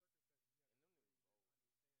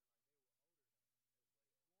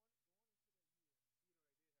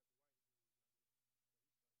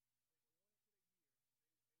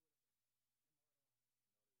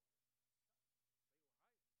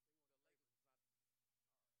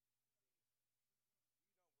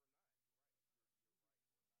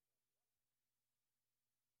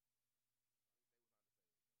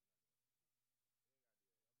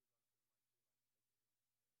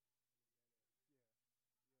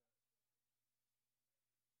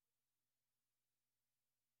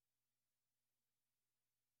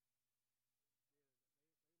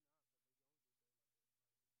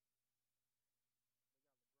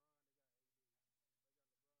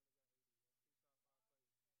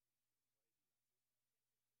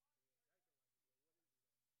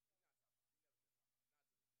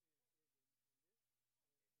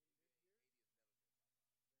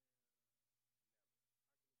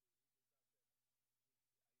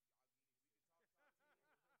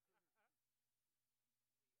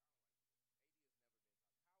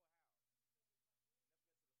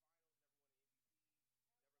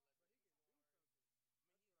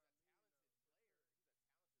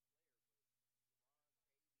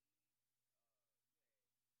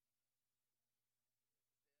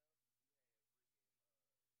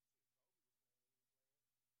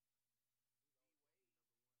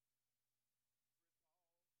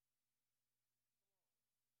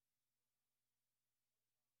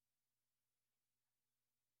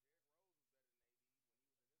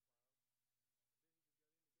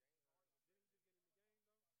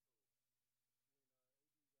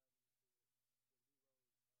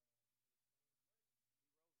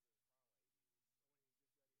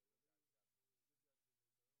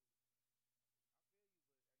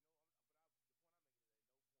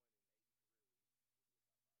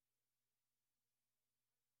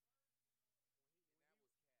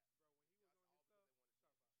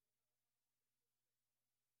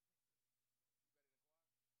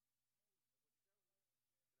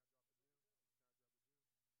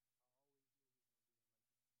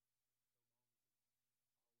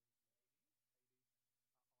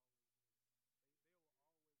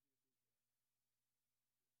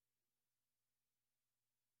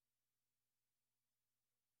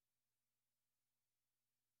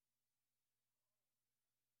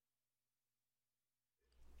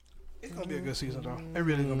gonna be a good season though. It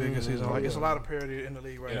really gonna be a good season. Like it's a lot of parity in the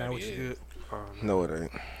league right now, which is good. No, it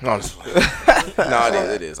ain't. Honestly,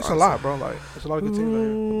 it is. It's a lot, bro. Like it's a lot of good teams out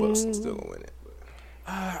here. Bucks still gonna win it.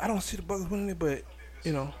 I don't see the Bucks winning it, but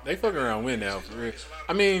you know they fucking around win now for real.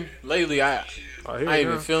 I mean, lately I ain't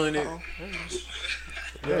been feeling it.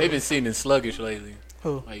 They've been seeming sluggish lately.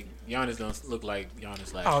 Who? Like Giannis don't look like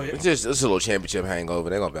Giannis last year. It's just a little championship hangover.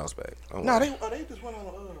 They're gonna bounce back. they just went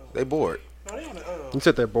on. They bored. No, they on the. You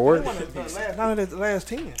said they're bored. None of the last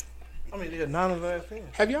 10. I mean, they're 9 of the last 10.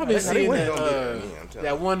 Have y'all been seeing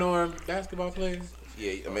that one-armed basketball player?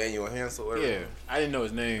 Yeah, Emmanuel Hansel. Yeah, I didn't know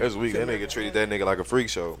his name. That's weak. That nigga treated that nigga like a freak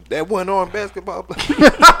show. That one-armed basketball player.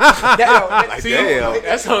 Damn,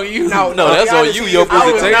 that's on you. No, that's on you. Your I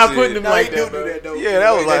was presentation. not putting him like that, bro. Yeah,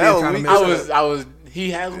 that was weak. I was.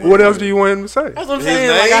 He has one. What else do you want him to say? That's what I'm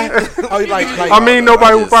saying. Like, I mean,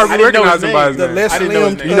 nobody would probably recognize him by his The name. less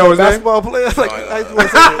limbed You know his name? basketball player. Like, I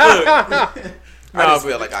just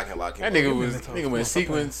feel like I can lock him. That nigga went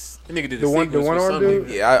sequence. That nigga did The one sequence for arm some dude?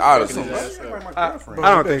 nigga. Yeah, I honestly.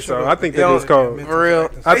 I don't think so. I think that is cold. For real.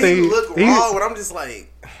 I think he look raw, but I'm just like.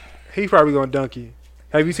 He's probably gonna dunk you.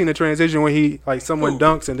 Have you seen the transition when he someone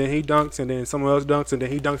dunks and then he dunks and then someone else dunks and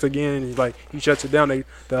then he dunks again and he shuts it down? The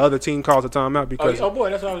other team calls a timeout because oh boy,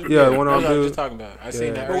 that's what I was. Yeah, one arm that's what I was dude. just talking about. I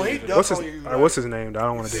seen that. What's his name? I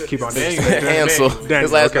don't want to just keep on this. Hansel. Daniel,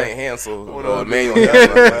 His last okay. name Hansel. Emmanuel.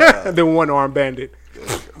 The one arm bandit.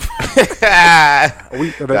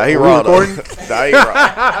 He raw though.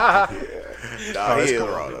 He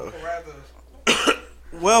raw though.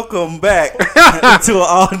 Welcome back to an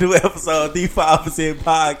all-new episode of the 5%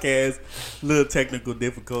 Podcast. Little technical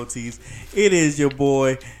difficulties. It is your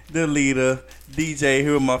boy, the leader, DJ.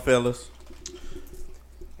 Here with my fellas.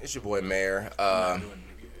 It's your boy Mayor.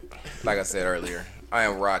 Like I said earlier, I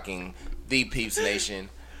am rocking the Peeps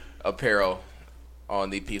Nation apparel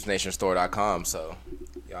on the peepsnationstore.com. So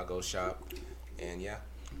y'all go shop and yeah.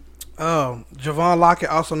 Javon Lockett,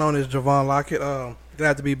 also known as Javon Lockett.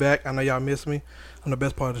 Glad to be back. I know y'all miss me. I'm the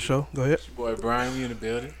best part of the show. Go ahead. Boy, Brian, we in the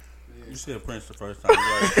building. You said Prince the first time.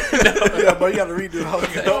 Yeah, but you got to redo the whole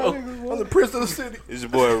thing. I'm the Prince of the city. It's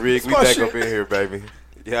your boy Rick. We back up in here, baby.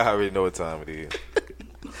 Y'all already know what time it is.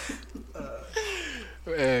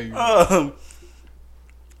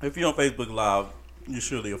 If you're on Facebook Live, you're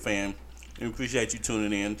surely a fan. We appreciate you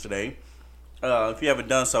tuning in today. If you haven't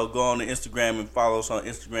done so, go on to Instagram and follow us on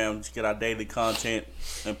Instagram to get our daily content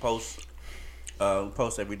and post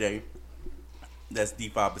every day. That's the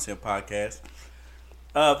 5% Podcast.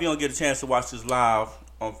 If you don't get a chance to watch this live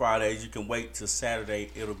on Fridays, you can wait till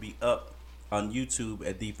Saturday. It'll be up on YouTube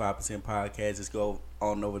at the 5% Podcast. Just go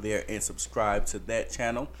on over there and subscribe to that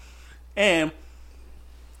channel. And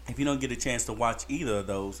if you don't get a chance to watch either of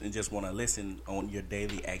those and just want to listen on your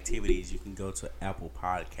daily activities, you can go to Apple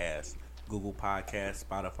Podcasts, Google Podcasts,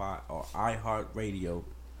 Spotify, or iHeartRadio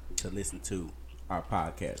to listen to our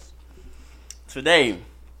podcast. Today,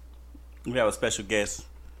 we have a special guest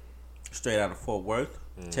straight out of Fort Worth,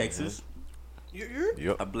 Texas.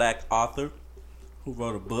 Yep. A black author who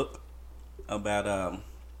wrote a book about a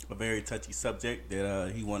very touchy subject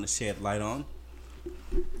that he wanted to shed light on.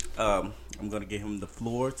 I'm going to give him the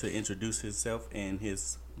floor to introduce himself and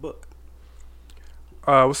his book.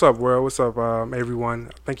 What's up, world? What's up,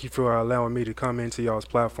 everyone? Thank you for allowing me to come into y'all's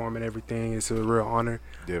platform and everything. It's a real honor.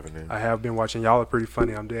 Definitely. I have been watching. Y'all are pretty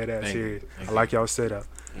funny. I'm dead ass serious. I like y'all setup.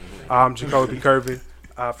 I'm Jacoby Kirvin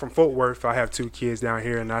from Fort Worth. I have 2 kids down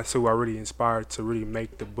here, and that's who I really inspired to really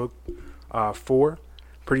make the book for.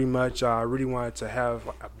 Pretty much, I really wanted to have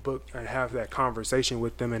a book and have that conversation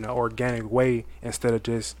with them in an organic way instead of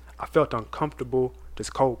just, I felt uncomfortable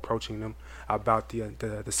just cold approaching them about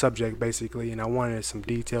the subject basically, and I wanted some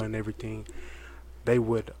detail and everything. They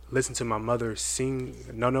would listen to my mother sing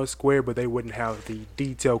No Square, but they wouldn't have the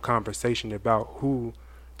detailed conversation about who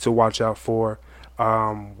to watch out for,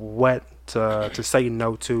 what to say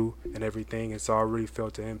no to and everything. And so I really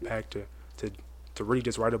felt the impact to really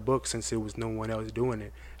just write a book, since it was no one else doing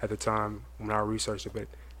it at the time when I researched it. But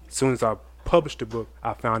as soon as I published the book,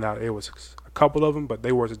 I found out it was a couple of them, but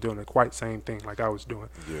they wasn't doing the quite same thing like I was doing.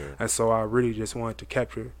 Yeah. And so I really just wanted to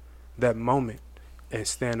capture that moment and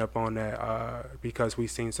stand up on that, because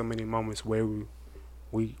we've seen so many moments where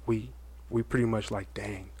we pretty much like,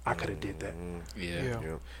 dang, I could have did that.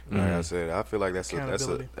 Yeah. Like I said, I feel like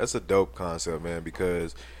that's a dope concept, man,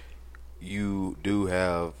 because you do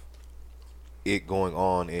have it going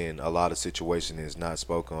on in a lot of situations is not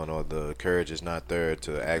spoken on, or the courage is not there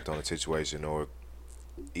to act on a situation, or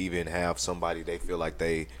even have somebody they feel like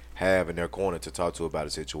they have in their corner to talk to about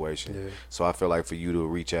a situation. Yeah. So I feel like for you to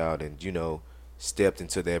reach out and, stepped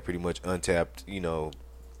into that pretty much untapped,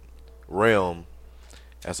 realm,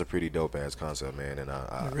 that's a pretty dope ass concept, man. And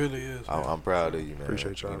It really is. I'm proud of you, man.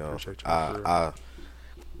 Appreciate y'all. You know, Appreciate y'all.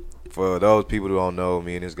 For those people who don't know,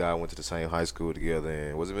 me and this guy went to the same high school together.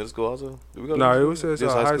 And was it middle school also? Did we go to No, middle it was school?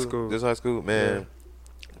 just high school. Just high school, man. Yeah.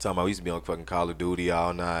 Talking about we used to be on fucking Call of Duty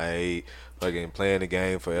all night, fucking playing the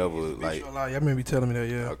game forever. Like, y'all may be telling me that,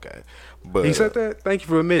 yeah. okay, but He said that. Thank you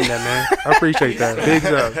for admitting that, man. I appreciate that. Bigs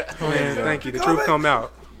up, man. Thank you. The truth come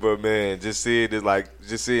out. But man, just seeing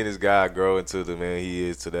this guy grow into the man he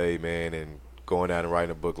is today, man, and going out and writing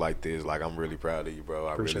a book like this, like I'm really proud of you, bro.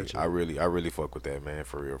 I really fuck with that, man,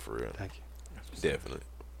 for real. Thank you. Definitely.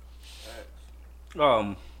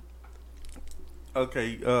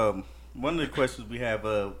 Okay. One of the questions we have,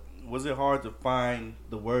 was it hard to find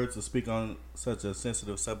the words to speak on such a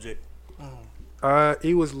sensitive subject?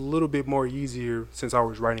 It was a little bit more easier since I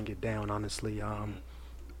was writing it down, honestly.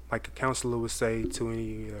 Like a counselor would say to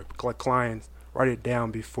any clients, write it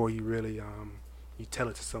down before you really you tell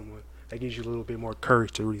it to someone. That gives you a little bit more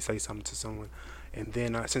courage to really say something to someone. And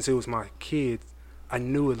then since it was my kids, I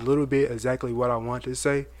knew a little bit exactly what I wanted to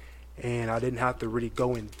say, and I didn't have to really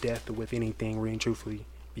go in depth with anything, really and truthfully,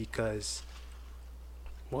 because,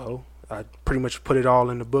 well, I pretty much put it all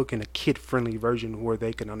in the book in a kid-friendly version where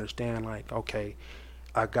they can understand, like, okay,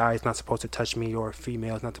 a guy's not supposed to touch me, or a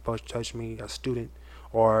female's not supposed to touch me, a student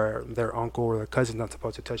or their uncle or their cousin's not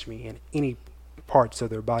supposed to touch me in any parts of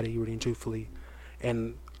their body, really and truthfully.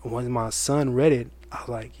 And when my son read it, I was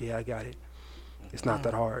like, yeah, I got it. It's not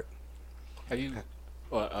that hard. Have you?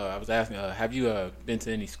 Well, I was asking, have you been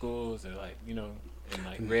to any schools or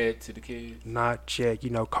and read to the kids? Not yet.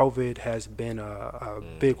 COVID has been a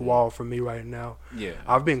big wall for me right now. Yeah.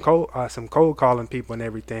 I've been some cold calling people and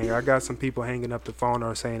everything. I got some people hanging up the phone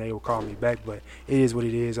or saying they will call me back, but it is what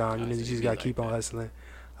it is. You just got to keep on hustling.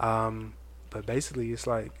 But basically, it's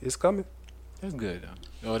like, it's coming. That's good,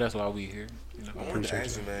 though. That's why we here. I wanted to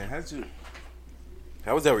ask you, man,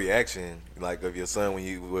 how was that reaction, like, of your son when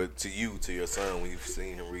you were to your son when you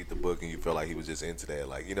seen him read the book and you felt like he was just into that,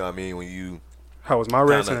 like, you know what I mean? When you how was my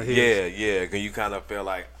reaction? Yeah, because you kind of felt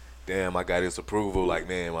like, damn, I got his approval. Like,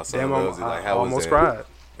 man, my son loves it. Like, how was that? Cried.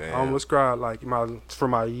 Damn. I almost cried. Like my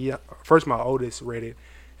oldest read it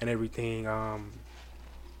and everything.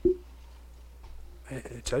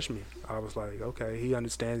 It touched me. I was like, okay, he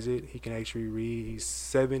understands it. He can actually read. He's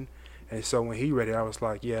 7. And so when he read it, I was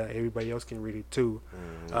like, yeah, everybody else can read it too.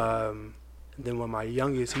 Mm-hmm. Then when my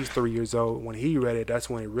youngest, he's 3 years old, when he read it, that's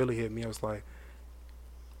when it really hit me. I was like,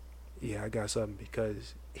 yeah, I got something,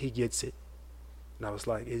 because he gets it. And I was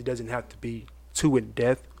like, it doesn't have to be too in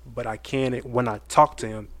depth, but I can when I talk to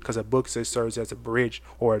him, because a book serves as a bridge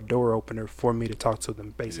or a door opener for me to talk to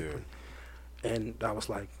them, basically. Yeah. And I was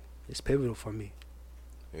like, it's pivotal for me.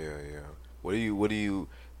 Yeah. What do you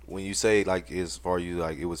when you say, like, as far as you,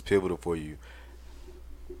 like, it was pivotal for you,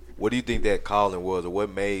 what do you think that calling was, or what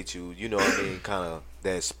made you, you know what I mean, kind of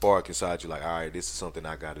that spark inside you, like, all right, this is something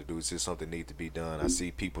I got to do. This is something need to be done. I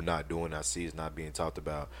see people not doing it. I see it's not being talked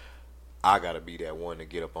about. I got to be that one to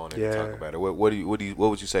get up on it and talk about it. What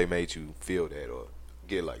would you say made you feel that or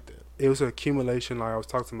get like that? It was an accumulation. Like, I was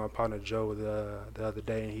talking to my partner Joe the other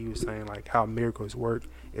day, and he was saying, like, how miracles work.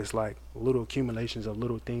 It's like little accumulations of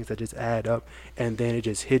little things that just add up, and then it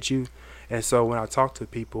just hits you. And so when I talk to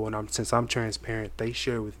people, and since I'm transparent, they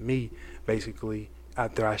share with me basically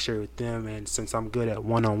after I share with them. And since I'm good at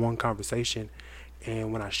one-on-one conversation,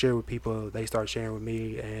 and when I share with people, they start sharing with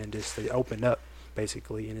me, and just they open up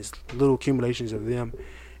basically. And it's little accumulations of them,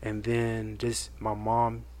 and then just my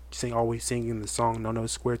mom always singing the song "No No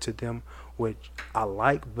Square" to them, which I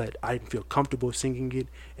like, but I didn't feel comfortable singing it.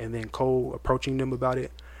 And then Cole approaching them about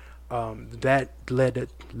it, that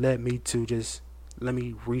led me to just let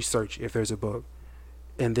me research if there's a book,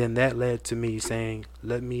 and then that led to me saying,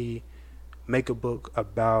 let me make a book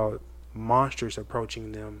about monsters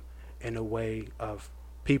approaching them in a way of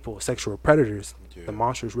people, sexual predators. Yeah. The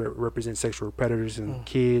monsters represent sexual predators and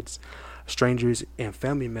kids, strangers, and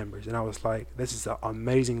family members. And I was like, this is an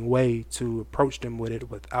amazing way to approach them with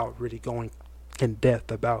it without really going in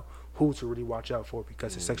depth about who to really watch out for,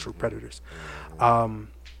 because it's sexual predators.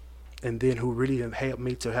 And then who really helped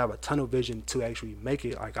me to have a tunnel vision to actually make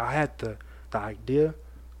it. Like, I had the idea,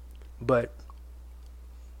 but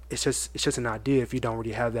it's just an idea if you don't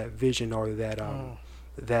really have that vision or that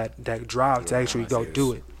that drive to actually go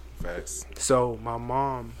do it. Facts. So my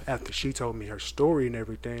mom, after she told me her story and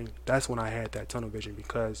everything, that's when I had that tunnel vision,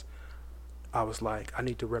 because I was like, I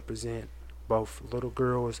need to represent both little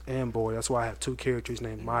girls and boys. That's why I have 2 characters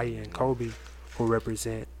named Maya and Kobe, who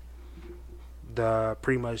represent the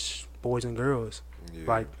pretty much boys and girls. Yeah.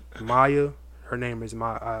 Like Maya, her name is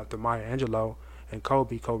Maya Angelou, and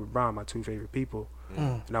Kobe Bryant, my two favorite people.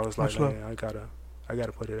 And I was like, man, I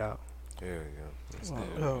gotta put it out.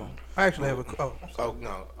 Yeah. I actually have a. Oh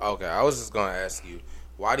no. Okay, I was just gonna ask you,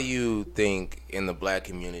 why do you think in the black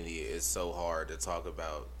community it's so hard to talk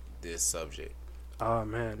about this subject?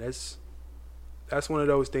 Man, that's one of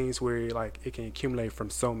those things where like it can accumulate from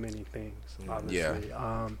so many things. Obviously,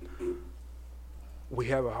 we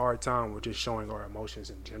have a hard time with just showing our emotions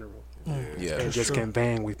in general. And just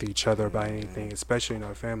conveying with each other about anything, especially in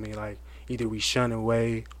our family. Like either we shun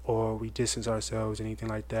away or we distance ourselves, anything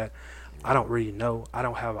like that. I don't really know. I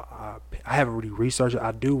don't have I haven't really researched it.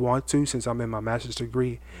 I do want to, since I'm in my master's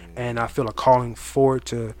degree, and I feel a calling forward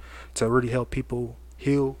to really help people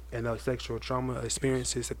heal and those sexual trauma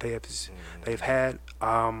experiences that they've had.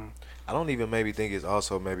 I don't even maybe think it's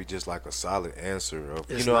also maybe just like a solid answer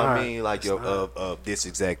of, It's you know what not. I mean? Like It's of this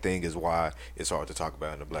exact thing is why it's hard to talk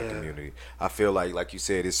about in the black community. I feel like you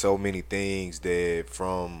said, it's so many things that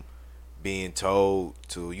from being told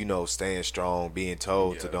to, you know, staying strong, being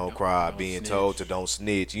told to don't cry, being snitch. told to don't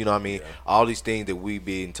snitch, you know what I mean? All these things that we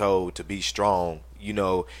being told to be strong, you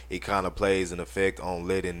know, it kind of plays an effect on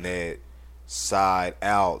letting that side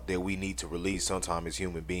out that we need to release sometime as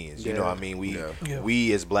human beings. You know what I mean?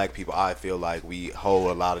 We as black people, I feel like we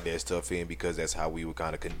hold a lot of that stuff in because that's how we were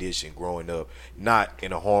kind of conditioned growing up, not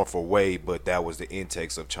in a harmful way, but that was the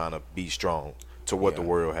intakes of trying to be strong to what the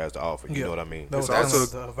world has to offer. You know what I mean? It's also-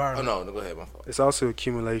 the environment. Oh no, go ahead, my fault. It's also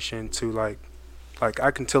accumulation to like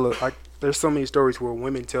I can tell it. Like there's so many stories where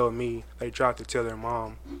women tell me they tried to tell their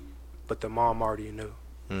mom, but the mom already knew.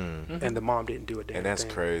 And the mom didn't do a damn And that's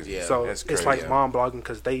thing. crazy. Yeah. So That's it's crazy. like mom blogging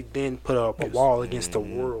because they then put up a wall against the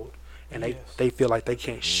world, and they feel like they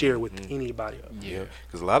can't share with anybody. Yeah,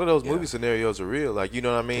 because a lot of those movie scenarios are real. Like, you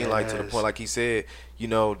know what I mean? Like, to the point, like he said, you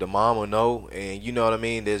know, the mom will know, and you know what I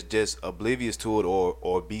mean? There's just oblivious to it,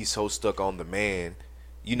 or be so stuck on the man,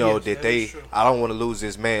 you know, that that is true. I don't want to lose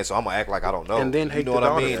this man, so I'm going to act like I don't know. And then you hate know the what I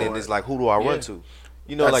daughter mean? for And it. it's like, who do I run to?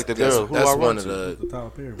 You know, like the That's- girl, who do I that's run one of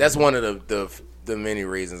to? that's one of the many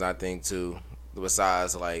reasons I think too.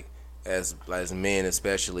 Besides, like as men,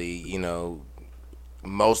 especially, you know,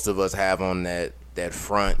 most of us have on that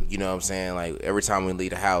front. You know what I'm saying? Like every time we leave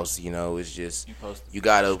the house, you know, it's just you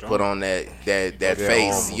gotta put on that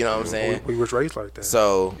face. You know what I'm saying? We was raised like that.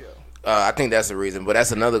 So I think that's the reason. But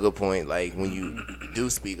that's another good point. Like when you do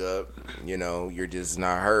speak up, you know, you're just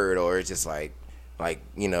not heard, or it's just like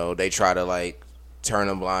you know, they try to like turn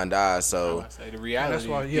a blind eye. So I say the reality, That's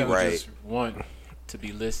why, people Right. just want to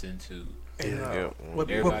be listened to. And,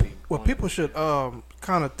 Everybody what people should kind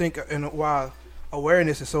of think, and why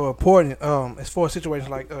awareness is so important, as far as situations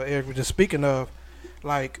like Eric was just speaking of,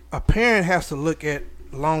 like a parent has to look at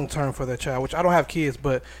long term for their child, which I don't have kids,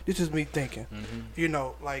 but this is me thinking, you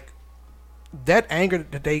know, like that anger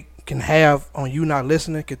that they can have on you not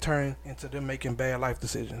listening can turn into them making bad life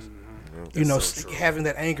decisions. You know, having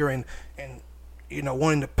that anger and you know,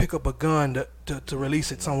 wanting to pick up a gun to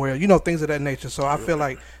release it somewhere, you know, things of that nature. So I feel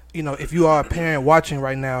like, you know, if you are a parent watching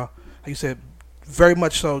right now, like you said, very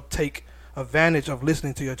much so take advantage of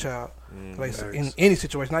listening to your child. Like in any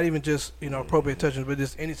situation, not even just, you know, appropriate touching, but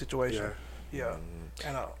just any situation. Yeah.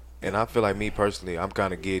 And I feel like me personally, I'm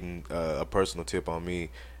kind of getting a personal tip on me.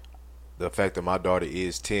 The fact that my daughter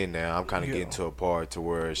is 10 now, I'm kind of getting to a part to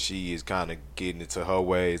where she is kind of getting into her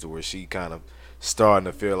ways, where she kind of starting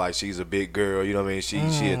to feel like she's a big girl. You know what I mean? She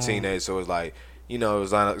a teenager, so it's like, you know,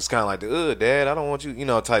 it's kind of like the Dad, I don't want you, you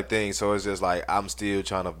know, type thing. So it's just like I'm still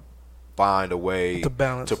trying to find a way To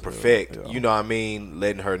balance, to perfect. You know what I mean?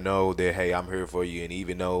 Letting her know that, hey, I'm here for you, and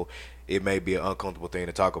even though it may be an uncomfortable thing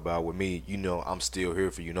to talk about with me, you know, I'm still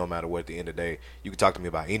here for you no matter what. At the end of the day, you can talk to me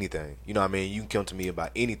about anything. You know what I mean? You can come to me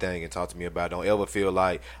about anything and talk to me about it. Don't ever feel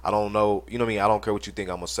like I don't know. You know what I mean? I don't care what you think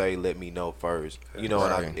I'm going to say. Let me know first. You know,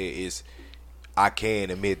 and I can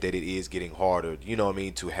admit that it is getting harder, you know what I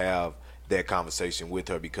mean, to have that conversation with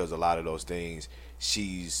her, because a lot of those things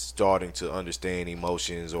she's starting to understand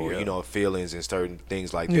emotions or you know, feelings and certain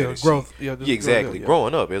things like that. Yeah, growth. Exactly.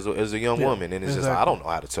 Growing up as a young woman, and it's just like, I don't know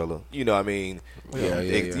how to tell her. You know what I mean?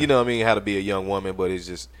 You know what I mean? How to be a young woman, but it's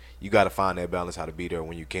just you got to find that balance, how to be there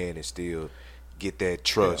when you can, and still get that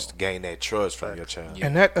trust, gain that trust from your child.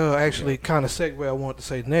 And that actually kind of segue I want to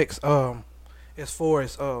say next. As far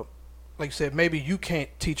as like you said, maybe you can't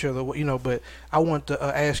teach her the, you know, but I want to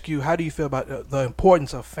ask you, how do you feel about the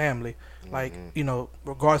importance of family? Like, you know,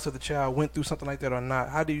 regardless of the child went through something like that or not,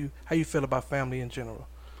 how you feel about family in general?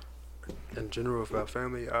 In general, about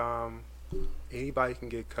family, anybody can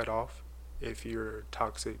get cut off if you're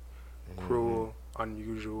toxic, cruel,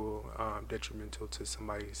 unusual, detrimental to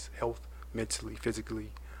somebody's health, mentally,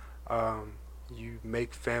 physically. You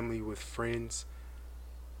make family with friends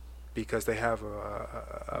because they have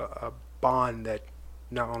a bond that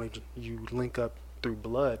not only you link up through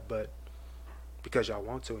blood, but because y'all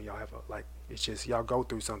want to, and y'all have it's just y'all go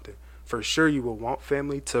through something. For sure, you will want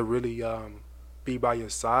family to really be by your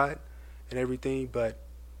side and everything, but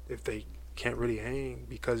if they can't really hang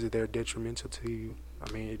because they're detrimental to you,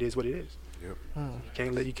 I mean, it is what it is. Yep.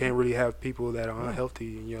 You can't really have people that are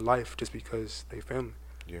unhealthy in your life just because they family.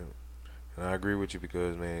 Yeah. And I agree with you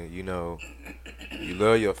because, man, you love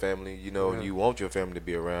your family, you want your family to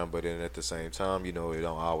be around, but then at the same time, it don't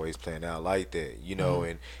always plan out like that,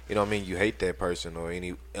 and, you hate that person or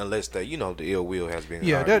unless they, the ill will has been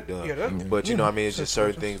already done. But, it's just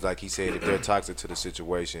certain things, like he said, if they're toxic to the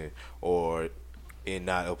situation or in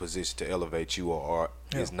not a position to elevate you or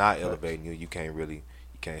is not elevating you, you can't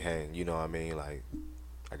hang, like,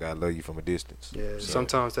 I gotta love you from a distance. Yeah, so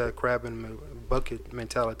sometimes that crab in the bucket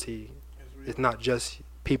mentality, it's not just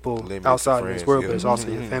people outside in this world, but it's also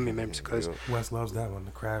your family members. Because Wes loves that one,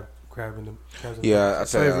 the crab in the. Yeah, I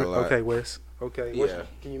say that a lot. Okay, Wes. Okay, yeah.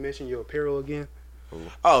 Can you mention your apparel again?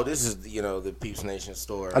 Oh, this is the Peeps Nation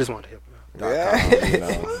store. I just wanted to help you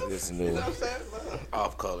out. This new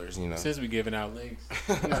off colors. Since we're giving out links,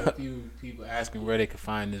 we got a few people asking where they can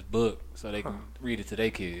find this book so they can read it to their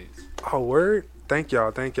kids. Oh, word! Thank y'all.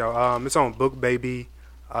 It's on BookBaby.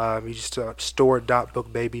 You just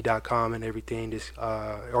store.bookbaby.com and everything.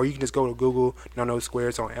 Or you can just go to Google. No square.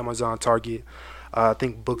 It's on Amazon, Target. I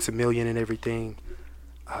think Books A Million and everything.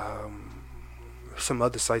 Some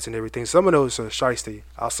other sites and everything. Some of those are shiesty.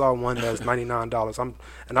 I saw one that was $99. I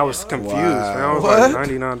was confused. Man. I was like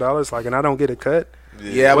 $99, and I don't get a cut.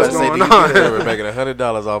 Yeah, what's going on? They were making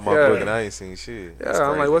 $100 off my book, and I ain't seen shit. Yeah,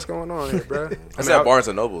 I'm like, what's going on here, bro? It's at Barnes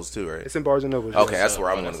and Nobles too, right? It's in Barnes and Nobles. Okay, that's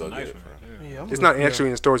where I'm gonna go get it. It's not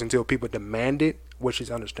actually in stores until people demand it, which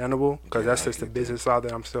is understandable because that's just the business side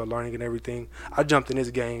that I'm still learning and everything. I jumped in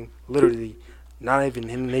this game literally, not even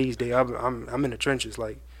in these days. I'm in the trenches,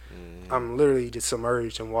 I'm literally just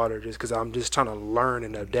submerged in water just because I'm just trying to learn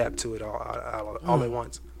and adapt to it all at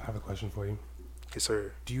once. I have a question for you. Yes,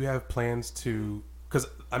 sir. Do you have plans to? Because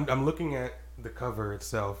I'm looking at the cover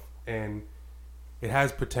itself, and it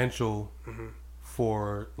has potential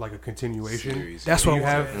for like a continuation. Series. That's what you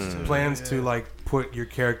have plans to put your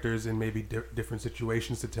characters in maybe different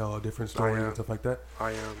situations to tell a different story and stuff like that.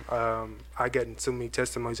 I am. I got so many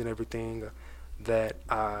testimonies and everything that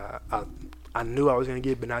I knew I was going to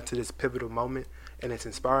get, but not to this pivotal moment, and it's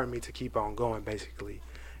inspired me to keep on going, basically,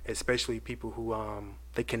 especially people who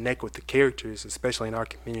they connect with the characters, especially in our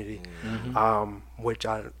community, which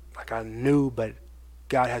I knew, but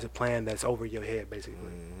God has a plan that's over your head,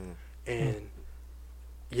 basically, and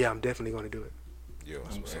I'm definitely going to do it. Yeah,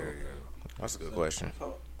 that's a good question.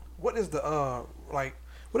 So, what is the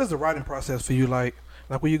what is the writing process for you? Like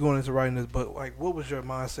when you're going into writing this book, what was your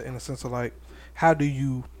mindset in the sense of how do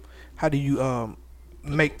you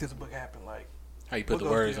make this book happen? How you put the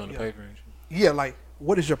words on the paper? Yeah,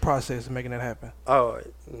 what is your process in making that happen? Oh,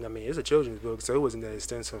 I mean, it's a children's book, so it wasn't that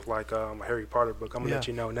extensive like a Harry Potter book. I'm gonna let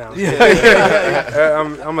you know now.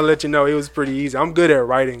 I'm gonna let you know it was pretty easy. I'm good at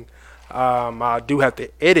writing. I do have to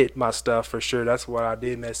edit my stuff for sure. That's what I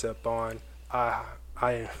did mess up on. I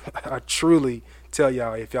truly tell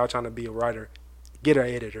y'all, if y'all trying to be a writer, get an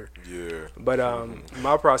editor. Yeah. But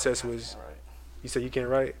my process was. You said you can't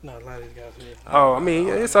write? No, a lot of these guys here. Oh, I mean,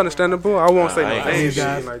 it's understandable. I won't say no names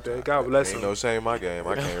like that. God bless them. Ain't no shame in my game.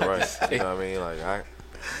 I can't write. You know what I mean? I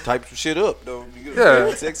type some shit up, though. You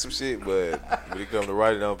text some shit, but when it comes to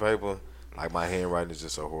writing on paper, my handwriting is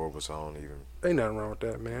just so horrible, so I don't even. Ain't nothing wrong with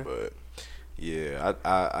that, man. But, yeah,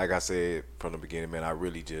 I like I said from the beginning, man, I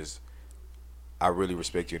really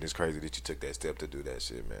respect you, and it's crazy that you took that step to do that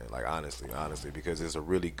shit, man. Honestly, because it's a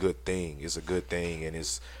really good thing. It's a good thing, and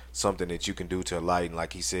it's something that you can do to enlighten,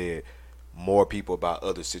 like he said, more people about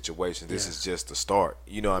other situations. This is just the start.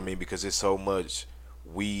 You know what I mean? Because it's so much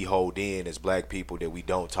we hold in as black people that we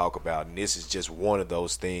don't talk about, and this is just one of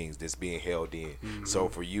those things that's being held in. So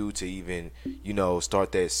for you to even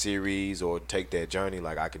start that series or take that journey,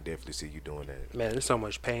 I can definitely see you doing that. Man, there's so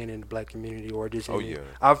much pain in the black community, or just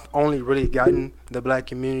I've only really gotten the black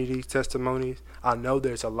community testimonies. I know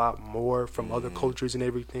there's a lot more from other cultures and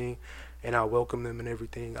everything, and I welcome them and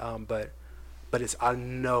everything, but I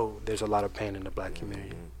know there's a lot of pain in the black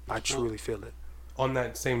community. I truly feel it. On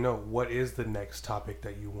that same note, what is the next topic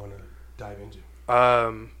that you want to dive into?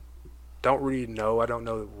 Don't really know. I don't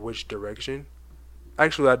know which direction.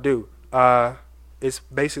 Actually, I do. It's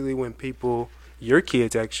basically when your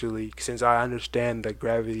kids actually, since I understand the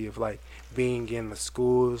gravity of being in the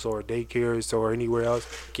schools or daycares or anywhere else,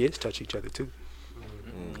 kids touch each other too.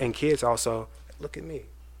 And kids also, look at me.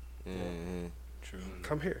 Mm-hmm.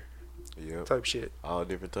 Come here. type shit. All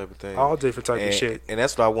different type of things. All different type of shit. And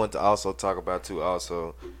that's what I want to also talk about too.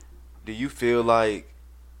 Also, do you feel like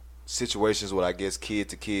situations with, I guess,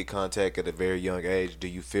 kid-to-kid contact at a very young age, do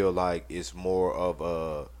you feel like it's more of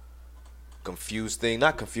a confused thing?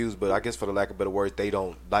 Not confused, but I guess for the lack of better words, they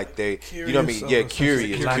don't like curious, you know what I mean? Yeah,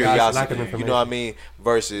 curiosity. You know what I mean?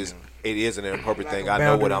 Versus it is an inappropriate thing. I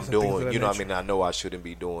know what I'm doing. You know what I mean? I know I shouldn't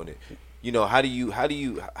be doing it. You know, how do you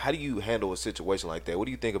handle a situation like that? What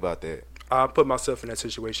do you think about that? I put myself in that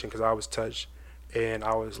situation because I was touched, and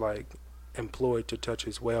I was like employed to touch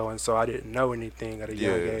as well, and so I didn't know anything at a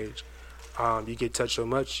young age. You get touched so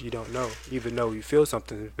much, you don't know. Even though you feel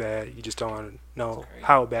something is bad, you just don't know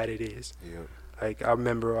how bad it is. Yeah. Like, I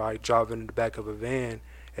remember I driving in the back of a van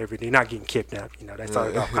every day, not getting kidnapped. You know, that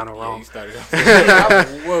started off kind of wrong.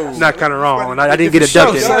 Not kind of wrong. I didn't get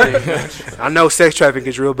abducted. I know sex trafficking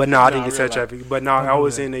is real, but no, I didn't get sex trafficking. But no, I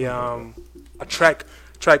was in a track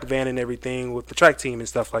van and everything with the track team and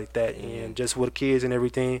stuff like that, and just with kids and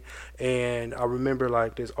everything. And I remember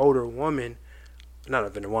like this older woman, not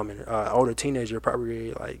even a woman, older teenager,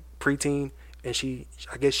 probably like preteen, and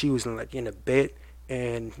I guess she was in a bed,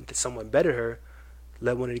 and someone betted her,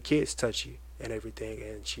 let one of the kids touch you and everything,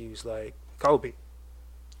 and she was like, Kobe,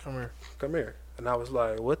 come here. And I was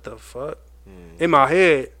like, what the fuck? In my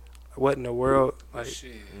head, what in the world? Like,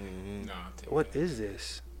 what is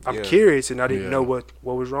this? I'm curious, and I didn't know what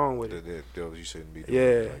was wrong with it. That you shouldn't be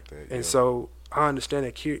doing like that. And so I understand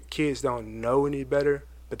that kids don't know any better,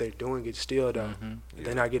 but they're doing it still though.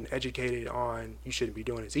 They're not getting educated on you shouldn't be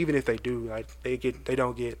doing this. Even if they do, like they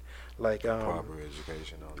don't get like proper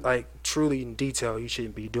education on like truly in detail. You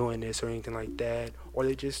shouldn't be doing this or anything like that, or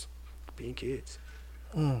they just being kids.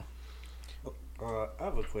 I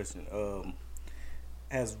have a question.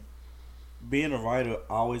 Has being a writer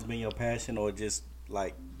always been your passion, or just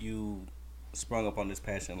like you sprung up on this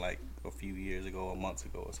passion like a few years ago or months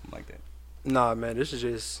ago or something like that? Nah, man, this is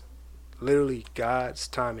just literally God's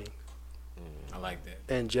timing. I like that.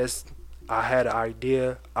 And just I had an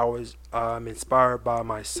idea. I was inspired by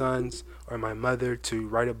my sons or my mother to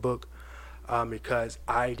write a book because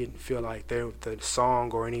I didn't feel like the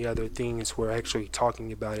song or any other things were actually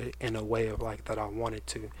talking about it in a way of like that I wanted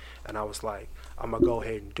to. And I was like, I'm going to go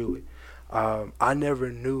ahead and do it. I never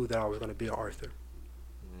knew that I was going to be an author.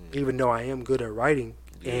 Even though I am good at writing,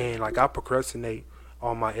 and like I procrastinate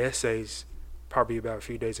on my essays probably about a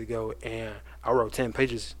few days ago, and I wrote 10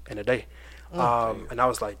 pages in a day. And I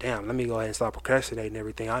was like, damn, let me go ahead and stop procrastinating and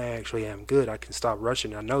everything. I actually am good. I can stop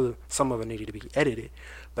rushing. I know that some of it needed to be edited,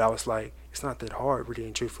 but I was like, it's not that hard, really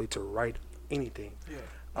and truthfully, to write anything.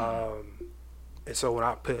 And so when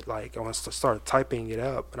I started typing it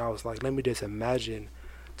up, and I was like, let me just imagine,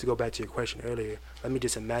 to go back to your question earlier, let me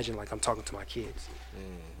just imagine like I'm talking to my kids.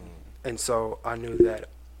 And so I knew that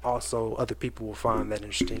also other people will find that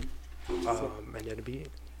interesting, and that'll be it.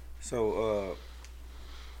 So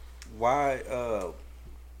why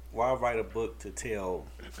write a book to tell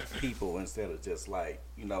people instead of just like,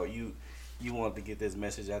 you wanted to get this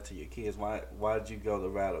message out to your kids? Why did you go the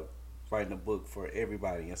route of writing a book for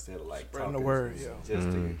everybody instead of like spreading talking the word,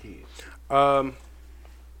 just to your kids?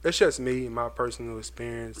 It's just me, my personal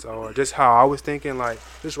experience, or just how I was thinking. Like,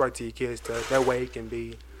 just write to your kids. That way it can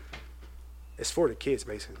be. It's for the kids,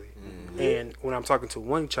 basically. And when I'm talking to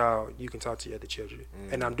one child, you can talk to the other children.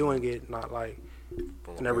 And I'm doing it not like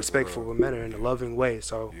in a respectful manner, in a loving way.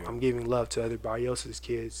 So I'm giving love to everybody else's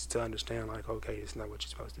kids to understand, like, okay, it's not what you're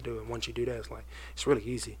supposed to do. And once you do that, it's like, it's really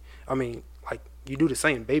easy. I mean, like, you do the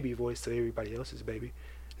same baby voice to everybody else's baby,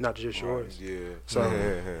 not just yours. So,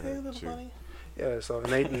 hey, little bunny. Yeah, so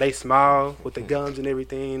and they smile with the gums and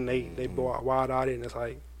everything. They wild-eyed, and it's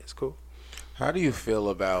like, it's cool. How do you feel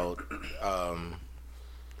about?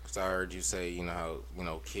 Because I heard you say, how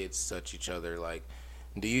kids touch each other. Like,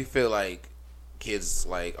 do you feel like kids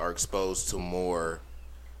like are exposed to more,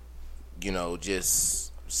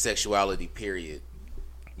 just sexuality? Period.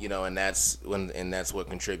 And that's what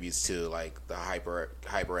contributes to like the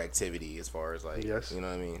hyperactivity as far as like, yes. You know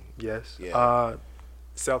what I mean? Yes. Yeah.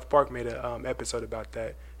 South Park made an episode about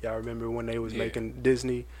that. Y'all remember when they was making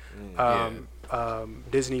Disney?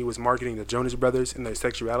 Disney was marketing the Jonas Brothers and their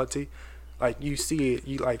sexuality. Like, you see it,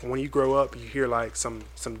 you like when you grow up, you hear like some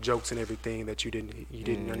jokes and everything that you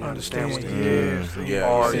didn't understand when you were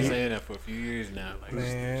I've been saying that for a few years now. Like,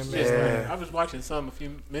 man. I was watching some a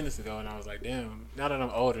few minutes ago, and I was like, damn. Now that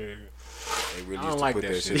I'm older, really I don't like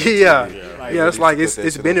that shit. It's like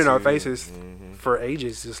it's been in our faces for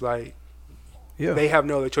ages. It's like. Yeah. They have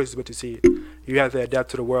no other choices but to see it. You have to adapt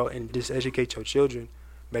to the world and just educate your children,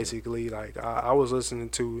 basically. Like, I was listening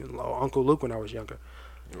to Uncle Luke when I was younger.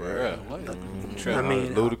 Right. I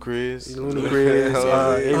mean, Ludacris,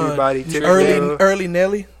 everybody. Early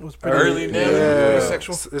Nelly was pretty Early good. Nelly. Yeah. Yeah,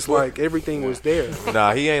 Sexual. it's like everything was there.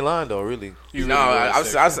 Nah, he ain't lying though. Really, I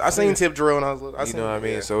seen Tip Drill when I was little. you know what I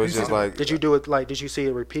mean. So it's just like, Did you do it like? Did you see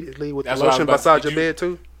it repeatedly with That's the what I lotion was about beside to- your bed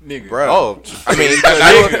too? Nigga. bro. oh, I mean,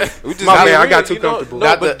 we just My gotta man, I read, got too you know, comfortable. no,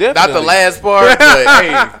 not but the definitely. last part,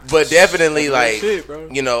 but definitely like shit, bro.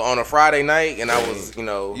 you know, on a Friday night, and I was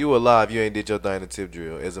You alive? You ain't did your thing to Tip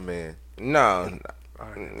Drill as a man. no,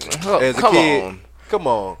 As a come kid, on. come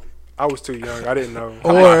on. I was too young. I didn't know.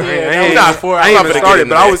 Or I ain't not for- I I'm ain't not even finna get started, into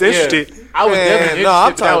but I that. was interested. I was Man, definitely no, I'm interested,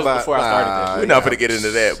 but that talking was about- before I started that We're shit. not gonna get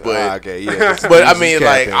into that, but okay, yeah. but I mean,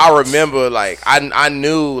 like I remember, like I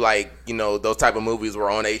knew, like you know, those type of movies were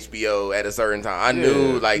on HBO at a certain time. I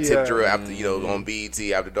knew like Tip Yeah. Drill after on BET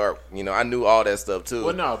After Dark. You know, I knew all that stuff too.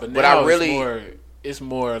 Well, no, but I now really. it's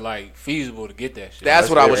more like feasible to get that shit. That's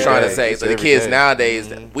what I was every trying to day. say. It's So the every kids day. nowadays,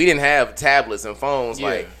 we didn't have tablets and phones. Yeah.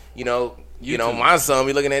 Like you know, YouTube. my son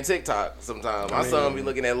be looking at TikTok sometimes. My son be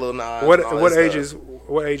looking at Lil Nas. What and all what that ages? stuff.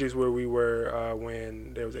 What ages were we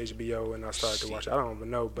when there was HBO and I started to watch it? I don't even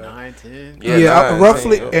know, but 9, 10. Yeah, Yeah,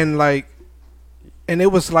 roughly, yeah. and it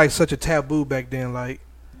was like such a taboo back then. Like,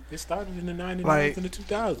 It started in the 90s Like- and the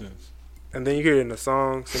 2000s. and then you hear it in the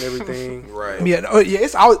songs and everything. Right. yeah,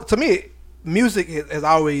 it's always, to me, music has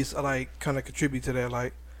always like kind of contribute to that.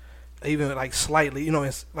 Like, even like slightly, you know,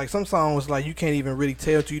 it's like some songs like you can't even really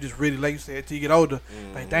tell till you just really, like you said, till you get older.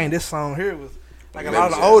 Like, dang, this song here was like a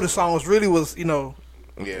lot of the older songs really was, you know,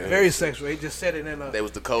 Yeah. very sexual. They just said it in a. They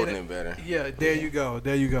was decoding it better. Yeah, there you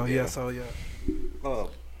go. Yeah, so yeah.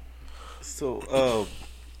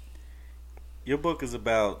 Your book is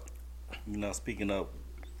about, you know, speaking up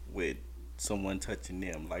with someone touching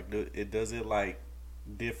them. Like, does it like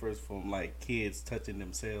differs from like kids touching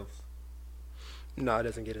themselves? No, it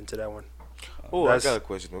doesn't get into that one. Oh, I That's- got a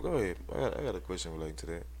question. Go ahead. I got a question relating to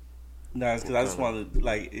that. No, it's because I just wanted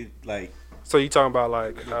like So you talking about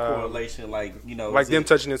like the correlation, like you know, like is them it-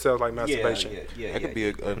 touching themselves like masturbation? Yeah. That could be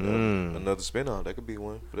another spin on. That could be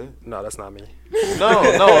one for that. No, that's not me. No,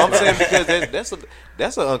 I'm saying because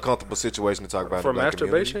that's an uncomfortable situation to talk about For in the black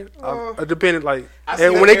community. masturbation, depending like I see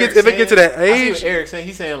and what when Eric's if it get to that saying. I see age, what Eric's saying.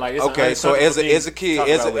 He's saying like it's Okay, an so as a uncomfortable kid, thing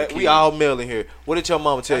to talk about with we kids. all male in here. What did your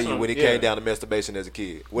mama tell That's you what- when it yeah. came down to masturbation as a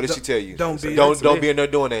kid? What did she tell you? Don't be- don't be in there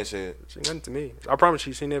doing that shit. she nothing to me. I promise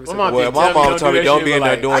you, she never said. mom that. Well, did my tell me mama don't told do me that don't shit, be in but,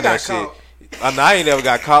 there like, doing I that got shit. caught. I ain't never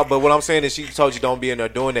got caught, but what I'm saying is she told you don't be in there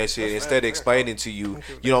doing that shit. Instead of explaining to you,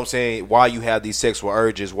 you know what I'm saying, why you have these sexual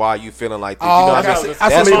urges, why you feeling like this. You know what okay. I'm saying? I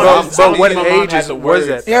That's see what what I'm you- But what My mom age had is the was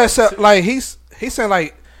words. that? Yeah, so like he's saying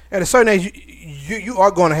like at a certain age you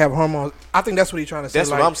are going to have hormones. I think that's what he's trying to say. That's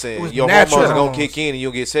like, what I'm it saying. was Your natural hormones are gonna kick in and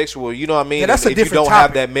you'll get sexual. You know what I mean? Yeah, that's a if you different don't have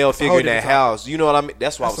topic. that male That's a figure whole in that different house, you know what I mean?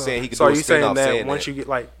 That's why That's I'm a- saying he could So do are a you saying spin-off that saying once that. you get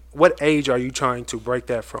like, what age are you trying to break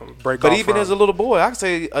that from? But off even from? as a little boy, I could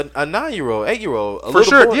say a 9-year-old, 8-year-old, a For little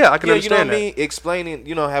sure, boy, yeah, I can you know understand what I that. mean? Explaining,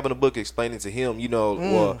 you know, having a book explaining to him, you know,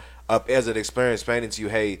 or as an experience, explaining to you,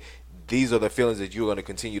 hey, these are the feelings that you're going to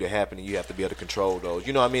continue to happen, and you have to be able to control those.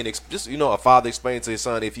 You know what I mean? Just, you know, a father explaining to his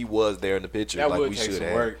son if he was there in the picture, That like would we take should some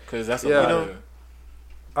have. work because that's a Yeah. lot You of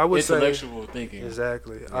I would say intellectual thinking.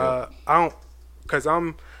 exactly. I don't, cause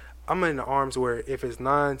I'm in the arms where if it's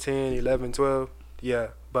 9, 10, 11, 12, yeah.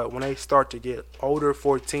 But when they start to get older,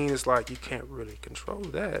 14, it's like you can't really control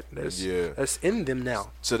that. That's in them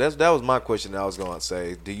now. So that was my question that I was going to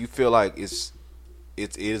say. Do you feel like it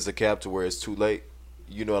is a cap to where it's too late?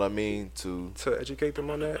 You know what I mean? To educate them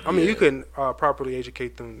on that. I mean, you can properly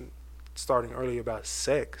educate them starting early about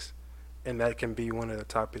sex, and that can be one of the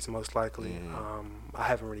topics most likely. I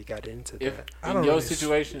haven't really got into If that. in your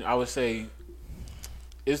situation, I would say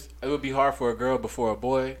it would be hard for a girl before a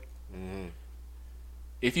boy.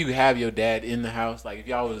 If you have your dad in the house, like if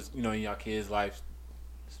y'all was, you know, in y'all kids' life,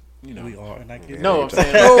 you know. We are, and I get No, I'm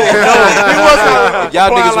saying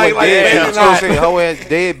y'all niggas like went dead. that. You know what I'm saying? Whole ass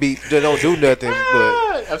deadbeat that don't do nothing.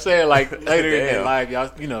 But I'm saying like later in their life,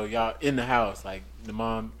 y'all, you know, y'all in the house, like the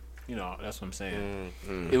mom, you know, that's what I'm saying.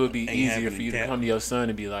 It would be Ain't easier having for you to that. come to your son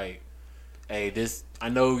and be like, "Hey, this, I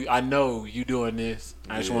know you doing this.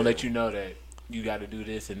 I just want to let you know that you got to do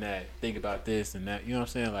this and that. Think about this and that." You know what I'm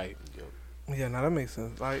saying? Like, Yeah, no, that makes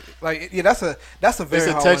sense. Like, yeah, that's a very It's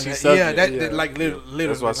a hard touchy one. subject. That like literally.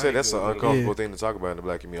 that's why I said that's an uncomfortable Yeah. thing to talk about in the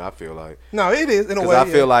black community. I feel like. No, it is in a Because way. I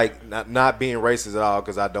feel yeah. like not being racist at all,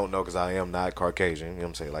 because I don't know, because I am not Caucasian. You know what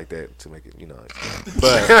I'm saying? Like that to make it, you know.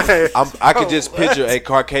 But I could just picture a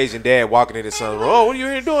Caucasian dad walking in his son's room. Oh, what are you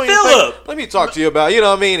here doing? Philip! Let me talk to you about, you know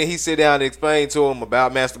what I mean? And he sit down and explain to him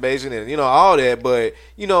about masturbation and, you know, all that. But,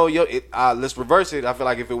 you know, let's reverse it. I feel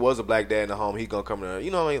like if it was a black dad in the home, he going to come to,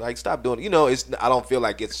 you know what I mean? Like, stop doing it. You know, I don't feel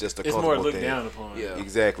like it's just a It's comfortable more looked thing. down upon. Yeah.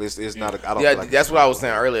 Exactly. It's not. I don't. Yeah, feel like that's it's what I was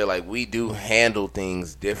saying earlier. Like we do handle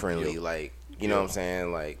things differently. Like you know what I'm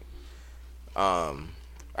saying. Like, I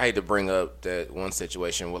hate to bring up that one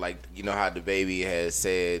situation where, like, you know how the baby has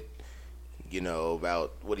said, you know,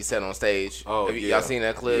 about what he said on stage. Oh, Y'all seen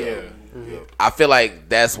that clip? Yeah. Mm-hmm. I feel like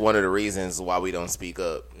that's one of the reasons why we don't speak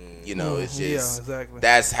up. You know, it's just exactly.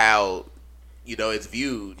 that's how, you know, it's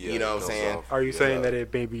viewed. Yeah, you know what I'm it saying? goes off. Are you saying that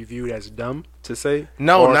it may be viewed as dumb to say?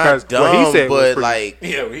 No, Or not 'cause dumb, what he said was but pretty- like,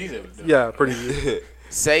 Yeah, what he said was dumb. yeah, pretty.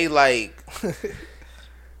 say like,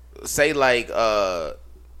 say like,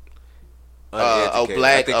 Uneducated.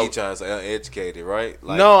 black- I think he trying to say uneducated, right?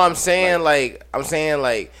 Like, no, I'm saying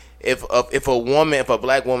like if a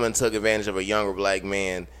black woman took advantage of a younger black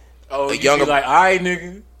man, Oh, a you younger be like, all right,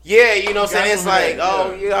 nigga. yeah, you know what I'm Got saying? It's some of like, that,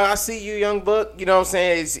 oh yeah, I see you, young buck. You know what I'm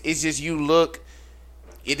saying? It's just you look.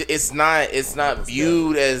 It's not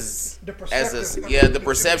viewed as The the perspective-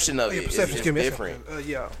 perception of Yeah, it is perception just can be different.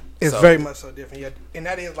 Yeah, it's So- very much so different. Yeah, and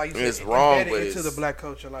that is like you said, It's wrong, embedded but into it's- the black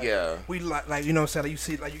culture. Like, yeah. we like you know what I'm saying. Like you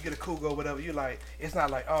see, like you get a cougar or whatever. You like, it's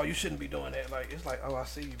not like, oh, you shouldn't be doing that. Like it's like, oh, I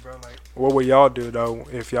see you, bro. Like What would y'all do though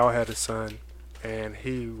if y'all had a son and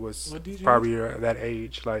he was What did you probably that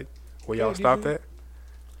age? Like, would y'all stop that?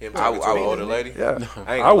 him I talking to an would- older lady. Yeah, I ain't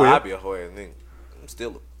I gonna would. lie, I'd be a whole ass nigga. I'm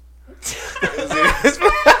still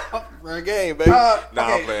for a game, baby. Nah,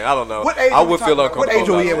 okay. man, I don't know. what age? I are we would feel talking about? uncomfortable. What age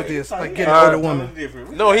are we about at with that. this? Like getting an older woman.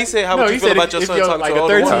 Different. No, he said, how would No, you he feel said about if- your if son you're talking like to a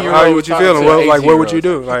an older 13-year-old woman? How would you feel? talking What, to an like, what would you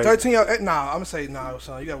 18-year-old. do? Like, 13-year-old. Nah, I'm gonna say nah,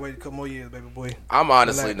 son. You gotta wait a couple more years, baby boy. I'm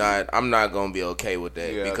honestly Relax. not. I'm not gonna be okay with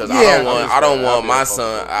that Yeah. because Yeah. I don't I'll want be my uncomfortable.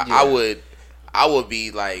 son. I would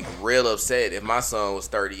be like real upset if my son was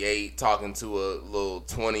 38 talking to a little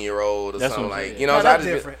 20-year-old or That's something what I'm like. saying. You know, No, so I that's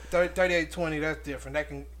just- different. 38, 20, that's different. That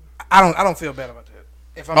can. I don't feel bad about that.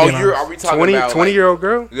 If I'm Oh, being honest. are we talking 20, about 20-year-old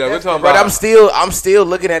girl? Yeah, we're talking But about. I'm still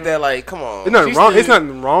looking at that like, come on. There's nothing She's wrong. still- It's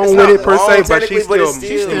nothing wrong it's with not it per wrong se, but technically, she's but still it's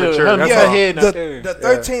still- immature. Her That's her all. head not there. The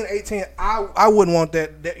 13, 18, I wouldn't want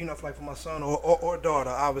that, you know, like for my son or daughter,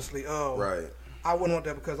 obviously. Right. I wouldn't want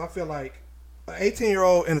that because I feel like an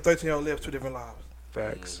 18-year-old and a 13-year-old live two different lives.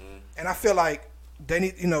 Facts. And I feel like they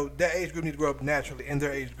need, you know, that age group need to grow up naturally in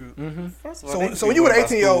their age group. First of all, So, they so should when be you with worried an about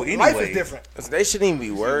 18-year-old, school life anyway. is different. They shouldn't even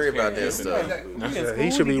be worried about that stuff. Yeah,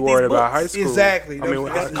 he should be worried about high school. Exactly. I mean,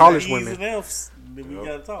 That's- college E's women. and F's, then we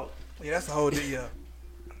gotta talk. Yeah, that's the whole deal.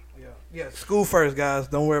 Yeah. School first, guys.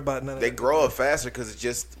 Don't worry about none of They that. grow up faster because it's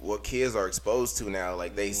just what kids are exposed to now.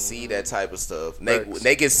 Like they see that type of stuff. Facts.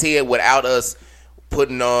 They can see it without us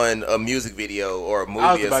putting on a music video or a I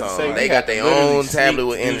was movie or about to something. say, they we got have to their literally own tablet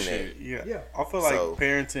with sneak do internet. shit. Yeah. Yeah. I feel like So-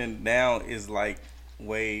 parenting now is like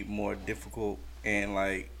way more difficult, and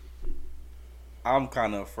like I'm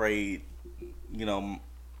kind of afraid, you know,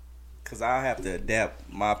 because I have to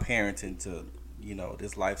adapt my parenting to, you know,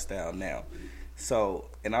 this lifestyle now. So,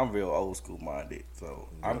 and I'm real old school minded, so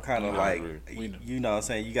I'm kind of like, We know. you know what I'm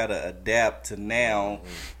saying, you got to adapt to now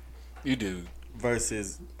You do.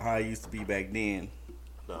 versus how it used to be back then.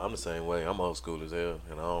 No, I'm the same way. I'm old school as hell,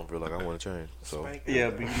 and I don't feel like I want to change. So, Yeah,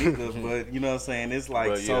 but neither, but you know what I'm saying, it's like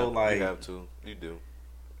but so yeah, like you have to. You do.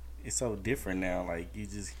 it's so different now. Like you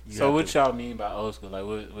just So have what to- y'all mean by old school?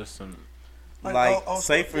 Like what's some? like old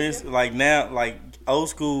say school for instance, like now, like old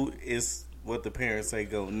school is what the parents say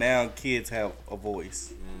go. Now kids have a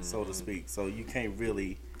voice, so to speak. So you can't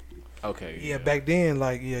really. Okay. Yeah, back then,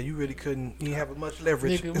 like, yeah, you really couldn't. You didn't have much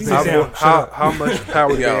leverage. Nigga, we Sit down, shut up. How much power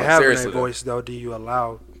do they Yo, have in seriously, their though. voice, though, do you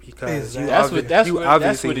allow? Because you, Exactly. That's you what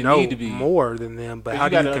obviously it know need to be. more than them, but But how you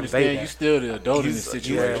do you gotta convey understand, that? you still the adult in this I'm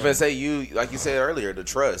situation. gonna say you, like you said earlier, the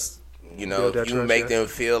trust. You know, Build that if you trust, make yeah. them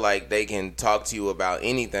feel like they can talk to you about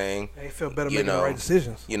anything, They feel better You making know. the right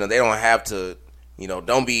decisions. you know, they don't have to, you know,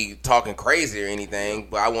 don't be talking crazy or anything,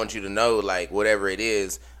 but I want you to know, like, whatever it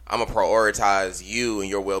is, I'm going to prioritize you and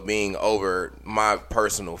your well-being over my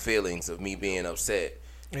personal feelings of me being upset,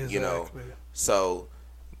 you know. Exactly. So,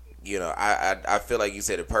 you know, I feel like you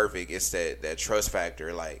said it perfect. It's that trust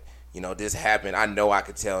factor. Like, you know, this happened. I know I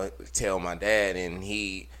could tell my dad, and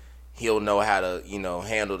he'll know how to, you know,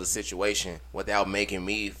 handle the situation without making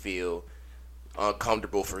me feel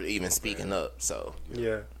uncomfortable for even speaking up. So,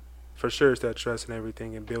 Yeah, for sure, it's that trust and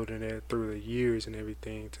everything, and building it through the years and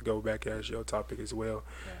everything. To go back as your topic as well,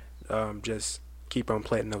 just keep on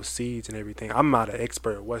planting those seeds and everything. I'm not an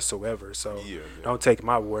expert whatsoever, so don't take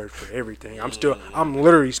my word for everything. I'm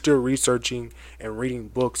literally still researching and reading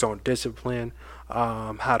books on discipline,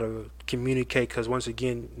 how to communicate. Because once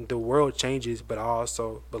again, the world changes, but I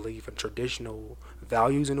also believe in traditional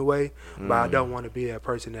values in a way. But I don't want to be that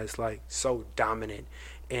person that's like so dominant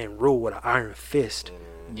and rule with an iron fist.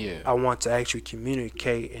 Yeah. I want to actually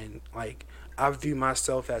communicate and like I view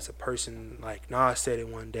myself as a person, like Nas said it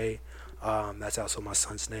one day. That's also my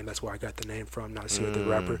son's name. That's where I got the name from. Nasir, the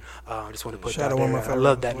rapper. I just want to put that there. I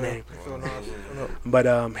love that name.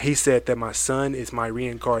 But he said that my son is my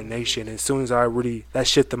reincarnation. And as soon as I really that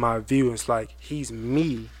shifted my view, it's like he's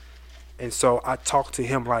me, and so I talk to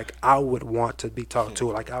him like I would want to be talked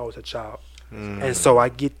to, like I was a child. And so I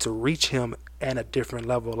get to reach him at a different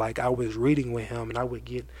level. Like I was reading with him, and I would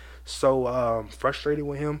get so frustrated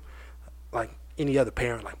with him, like any other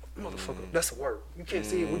parent. Like, motherfucker, that's a word. You can't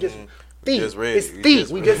see it. We just it's thief.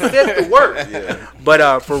 We just said the word. Yeah.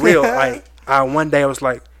 But for real, like one day I was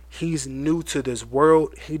like, he's new to this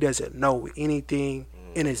world. He doesn't know anything,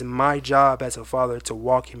 and it's my job as a father to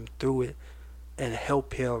walk him through it and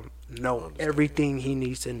help him know everything he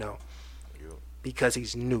needs to know. Because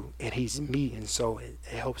he's new and he's me, and so it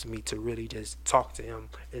helps me to really just talk to him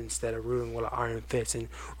instead of ruling with an iron fist and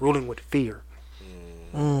ruling with fear.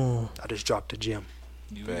 I just dropped the gem.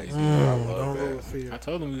 Don't rule with fear. I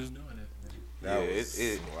told him he was doing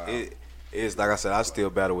it. It's like I said, I still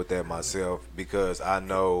battle with that myself because I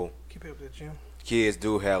know keep up that gym. Kids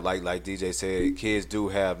do have like DJ said, kids do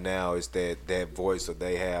have now is that voice that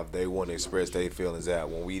they want to express their feelings out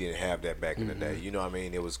when we didn't have that back in the day. You know what I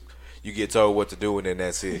mean? It was. You get told what to do, and then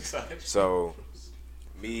that's it. So,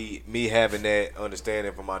 me having that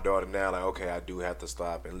understanding from my daughter now, like, okay, I do have to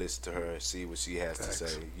stop and listen to her and see what she has to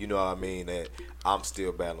say. You know what I mean? That I'm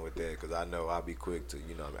still battling with that because I know I'll be quick to,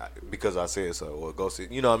 you know what I mean? Because I said so, or go see.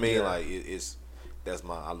 You know what I mean? Yeah. Like, I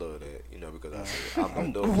love that, you know, because I said,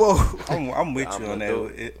 I'm with you on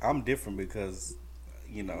that. I'm different because,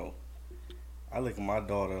 you know, I look at my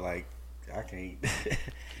daughter like, I can't.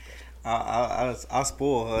 I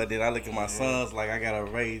spoil her. Then I look at my sons like I gotta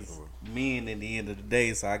raise men in the end of the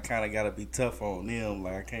day, so I kind of gotta be tough on them.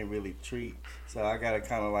 Like I can't really treat, so I gotta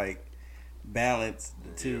kind of like balance the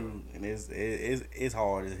two, and it's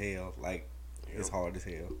hard as hell. Like it's hard as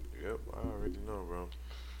hell. Yep, I already know, bro.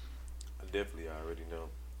 I definitely already know.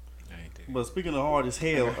 But speaking of hard as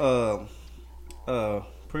hell,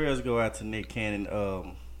 prayers go out to Nick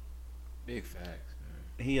Cannon. Big facts.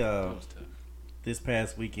 Man. He this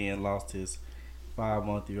past weekend lost his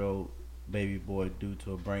 5-month-old baby boy due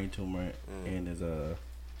to a brain tumor, and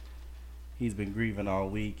he's been grieving all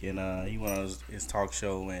week. And he went on his talk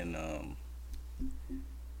show and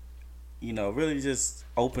you know, really just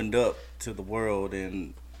opened up to the world.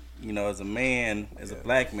 And you know, as a man, as a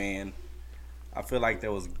black man, I feel like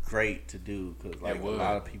that was great to do because like a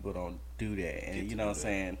lot of people don't do that. And you know what I'm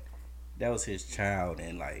saying, that was his child,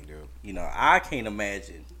 and like you know, I can't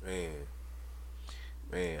imagine. Man,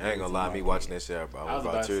 I ain't gonna lie, me watching that shit, bro. I was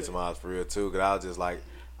about tears in my eyes for real too, cause I was just like,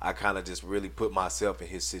 I kind of just really put myself in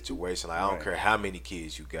his situation. Like I don't care how many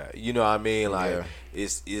kids you got, you know what I mean? Like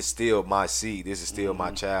it's still my seed. This is still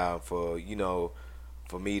my child. For you know,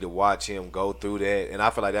 for me to watch him go through that, and I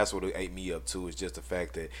feel like that's what ate me up too. Is just the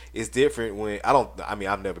fact that it's different when I mean,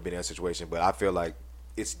 I've never been in that situation, but I feel like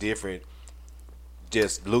it's different.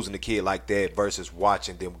 Just losing a kid like that versus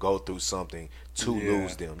watching them go through something to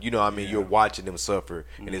lose them. You know what I mean? You're watching them suffer,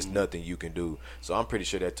 and there's nothing you can do. So I'm pretty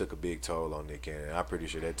sure that took a big toll on Nick Cannon. I'm pretty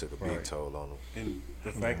sure that took a big toll on him. And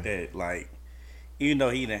the fact that, like, even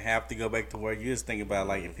though he didn't have to go back to work, you just think about,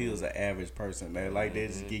 like, if he was an average person, that like, they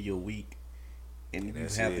just give you a week, and you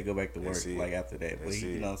have to go back to work, like, after that. But,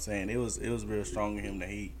 he, you know what I'm saying? It was real strong in him that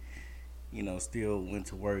he, you know, still went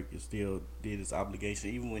to work and still did his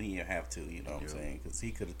obligation, even when he didn't have to, you know what I'm saying? Because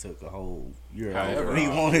he could have took a whole year off if he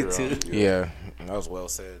wanted to. Yeah, that was well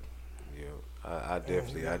said. Yeah, I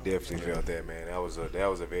definitely felt that, man. That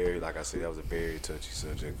was a very, like I said, that was a very touchy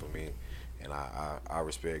subject for me. And I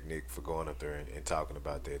respect Nick for going up there and talking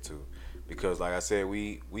about that too. Because like I said,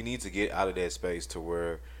 we need to get out of that space to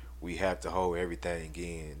where we have to hold everything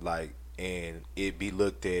in, like, and it be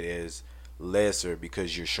looked at as lesser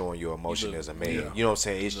because you're showing your emotion as a man. You know what I'm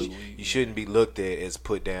saying? You shouldn't be looked at as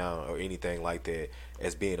put down or anything like that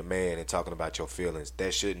as being a man and talking about your feelings.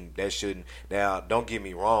 That shouldn't. Now, don't get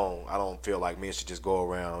me wrong. I don't feel like men should just go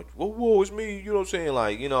around, whoa, it's me. You know what I'm saying?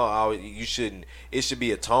 Like, you know, you shouldn't. It should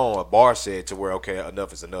be a tone, a bar set to where, okay,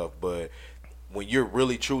 enough is enough. But when you're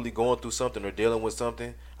really truly going through something or dealing with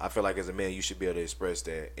something, I feel like as a man you should be able to express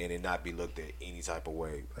that and it not be looked at any type of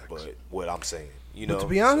way. But what I'm saying, you know. But to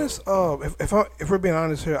be honest, if we're being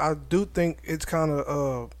honest here, I do think it's kind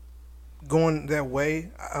of going that way.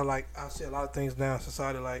 I see a lot of things now in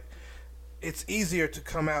society. Like it's easier to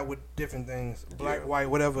come out with different things, black, white,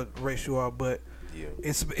 whatever race you are. But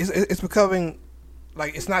it's becoming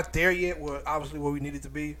like it's not there yet. Where obviously where we need it to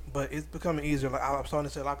be, but it's becoming easier. Like I'm starting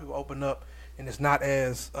to see a lot of people open up. And it's not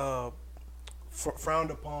as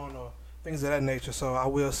frowned upon or things of that nature. So I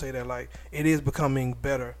will say that like it is becoming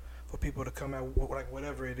better for people to come out like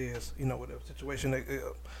whatever it is, whatever situation,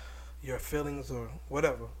 your feelings or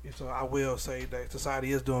whatever. So I will say that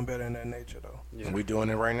society is doing better in that nature, though. Yeah. We're doing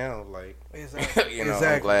it right now. Like, exactly.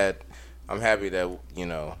 I'm happy that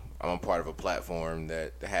I'm a part of a platform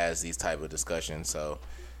that has these type of discussions. So,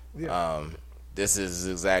 this is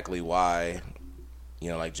exactly why,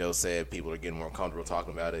 like Joe said, people are getting more comfortable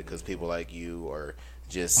talking about it because people like you are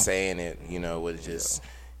just saying it, with just,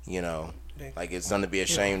 like it's something to be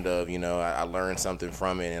ashamed of. I learned something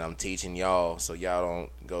from it, and I'm teaching y'all, so y'all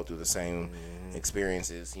don't go through the same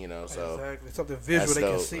experiences. So exactly something visual they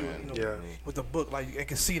can see. With the book, like they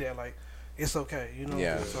can see that, like it's okay.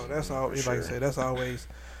 Yeah. So that's all. Like I said, that's always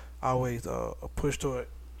a push toward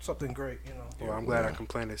something great. Well, I'm glad I can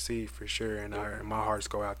plant a seed for sure, and my hearts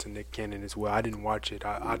go out to Nick Cannon as well. I didn't watch it.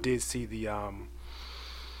 I did see the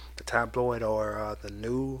tabloid or the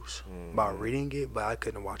news about reading it, but I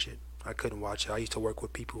couldn't watch it. I used to work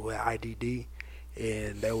with people who had IDD,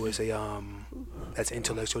 and there was that's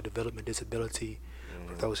intellectual development disability.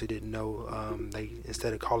 For those who didn't know, they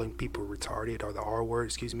instead of calling people retarded or the R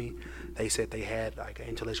word, they said they had like an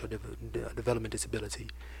intellectual development disability.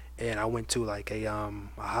 And I went to like a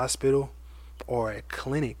hospital or a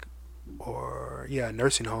clinic or a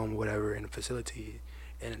nursing home or whatever in a facility,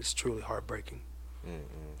 and it's truly heartbreaking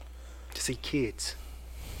to see kids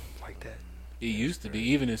like that. It used to be,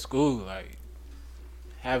 even in school, like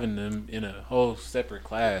having them in a whole separate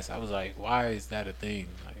class. I was like, why is that a thing?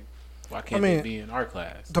 Like, why can't they be in our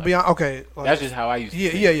class? To be honest, okay, like, that's just how I used to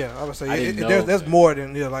think. Yeah. I would say there's more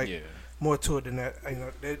than more to it than that.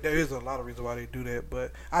 There is a lot of reasons why they do that,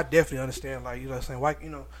 but I definitely understand. Like saying why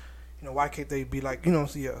why can't they be like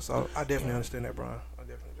So I definitely understand that, Brian. I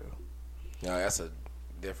definitely do. No, that's a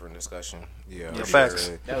different discussion. Yeah,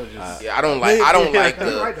 facts. That was just. I don't like the.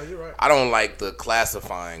 You're right, though, you're right. I don't like the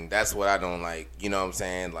classifying. That's what I don't like. You know what I'm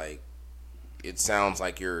saying? Like, it sounds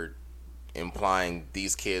like you're implying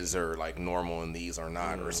these kids are like normal and these are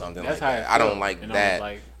not, or something like that. I don't like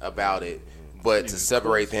that about it. But to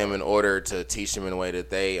separate them in order to teach them in a way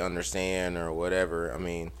that they understand or whatever, I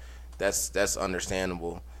mean, that's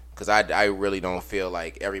understandable. Because I really don't feel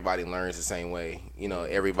like everybody learns the same way.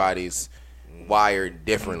 Everybody's wired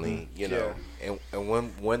differently, And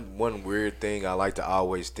one weird thing I like to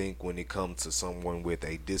always think when it comes to someone with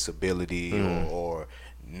a disability or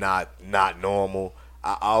not normal,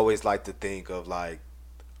 I always like to think of like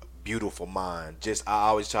beautiful mind. I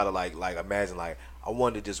always try to like imagine like I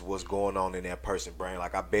wonder just what's going on in that person's brain.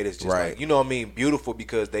 Like I bet it's just like, what I mean, beautiful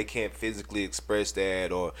because they can't physically express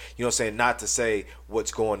that, or what I'm saying, not to say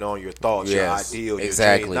what's going on, your thoughts, your ideal, your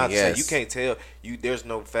dreams. Not to say you can't tell there's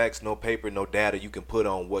no facts, no paper, no data you can put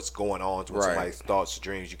on what's going on with somebody's thoughts,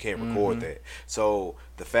 dreams. You can't record that. So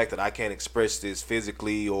the fact that I can't express this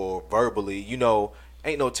physically or verbally,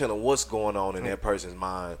 ain't no telling what's going on in that person's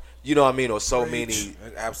mind. You know what I mean? Or so many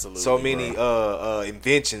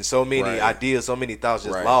inventions, so many ideas, so many thoughts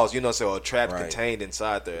just lost, so a trap contained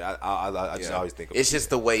inside there. I just always think of it's just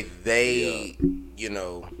the way they,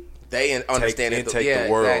 they understand intake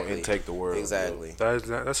the world. Intake the world. Exactly.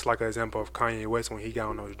 That's like an example of Kanye West when he got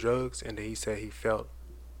on those drugs and then he said he felt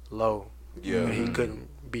low. Yeah. And he couldn't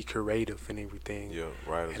be creative and everything. Yeah,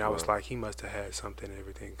 right. And I was like, he must have had something and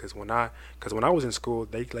everything. Because when I was in school,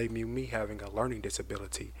 they labeled me having a learning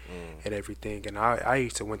disability and everything. And I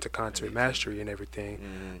used to went to concert mastery and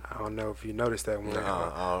everything. I don't know if you noticed that when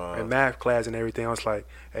in math class and everything. I was like,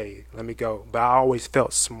 hey, let me go. But I always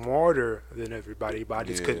felt smarter than everybody, but I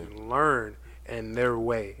just couldn't learn in their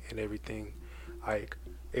way and everything. Like,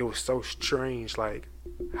 it was so strange, like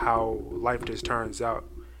how life just turns out.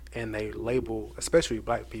 And they label, especially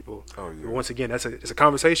black people. Oh, yeah. Once again, it's a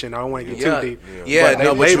conversation. I don't want to get too deep. Yeah,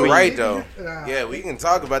 but you're right though. Yeah, we can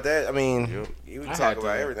talk about that. I mean, you can talk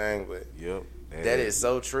about everything, but that is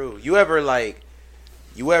so true. You ever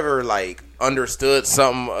understood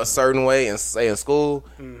something a certain way in school,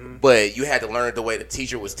 but you had to learn it the way the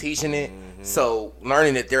teacher was teaching it. So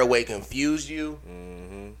learning it their way confused you.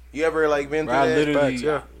 You ever been through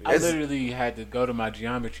that? I literally had to go to my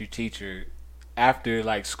geometry teacher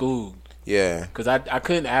after school, because I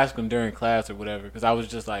couldn't ask them during class or whatever, because I was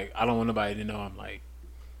just like, I don't want nobody to know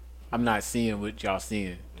I'm not seeing what y'all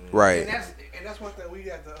seeing, right? And that's one thing we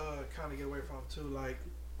have to kind of get away from too, like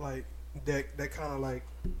that kind of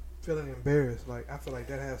feeling embarrassed. I feel like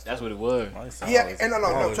that has. That's what it was. Yeah, and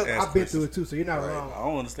no. I've been through it too, so you're not wrong. I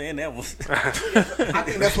don't understand that one. I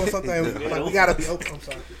think that's what sometimes we gotta be open. I'm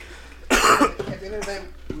sorry. At the end of the day,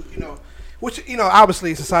 which,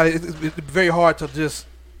 obviously society, it's very hard to just,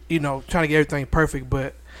 trying to get everything perfect.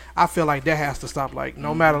 But I feel like that has to stop. Like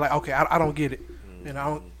no matter like okay, I don't get it, and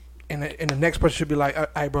and the next person should be like,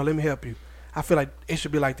 hey bro, let me help you. I feel like it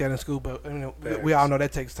should be like that in school, but we all know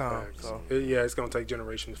that takes time. So. Yeah, it's gonna take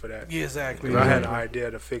generations for that. Yeah, exactly. I had an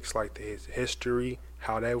idea to fix like his history,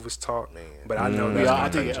 how that was taught, but I know that. I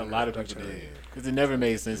think a lot of people did because it never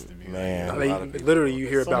made sense to me. Man, literally, you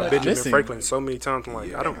hear about Benjamin Franklin so many times. I'm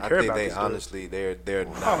like, I don't care about this. Honestly, they're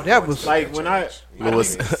not. Oh, that was like when I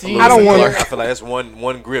Lewis, I don't want. I feel like that's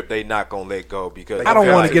one grip they not gonna let go because I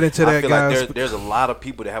don't want to get into that, I feel guys. like there's a lot of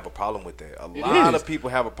people that have a problem with that. A lot of people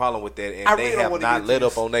have a problem with that, and they have not let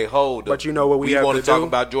up on their hold. But you know what we have want to talk do?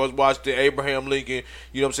 about George Washington, Abraham Lincoln.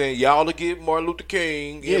 You know what I'm saying? Y'all to get Martin Luther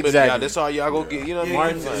King. Yeah, exactly. That's all y'all gonna get. You know what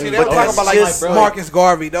I'm saying? See, they're talking about like Marcus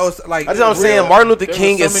Garvey. Those like that's what I'm saying. Martin Luther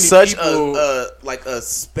King is such people, a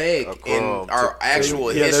speck in our actual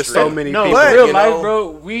history. There's so many no, people. in real life,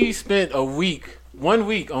 bro. We spent 1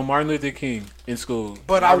 week on Martin Luther King in school.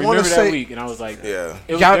 But I I want remember to that say, week, and I was like, yeah,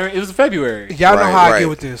 it was February. Y'all know how I Right. get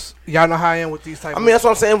with this. Y'all know how I am with these type. I mean, that's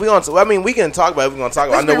what I'm saying. We can talk about it. We're gonna talk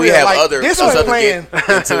about it. I know we real, have like, other this stuff was to playing get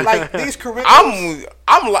into. like these curriculums.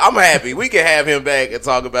 I'm happy. We can have him back and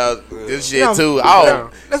talk about this shit No, too.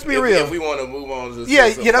 let's be real. If we want to move on to Yeah,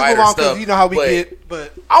 some let's move lighter on because stuff, you know how we but get.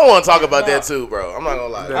 But I want to talk about that too, bro. I'm not gonna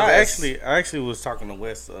lie. I actually was talking to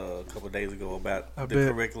Wes a couple of days ago about the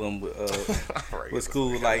curriculum with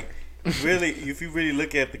school. Like, really, if you really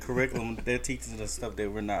look at the curriculum, they're teaching us stuff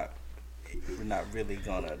that we're not really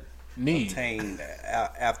gonna obtain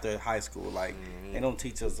after high school. Like, they don't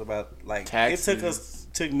teach us about like taxes.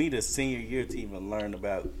 It took me the senior year to even learn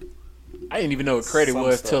about. I didn't even know what credit Some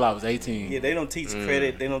was stuff. till I was 18. Yeah, they don't teach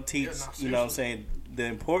credit. They don't teach, you know what I'm saying, the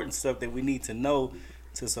important stuff that we need to know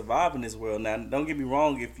to survive in this world. Now, don't get me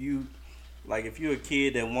wrong. If you're a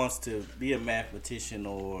kid that wants to be a mathematician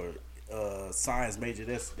or science major,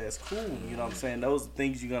 that's cool. You know what I'm saying? Those are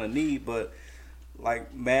things you're gonna need. But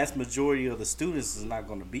like mass majority of the students is not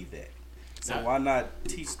gonna be that. So why not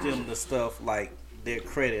teach them the stuff like their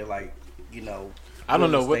credit, like I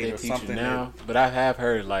don't know what real they estate or teach you something now, but I have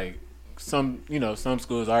heard like some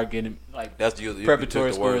schools are getting like That's you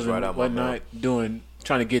preparatory took the words schools right out and my whatnot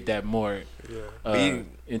trying to get that more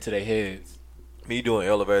into their heads. Me doing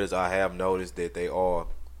elevators, I have noticed that they are.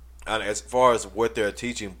 And as far as what they're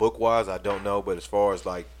teaching book wise, I don't know, but as far as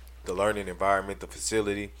like the learning environment, the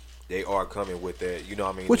facility, they are coming with that. You know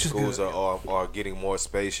what I mean? Which the is schools are getting more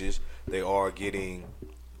spacious. They are getting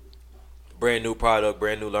brand new product,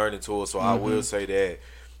 brand new learning tools. So I will say that.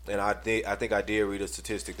 And I think I did read a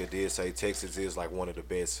statistic that did say Texas is like one of the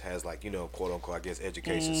best, has like, quote unquote, I guess,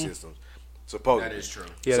 education systems. Supposedly. That is true.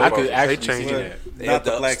 Yeah, I could actually change see it. that. Not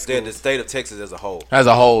the black the state of Texas as a whole. As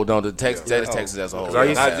a whole, no, the Texas as a whole.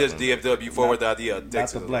 Not just DFW forward the idea of not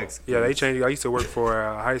Texas. the blacks. Yeah, they changed. I used to work for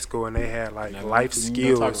high school, and they had like Now, life we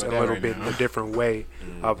can talk skills about a that little right bit now. a different way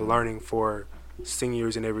of learning for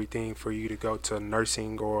seniors and everything, for you to go to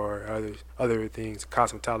nursing or other things,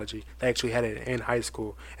 cosmetology. They actually had it in high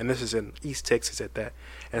school, and this is in East Texas at that.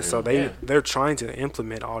 And so they're trying to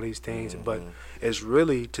implement all these things, but it's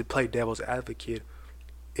really, to play devil's advocate,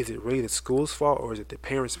 is it really the school's fault or is it the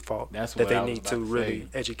parents' fault That's that what they I was need about to to really say.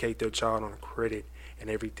 educate their child on credit and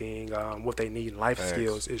everything, what they need in life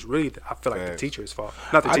skills? Is really, I feel like, the teacher's fault,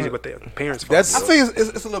 not the teacher, but the parents' fault. I think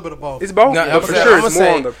it's a little bit of both. It's both, No, but for I'm sure gonna it's more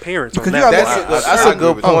say- on the parents. because on you that gotta- part. That's a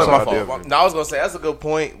good point. My sorry. fault. No, I was gonna say that's a good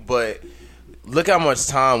point, but look how much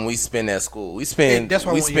time we spend at school. We spend that's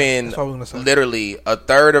what I spend was gonna say. literally a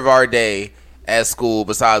third of our day at school,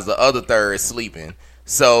 besides the other third sleeping.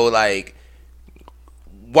 So like,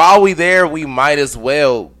 while we there, we might as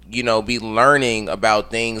well be learning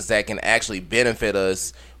about things that can actually benefit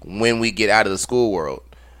us when we get out of the school world.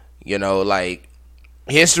 Like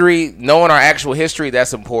history, knowing our actual history,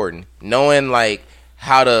 that's important. Knowing like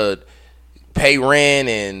how to pay rent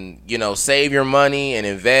and save your money and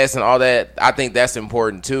invest and all that, I think that's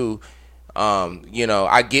important too.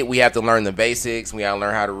 I get we have to learn the basics, we gotta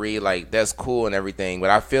learn how to read, like that's cool and everything, but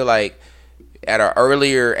I feel like at an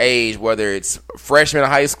earlier age, whether it's freshman in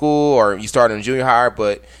high school or you start in junior high,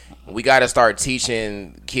 but we got to start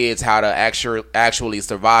teaching kids how to actually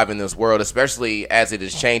survive in this world, especially as it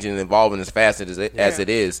is changing and evolving as fast as it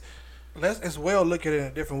is. Let's as well look at it in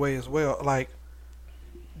a different way as well. Like,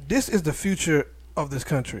 this is the future of this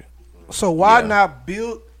country. So why not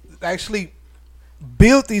build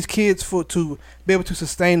these kids to be able to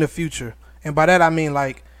sustain the future? And by that I mean,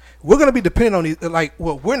 like, we're gonna be dependent on these. Like,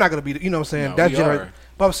 well, we're not gonna be. You know what I'm saying? No, That we generation. are.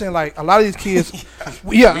 But I'm saying, like, a lot of these kids,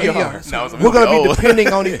 yeah. Now it's We're gonna be old.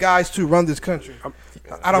 depending on these guys to run this country.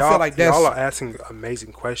 I don't feel like that's. Y'all are asking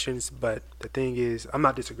amazing questions, but the thing is, I'm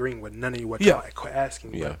not disagreeing with none of you what y'all are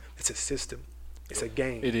asking. But it's a system. It's a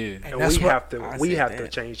game. It is. And that's we what- have to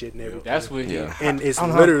change it and everything. That's what. Yeah. And it's I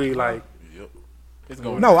don't know. literally like, It's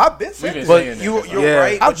going. No, I've been We've saying been this. But saying that. you're Yeah.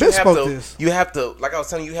 right. I've But been you have spoke to. this. You have to, like I was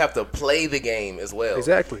telling you, you have to play the game as well.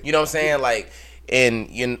 Exactly. You know what I'm saying? Like, and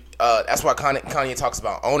that's why Kanye talks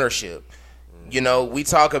about ownership. You know, we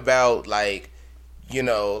talk about like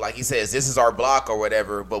he says, this is our block or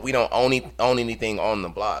whatever, but we don't own anything on the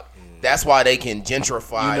block. That's why they can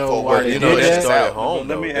gentrify. You know for why where they the do niggas that? is started out. home.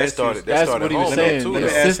 Let me though. That ask you- started. That That's started what he was home saying. too. Let me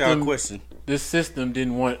The ask y'all a system- question. This system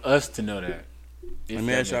didn't want us to know that. Let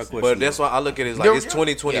me ask y'all a question. But that's why I look at it as like You're- it's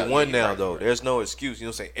 2021 yeah, now right, though. right. There's no excuse. You know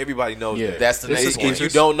what I'm saying? Everybody knows Yeah. that. That's the next This is point. If you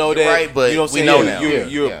don't know You're that, right, but you know what I'm we saying?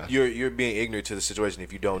 know now. You're being ignorant to the situation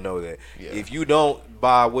if you don't know that. Yeah. If you don't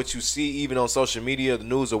buy what you see, even on social media, the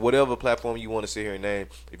news, or whatever platform you want to sit here and name,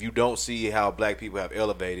 if you don't see how black people have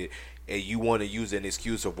elevated, and you want to use an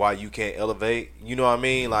excuse of why you can't elevate, you know what I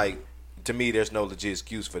mean? Like, to me, there's no legit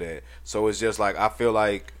excuse for that. So it's just like I feel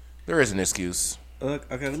like There is an excuse.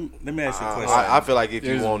 Okay, let me ask you a question. I feel like if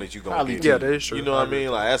There's you want it, you gonna probably get two. it. Yeah, that is true. You know what I mean?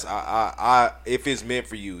 Like that's if it's meant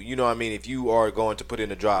for you, you know what I mean. If you are going to put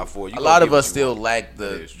in a drive for it, you A gonna lot get of what us you still want. lack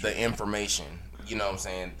the information. You know what I'm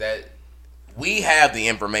saying? That we have the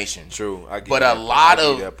information. True. I get But that a part. lot I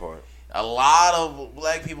get of that part. a lot of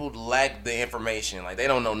black people lack the information. Like they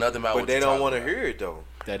don't know nothing about. But what they you're don't talking want to about. hear it though.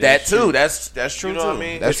 That is too. true. That's true You know too. what I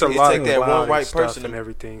mean? That's it's a it lot take of that one wild white stuff person and to-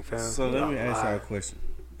 everything, fam. So let me ask y'all a question.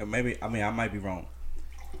 And maybe I might be wrong.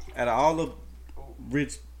 Out of all the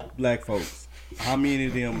rich black folks, how many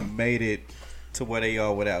of them made it to where they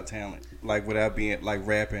are without talent, like without being like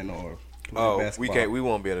rapping or Oh, basketball? we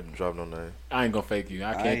won't be able to drop no name. I ain't gonna fake you.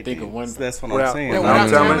 I can't think of one. That's what Without- I'm saying. Yeah, without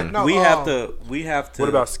talent? No, we have to. What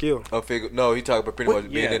about skill? No, he talking about pretty What-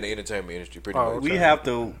 much being yeah. in the entertainment industry. Pretty Oh, much. We have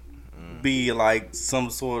to be like some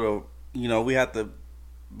sort of, we have to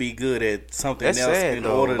be good at something That's else sad, in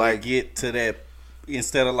though. order Like- to get to that.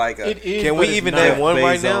 Instead of like a, It is, Can but we it's even not. name one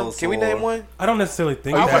right now? Bezos Can we or- name one? I don't necessarily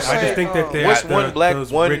think I that. would I just say, think that they what's are one black-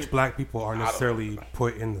 those one- rich black people aren't necessarily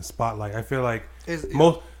put in the spotlight. I feel like Is-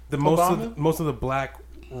 most Obama? of the black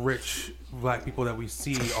rich black people that we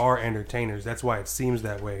see are entertainers. That's why it seems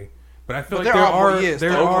that way. But I feel But like there there are- are yes, there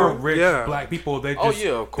there are are. rich Yeah. black people that just Oh, yeah,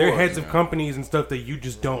 of they're course. heads of companies and stuff that you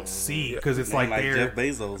just don't see because it's like like they're Jeff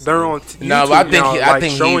Bezos. They're on YouTube No, but I think now, I like,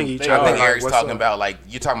 think showing each I other. think like, Eric's what's talking up. about like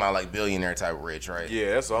you're talking about like billionaire type rich, right?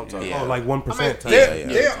 Yeah, that's what I'm talking Yeah. about. oh, like 1%. I mean, Yeah, yeah.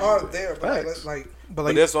 there are there, but Facts. but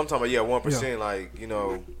But that's what I'm talking about. Yeah, 1%. Like we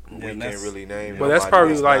Yeah, can't that's- really name. Well, that's nobody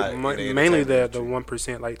probably that's like not in the mainly the entertainment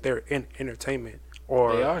 1%. Like they're in entertainment, They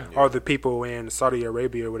or are. the people in Saudi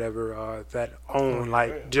Arabia or whatever that own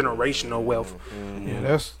like generational wealth, yeah,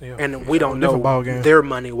 that's and we don't different know ballgame. their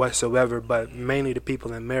money whatsoever. But mainly the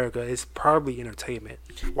people in America, it's probably entertainment,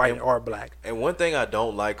 white or black. And one thing I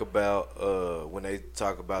don't like about when they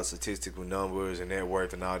talk about statistical numbers and net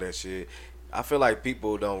worth and all that shit, I feel like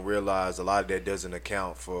people don't realize a lot of that doesn't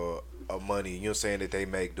account for money, you know what I'm saying, that they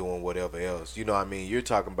make doing whatever else. You know what I mean? You're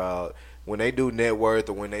talking about when they do net worth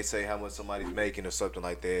or when they say how much somebody's making or something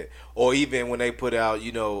like that, or even when they put out,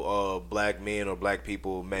 black men or black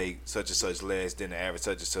people make such and such less than the average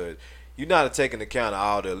such and such. You're not taking account of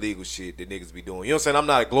all the illegal shit that niggas be doing. You know what I'm saying? I'm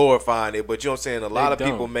not glorifying it, but you know what I'm saying? A lot of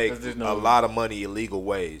don't, people make 'cause there's a no- lot of money illegal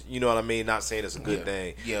ways. You know what I mean? Not saying it's a good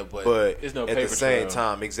thing. Yeah, but There's no at the paper same trail.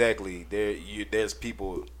 time, exactly, there's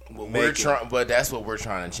people we're making. trying, but that's what we're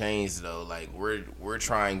trying to change though. Like we're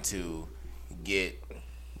trying to get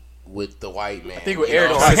with the white man. I think what you know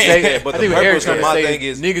Eric's what trying I'm to saying? say, But I the think what Eric's purpose trying of to my say thing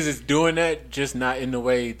is is- niggas is doing that, just not in the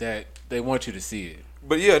way that they want you to see it.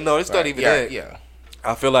 But yeah, no, it's not even yeah, that. yeah.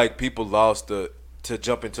 I feel like people lost to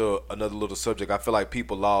jump into another little subject. I feel like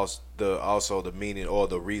people lost the meaning or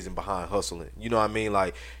the reason behind hustling. You know what I mean?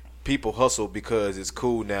 Like people hustle because it's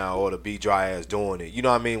cool now, or to be dry ass doing it. You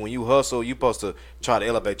know what I mean? When you hustle, you supposed to try to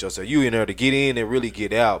elevate yourself. You in there to get in and really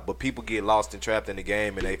get out. But people get lost and trapped in the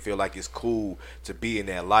game, and they feel like it's cool to be in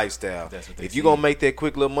that lifestyle. That's what they if you're see. gonna make that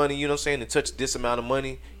quick little money, you know what I'm saying, and touch this amount of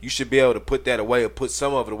money, you should be able to put that away or put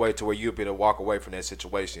some of it away to where you'll be able to walk away from that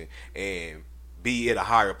situation and be at a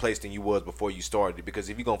higher place than you was before you started. Because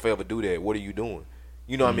if you're gonna forever do that, what are you doing?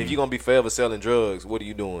 You know what I mean? If you're gonna be forever selling drugs, what are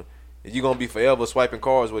you doing? If you're gonna be forever swiping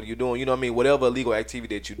cars, what are you doing? You know what I mean? Whatever illegal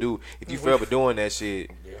activity that you do, if you forever doing that shit,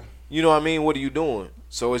 you know what I mean? What are you doing?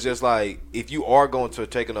 So it's just like, if you are going to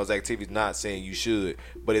take on those activities, not saying you should,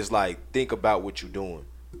 but it's like, think about what you're doing.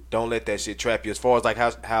 Don't let that shit trap you. As far as like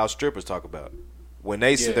how strippers talk about. When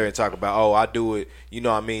they sit there and talk about, oh, I do it, you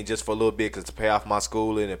know what I mean, just for a little bit because to pay off my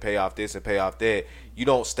schooling and pay off this and pay off that. You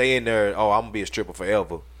don't stay in there, oh, I'm going to be a stripper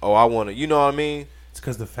forever. Oh, I want to, you know what I mean? It's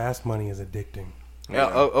because the fast money is addicting. Yeah,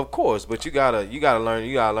 of course, but you gotta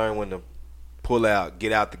learn when to pull out,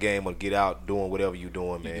 get out the game, or get out doing whatever you're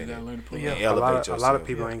doing, man. A lot of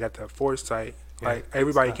people ain't got that foresight. Like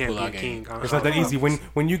everybody can't be a king. It's not that easy.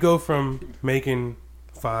 When you go from making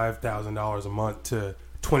 $5,000 a month to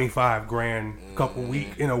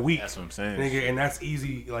 $25,000 in a week, that's what I'm saying. Nigga, and that's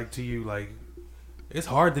easy. Like to you, like it's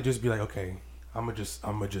hard to just be like, okay, I'm gonna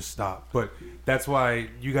just stop. But that's why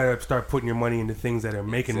you gotta start putting your money into things that are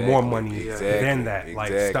making more money than that,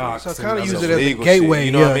 like stocks. So kind of use it as a gateway. Shit.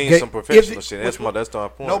 You know what I mean? Some professional shit. That's the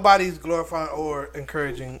point. Nobody's glorifying or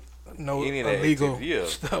encouraging no illegal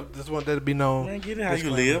stuff. Just want that to be known. Man, get it how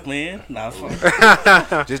you live, man. Nah,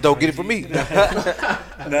 just don't get it from me.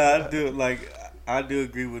 I do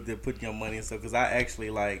agree with the putting your money in stuff because I actually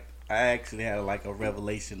had like a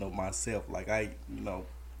revelation of myself. Like I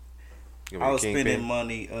was spending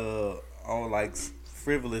money on like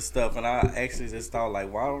frivolous stuff, and I actually just thought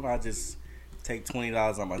like, why don't I just take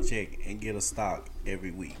 $20 on my check and get a stock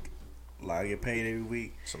every week? Like I get paid every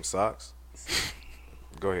week. Some socks.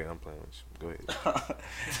 Go ahead, I'm playing with you. Go ahead.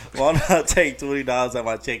 Why don't I take $20 on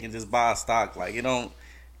my check and just buy a stock? Like you don't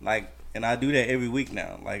like. And I do that every week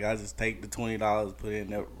now. Like I just take the $20, put it in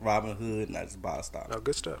the Robin Hood, and I just buy a stock. Oh,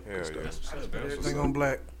 good stuff. Everything on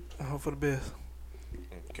black. I hope for the best.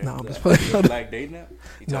 Okay. No, I'm just playing. Black dating app?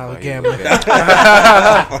 No, gambling.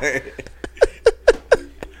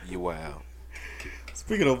 You wow.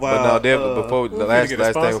 Speaking of wild, but no, definitely before the last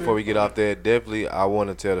thing before we get off there, definitely I want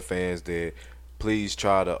to tell the fans that please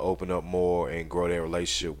try to open up more and grow their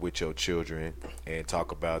relationship with your children and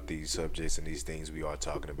talk about these subjects and these things we are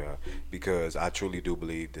talking about, because I truly do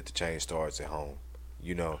believe that the change starts at home.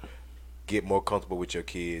 You know, get more comfortable with your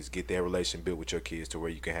kids, get that relation built with your kids to where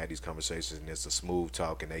you can have these conversations and it's a smooth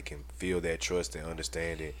talk and they can feel that trust and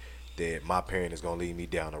understanding that my parent is going to lead me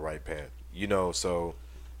down the right path. You know, so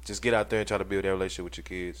just get out there and try to build that relationship with your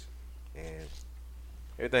kids and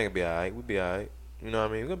everything will be all right. We'll be all right. You know what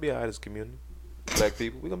I mean? We're going to be all right as a community. Black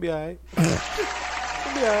people, we're gonna be alright. We'll be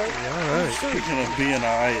alright. Yeah, right. Speaking of being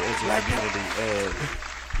alright as a community,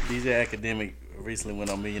 DJ Academic recently went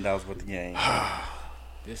on $1 million worth of game.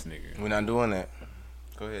 This nigga. We're not doing that.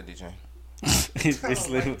 Go ahead, DJ. He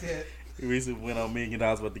recently went on $1 million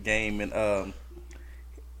worth of game, and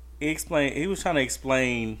he was trying to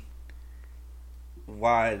explain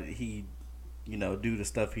why he, do the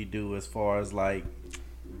stuff he do as far as like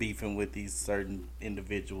beefing with these certain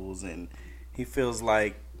individuals, and he feels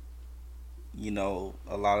like a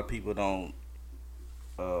lot of people don't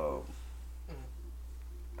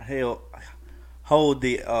hold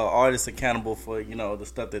the artists accountable for the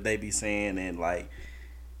stuff that they be saying, and like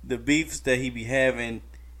the beefs that he be having.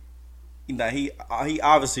 He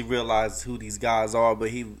obviously realizes who these guys are, but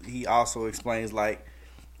he also explains like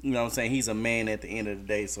what I'm saying, he's a man at the end of the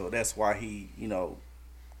day, so that's why he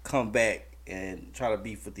come back and try to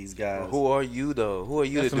beef with these guys. Who are you though? Who are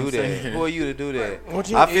you to do that? Who are you to do that?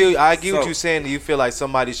 I get what you're saying. You feel like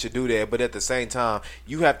somebody should do that, but at the same time,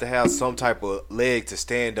 you have to have some type of leg to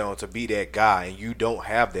stand on to be that guy, and you don't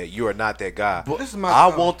have that. You are not that guy.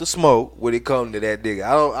 I want the smoke when it comes to that nigga.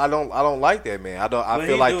 I don't like that man. I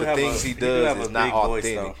feel like the things he does is not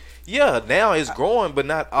authentic. Yeah, now it's growing, but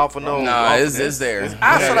not off of no. No, it's there. It's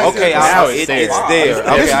there. Okay,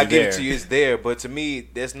 I give it to you. It's there, but to me,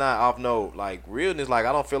 that's not off no like realness. Like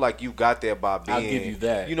I don't feel like you got there by being. I'll give you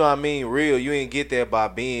that. You know what I mean? Real. You ain't get there by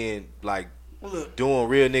being like doing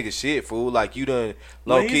real nigga shit, fool. Like you done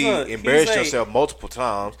low key embarrassed yourself multiple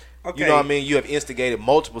times. Okay. You know what I mean? You have instigated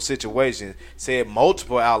multiple situations, said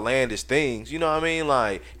multiple outlandish things. You know what I mean?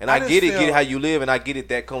 Like, and I get it how you live, and I get it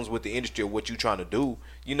that comes with the industry of what you trying to do.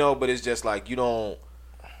 But it's just like you don't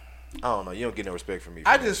get no respect from me.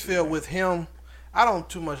 I just feel with him, I don't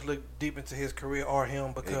too much look deep into his career or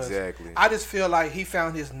him because I just feel like he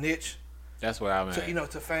found his niche. That's what I mean.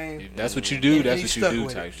 To fame. If that's what you do. That's what you do.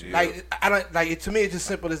 Type shit. Like I don't like it. To me, it's just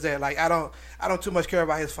simple as that. Like I don't too much care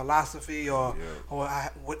about his philosophy or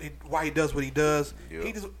why he does what he does. Yeah.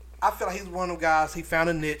 I feel like he's one of them guys. He found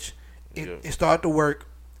a niche. It started to work.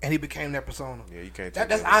 And he became that persona. Yeah, you can't.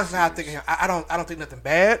 That's honestly how I think of him. I don't think nothing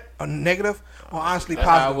bad or negative or honestly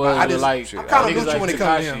positive. I'm kind of neutral when it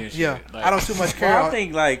comes to him. Yeah, like, I don't too much care. Well,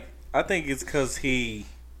 I think it's because because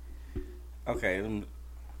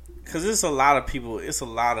it's a lot of people. It's a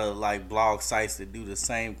lot of like blog sites that do the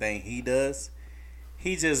same thing he does.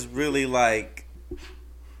 He just really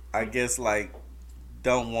I guess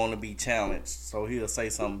don't want to be challenged, so he'll say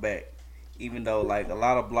something back. Even though a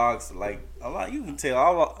lot of blogs, you can tell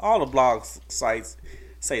all the blog sites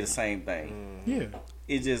say the same thing. Yeah,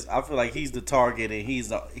 it just I feel like he's the target,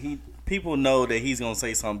 and people know that he's gonna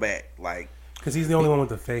say something back, because he's the only one with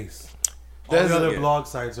the face. All the other blog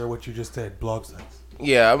sites are what you just said, blog sites.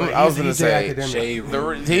 Yeah, I was gonna say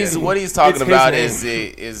what he's talking about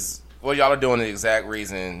is what y'all are doing. The exact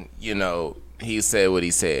reason he said what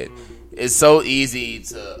he said. It's so easy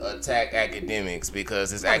to attack academics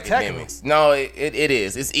because it's academics. No, it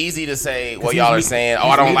is. It's easy to say what y'all are saying. Oh,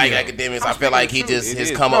 I don't like academics. I feel like he just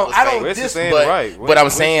has come up with fake. But I'm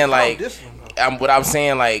saying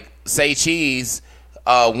like Say Cheese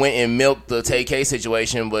went and milked the TK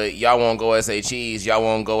situation, but y'all won't go at Say Cheese. Y'all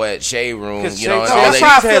won't go at Shade Room. You know,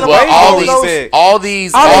 all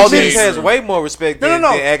these has way more respect than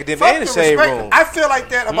academic and Shade Room. I feel like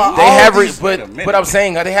that about they have but I'm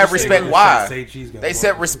saying they have respect. Why? They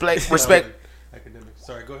set respect.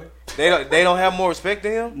 Sorry, go ahead. They don't have more respect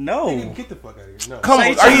than him? No. Get the fuck out of here. No. Come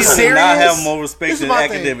on, are you serious? Not have more respect than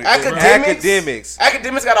academics.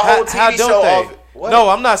 Academics got a whole TV show of it. No,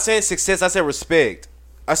 I'm not saying success. I said respect.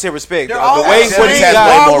 The way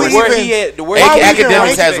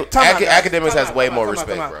academics has way more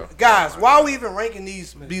respect, bro. Guys, why are we even ranking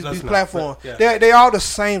these platforms? They all the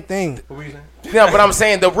same thing. What were you saying? No, but I'm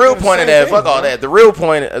saying the real point of that. Fuck all that. The real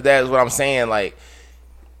point of that is what I'm saying. Like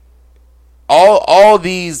all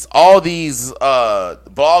these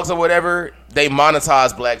blogs or whatever, they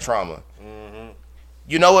monetize black trauma. Mm-hmm.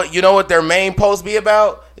 You know what their main post be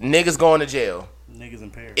about? Niggas going to jail. Niggas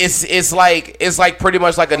in Paris. It's like pretty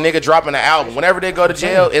much like a nigga dropping an album. Whenever they go to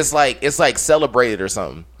jail, it's like celebrated or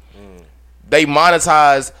something. They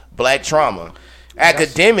monetize black trauma.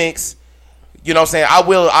 Academics, you know what I'm saying? I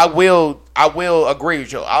will agree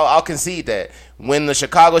with you. I'll concede that. When the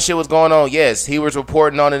Chicago shit was going on, yes, he was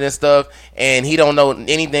reporting on it and stuff, and he don't know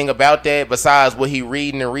anything about that besides what he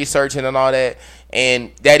reading and researching and all that,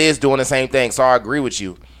 and that is doing the same thing, so I agree with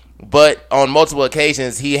you. But on multiple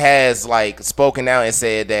occasions, he has like spoken out and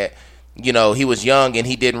said that, he was young and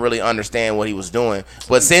he didn't really understand what he was doing.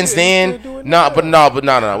 But since then, no, we're not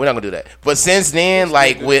gonna do that. But since then,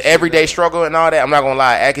 like with everyday struggle and all that, I'm not gonna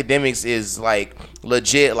lie, academics is like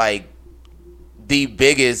legit, like the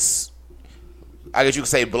biggest, I guess you could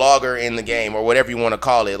say, blogger in the game or whatever you want to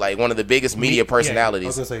call it, like one of the biggest media personalities. I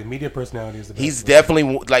was gonna say media personality is the best. He's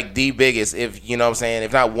definitely like the biggest, if you know what I'm saying,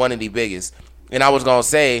 if not one of the biggest. And I was gonna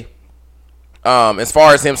say, as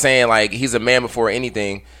far as him saying like he's a man before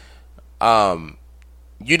anything,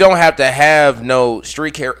 you don't have to have no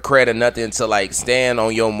street cred or nothing to like stand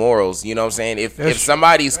on your morals. You know what I'm saying? If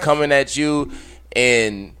somebody's coming at you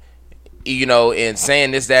and and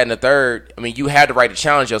saying this, that, and the third, I mean, you have the right to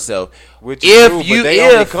challenge yourself. Which is true, but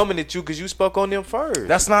they only coming at you because you spoke on them first.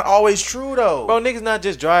 That's not always true, though. Bro, niggas not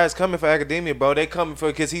just dry as coming for academia, bro. They coming for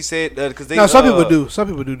because he said because they. No, some people do. Some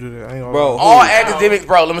people do that. I ain't bro, all academics,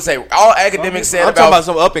 bro. Let me say, all academics said I'm talking about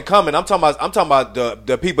some up and coming. I'm talking about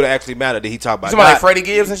the people that actually matter that he talked about. You talking about like Freddie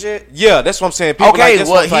Gibbs and shit? Yeah, that's what I'm saying. People okay,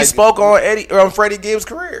 well, he spoke on Freddie Gibbs'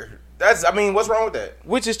 career. What's wrong with that?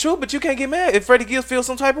 Which is true, but you can't get mad if Freddie Gibbs feels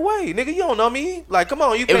some type of way, nigga. You don't know me. Like, come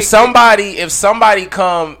on, if somebody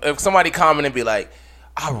comment and be like,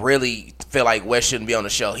 I really feel like Wes shouldn't be on the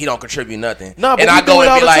show. He don't contribute nothing. No, but I go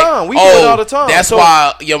and be like, we do it all the time. That's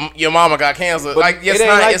why your mama got canceled. Like,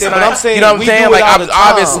 it's not. But I'm saying, you know what I'm saying? Like,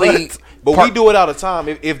 obviously. But we do it all the time.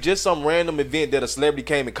 If just some random event that a celebrity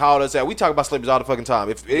came and called us out, we talk about celebrities all the fucking time.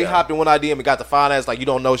 If they hopped in one idea and got the fine ass like you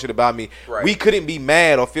don't know shit about me, we couldn't be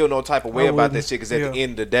mad or feel no type of way about that shit because at the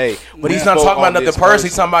end of the day, but he's not talking about nothing personal.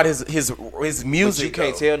 He's talking about his music. But you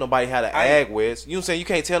can't tell nobody how to act, Wes. You know what I'm saying? You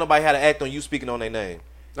can't tell nobody how to act on you speaking on their name.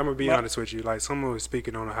 I'm gonna be honest with you. Like someone was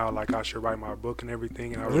speaking on how like I should write my book and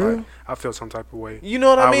everything, and I was like, I feel some type of way. You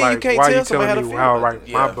know what I mean? You can't tell somebody how to feel. How I write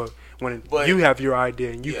my book. When you have your idea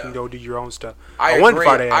and you can go do your own stuff. I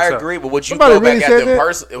agree, but would you go back at them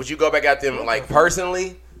personally? Would you go back at them like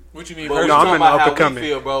personally? What you mean? No, I'm in the up and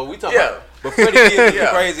coming. Bro, we talking about. But Freddie Gibbs is a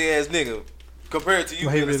crazy ass nigga compared to you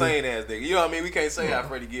being a sane ass nigga. You know what I mean? We can't say how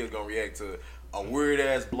Freddie Gibbs gonna react to a weird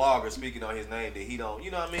ass blogger speaking on his name that he don't. You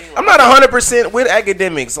know what I mean? Like, I'm not 100% with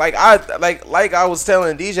academics. Like I was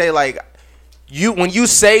telling DJ, like when you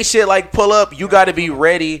say shit like pull up, you got to be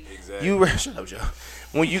ready. Exactly. Shut up, Joe.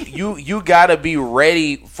 When you gotta be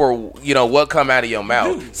ready for what come out of your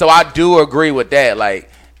mouth. So I do agree with that. Like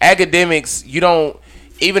academics, you don't,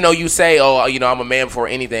 even though you say, I'm a man before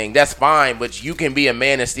anything, that's fine. But you can be a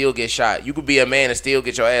man and still get shot. You could be a man and still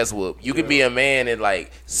get your ass whooped. You could be a man and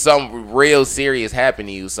like some real serious happen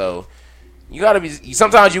to you. So you gotta be.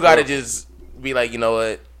 Sometimes you gotta just be like, you know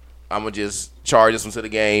what, I'm gonna just charge this one to the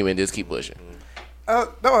game and just keep pushing.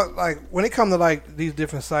 No, like when it comes to like these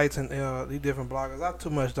different sites and these different bloggers, I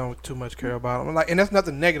don't too much care about them. Like, and that's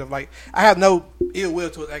nothing negative. Like, I have no ill will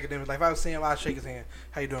towards academics. Like, if I was seeing him, I'd shake his hand.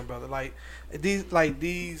 How you doing, brother? Like these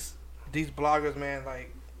bloggers, man.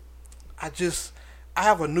 Like, I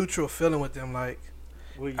have a neutral feeling with them. Like,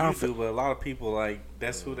 well, you do, but a lot of people like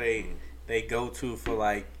that's who they go to for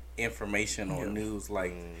like information or news.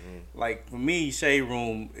 Like for me, Shade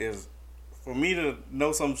Room is for me to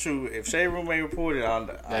know something true. If Shade Room ain't reported,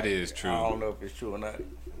 that is true. I don't know if it's true or not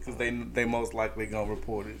because they most likely gonna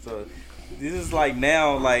report it. So this is like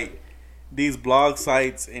now like these blog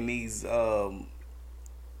sites and these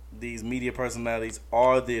media personalities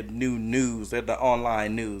are the new news. They're the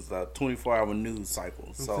online news, the 24-hour news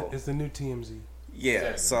cycle. So it's the new TMZ.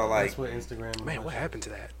 Yeah, so like that's what Instagram. Man, what happened to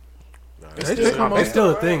that? It's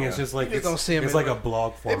still a thing. It's just like it's like a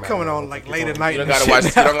blog format. They're coming on like late at night. You don't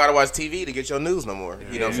gotta watch TV to get your news no more.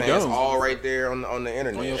 You know what I'm saying? It's all right there on the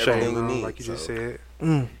internet. Everything you need, like you just said.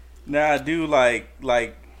 Now I do like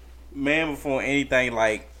man before anything.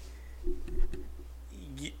 Like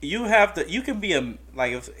you have to. You can be a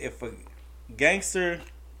like if a gangster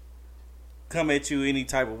come at you any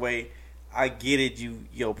type of way. I get it.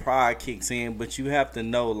 Your pride kicks in, but you have to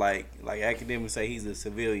know like academics say he's a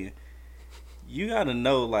civilian. You gotta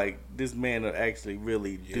know like this man will actually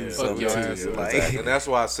really do something to you. Like, and that's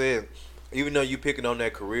why I said, even though you picking on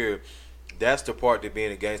that career, that's the part that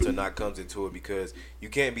being a gangster not comes into it because you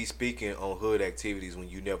can't be speaking on hood activities when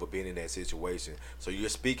you never been in that situation. So you're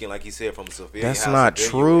speaking like he said from a civilian. That's not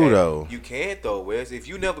true though. You can't though, Wes. If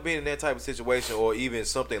you never been in that type of situation or even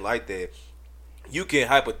something like that. You can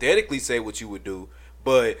hypothetically say what you would do,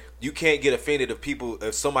 but you can't get offended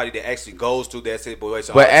if somebody that actually goes through that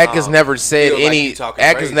situation. But Ack has never said any.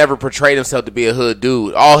 Ack has never portrayed himself to be a hood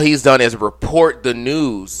dude. All he's done is report the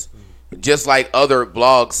news, just like other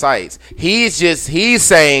blog sites. He's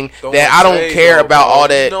saying that I don't care about all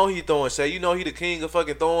that. You know he throwing shade. You know he the king of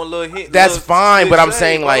fucking throwing little hints. That's fine, but I'm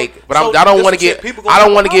saying like, but I don't want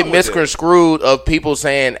to get misconstrued of people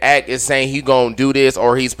saying Ack is saying he gonna do this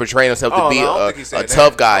or he's portraying himself to be a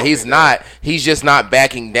tough guy. He's not. He's just not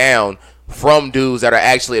backing down from dudes that are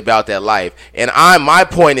actually about that life. And my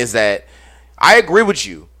point is that I agree with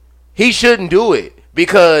you. He shouldn't do it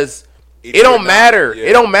because. It don't matter. Yeah.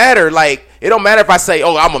 It don't matter. Like it don't matter if I say,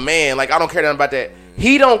 "Oh, I'm a man." Like I don't care nothing about that.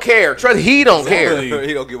 He don't care. Trust. He don't care.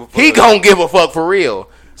 He don't give a fuck. He gonna give a fuck for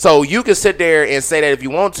real. So you can sit there and say that if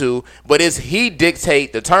you want to, but it's he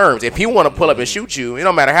dictate the terms. If he want to pull up and shoot you, it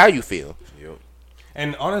don't matter how you feel. Yep.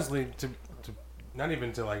 And honestly, to not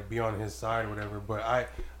even to like be on his side or whatever, but I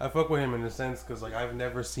fuck with him in a sense because like I've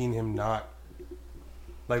never seen him not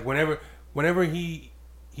like whenever he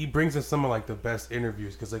brings us some of like the best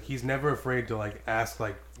interviews because like he's never afraid to like ask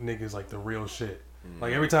like niggas like the real shit.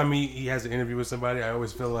 Like every time he has an interview with somebody, I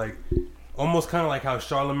always feel like almost kind of like how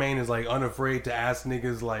Charlemagne is like unafraid to ask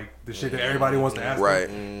niggas like the shit that everybody wants to ask. Right.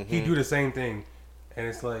 Him. He do the same thing, and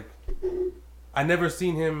it's like I never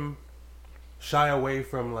seen him shy away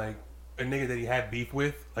from like a nigga that he had beef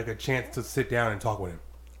with, like a chance to sit down and talk with him.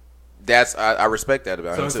 I respect that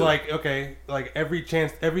about him. So it's too. like okay, like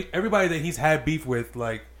everybody that he's had beef with,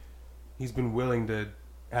 like he's been willing to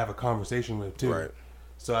have a conversation with too. Right.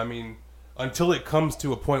 So I mean, until it comes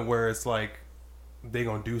to a point where it's like they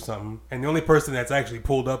gonna do something, and the only person that's actually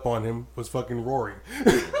pulled up on him was fucking Rory.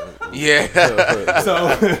 Yeah. So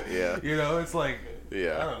yeah, you know, it's like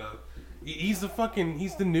yeah, I don't know. He's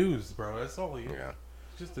the news, bro. That's all he is. Yeah.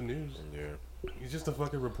 He's just the news. Yeah. He's just a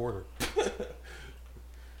fucking reporter.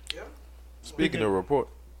 Yeah. Speaking of report,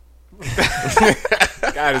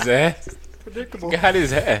 got his ass. predictable. Got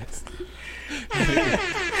his ass.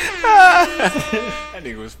 That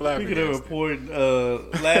nigga was flabbergasted. Speaking of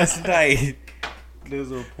report, last night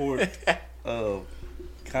there's a report of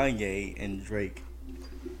Kanye and Drake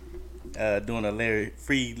doing a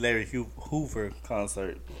free Larry Hoover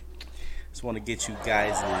concert. Just want to get you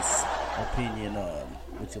guys' opinion on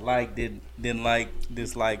what you like, didn't like,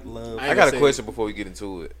 dislike, love. I got a question before we get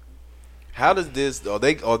into it. How does this? Are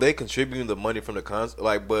they contributing the money from the concert?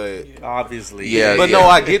 Like, but obviously, yeah. But no,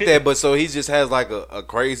 I get that. But so he just has like a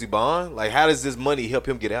crazy bond. Like, how does this money help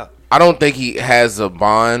him get out? I don't think he has a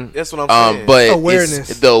bond. That's what I'm saying. But awareness.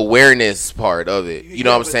 It's the awareness part of it. You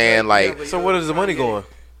know what I'm saying? Like, so where is the money going?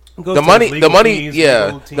 the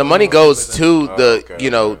money goes to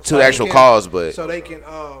the to the actual cause. But so they can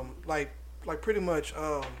like pretty much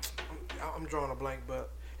I'm drawing a blank,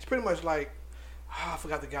 but it's pretty much like. I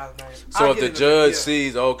forgot the guy's name. So if the judge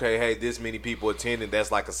sees, okay, hey, this many people attending,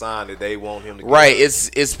 that's like a sign that they want him to get right. out.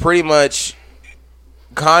 It's pretty much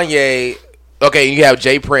Kanye. Okay, you have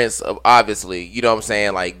Jay Prince, obviously. You know what I'm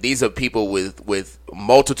saying? Like, these are people with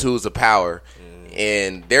multitudes of power,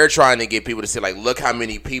 and they're trying to get people to say, like, look how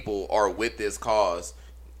many people are with this cause.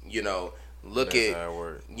 You know, look that's at, how it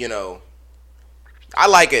works. you know, I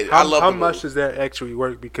like it. I love how much does that actually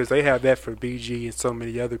work? Because they have that for BG and so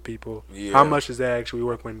many other people. Yeah. How much does that actually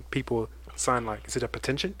work when people sign? Like, is it a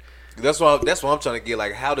petition? That's what I'm trying to get.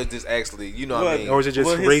 Like, how does this actually? You know what I mean? Or is it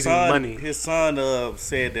just raising money? His son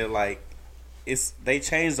said that like they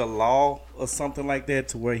changed the law or something like that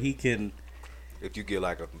to where he can. If you get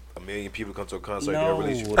like a million people come to a concert, No. they'll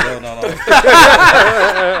release you. And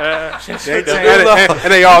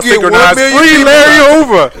they all synchronize. Free Larry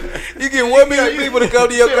Hoover. You get 1 million people to come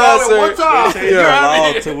to your concert. Change the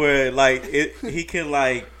law to where like he can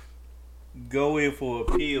like go in for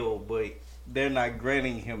appeal, but they're not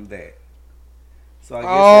granting him that. So I guess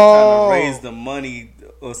they're trying to raise the money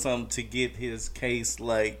or something to get his case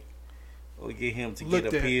like, or get him to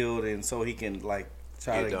get appealed, and so he can like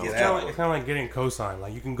try to get out. It's kind of like getting cosign.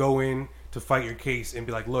 Like you can go in to fight your case and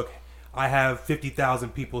be like, "Look, I have 50,000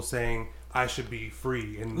 people saying I should be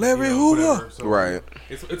free." And Larry Hoover, so right?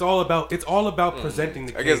 It's all about presenting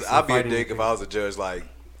the case. I guess I'd be a dick if I was a judge. Like,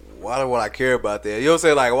 why would I care about that? You know what I'm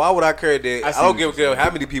saying? Like, why would I care that? I don't give a damn how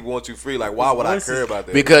many people want you free. Like, why would I care about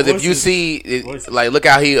that? Because if you see, like, look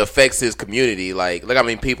how he affects his community. Like, look how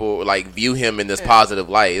many people like view him in this positive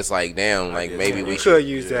light. It's like, damn, like maybe we should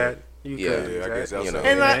use that. You could, I guess that's you know.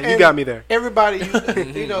 And you got me there. Everybody,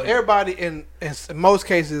 everybody in most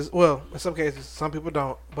cases, well, in some cases, some people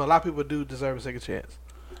don't, but a lot of people do deserve a second chance.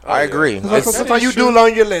 I agree. Sometimes you do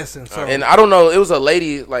learn your lesson. So. And I don't know, it was a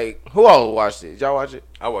lady, like, who all watched it? Did y'all watch it?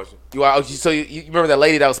 I watched it. You remember that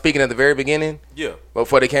lady that was speaking at the very beginning? Yeah.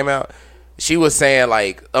 Before they came out? She was saying,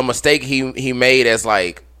 like, a mistake he made as,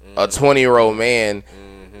 like, a 20-year-old man,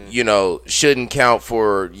 you know, shouldn't count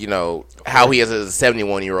for, you know, how he is as a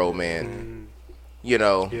 71-year-old man. You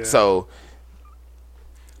know, so.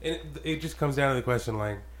 And it just comes down to the question,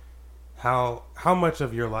 like, how much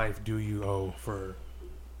of your life do you owe for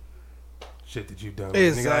shit that you've done?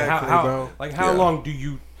 Exactly, bro. Like, how long do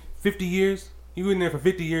you? 50 years? You in there for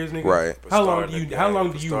 50 years, nigga? Right. How long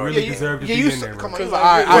do you really deserve to be in there, bro?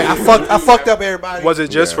 I fucked up everybody. Was it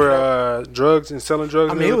just for drugs and selling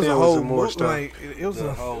drugs? I mean, it was a whole more stuff. Like, it was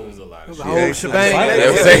a whole Yeah,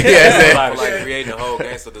 shebang. Like creating a whole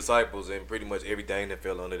gangster of disciples and pretty much everything that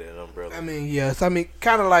fell under that umbrella. I mean, yes. I mean,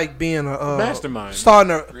 kind of like being a mastermind, not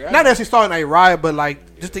necessarily starting a riot, but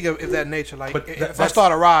like just think of that nature. Like, if I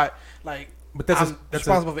start a riot, like. But that's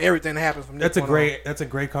responsible for everything that happens from this point on. That's a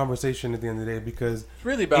great conversation at the end of the day, because it's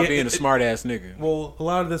really about being a smart ass nigga. Well, a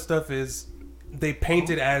lot of this stuff is they paint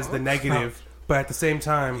it as the negative, but at the same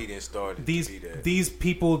time, he didn't start it. These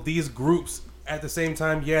people, these groups, at the same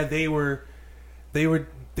time, they had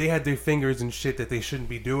their fingers in shit that they shouldn't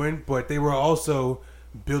be doing, but they were also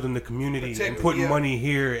building the community and putting money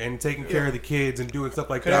here and taking care of the kids and doing stuff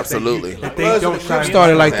like that. Absolutely. The Bloods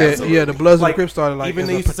started like that. Yeah, the Bloods and the Crips started like even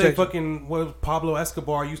they used to say fucking Pablo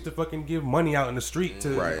Escobar used to fucking give money out in the street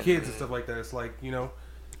to kids and stuff like that. It's like, you know,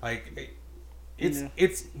 like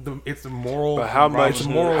it's the moral. But how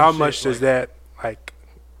much does that like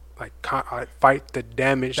fight the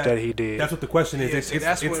damage that he did? That's what the question is.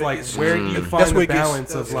 It's like where do you find the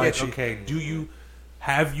balance of like, okay,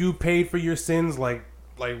 have you paid for your sins? Like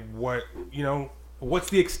what, you know,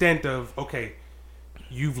 what's the extent of, okay,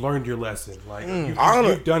 you've learned your lesson. Like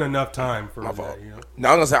you've done enough time for that, you know. No,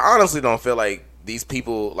 I'm gonna say I honestly don't feel like these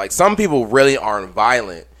people, like some people really aren't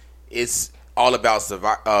violent. It's all about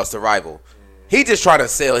survival. He just trying to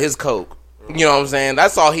sell his coke. You know what I'm saying?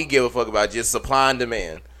 That's all he give a fuck about, just supply and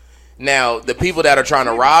demand. Now, the people that are trying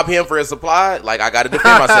to rob him for his supply, like, I got to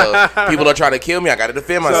defend myself. People are trying to kill me, I got to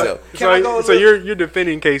defend myself. So you're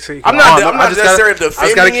defending Casey. I'm not necessarily defending. I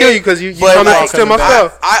just got to kill you because you come to steal my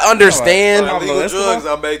stuff. I understand. Illegal drugs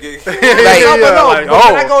I'm making.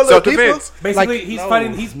 Self-defense. Basically, he's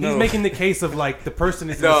fighting. He's making the case of like the person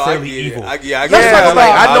is necessarily evil. I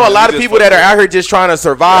know a lot of people that are out here just trying to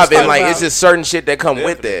survive, and like it's just certain shit that come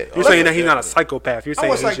with that. You're saying that he's not a psychopath. You're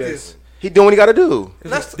saying he's just. He doing what he got to do.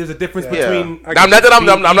 There's a difference between. I'm not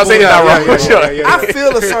saying that wrong. I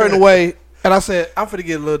feel a certain way, and I said I'm finna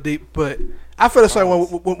get a little deep, but I feel a certain way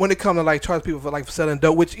when it comes to like charge people for like selling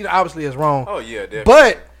dope, which obviously is wrong. Oh yeah,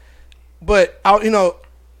 definitely. But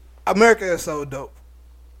America is so dope.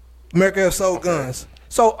 America has sold guns.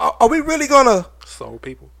 So are we really gonna sold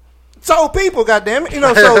people? Sold people, goddamn it.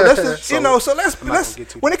 So let's so let's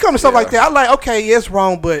when it comes to stuff like that, I like it's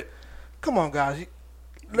wrong, but come on, guys.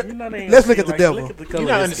 Let's look at the devil.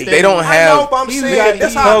 They don't have.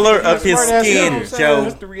 The color of his skin, Joe.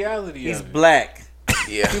 That's the reality. He's black.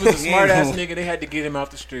 Yeah, he was a smart ass nigga. They had to get him off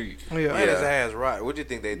the street. His ass right. What do you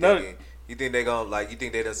think they thinking? You think they gonna you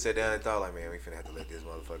think they done sit down and thought like, man, we finna have to let this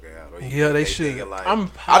motherfucker out? Or they should. Like,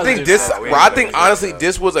 I think honestly,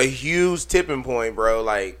 this was a huge tipping point, bro.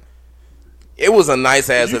 Like, it was a nice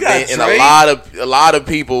ass event, and a lot of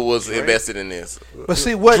people was invested in this. But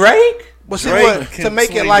see what Drake. But see what to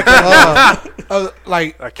make it like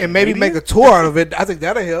and maybe make a tour out of it. I think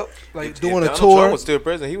that'll help. Like doing a tour. Trump was still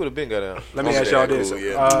president. He would have been got out. Let me ask y'all this.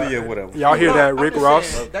 Cool, whatever. Y'all hear that Rick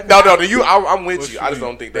Ross? No, I'm with you. I just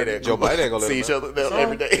don't think that Joe Biden ain't gonna see each other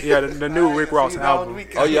every day. Yeah, the new Rick Ross album.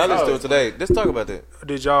 Oh yeah, I listened to it today. Let's talk about that.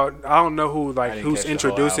 Did y'all? I don't know who's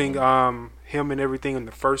introducing album. him and everything in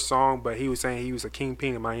the first song, but he was saying he was a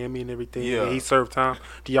kingpin in Miami and everything. Yeah, and he served time.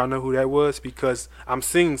 Do y'all know who that was? Because I'm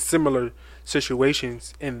seeing similar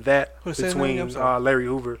situations in that between Larry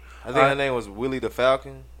Hoover. I think her name was Willie the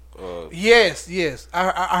Falcon. Yes.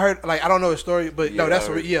 I heard. Like I don't know his story, but no, that's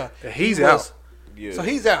He's out. Yeah. So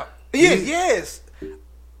he's out. Yes.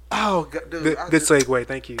 Oh, God, dude. Good segue.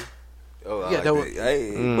 Thank you. Oh, yeah, that was.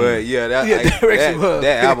 But yeah,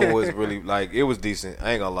 that album was really like it was decent.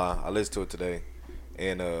 I ain't gonna lie. I listened to it today,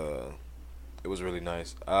 and it was really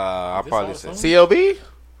nice. I probably said CLB.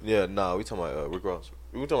 Yeah, no, we talking about Rick Ross.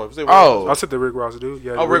 We talking about Rick Ross. I said the Rick Ross dude.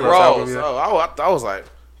 Yeah. Rick Ross. Album, yeah. I was like,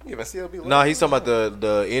 even CLB. No, he's talking about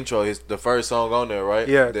the intro, the first song on there, right?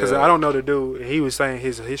 Yeah, because I don't know the dude. He was saying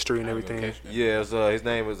his history and everything. Yeah, his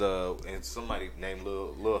name was and somebody named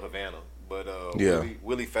Lil Havana, but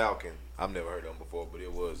Willie Falcon. I've never heard of him before, but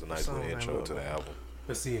it was a nice little intro to the album.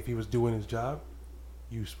 But see, if he was doing his job,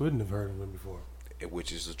 you wouldn't have heard of him before.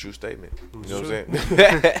 Which is a true statement. You know what I'm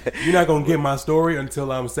saying? You're not gonna get my story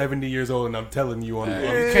until I'm 70 years old and I'm telling you on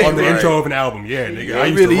the intro of an album. Yeah, nigga, I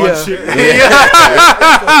used to run shit.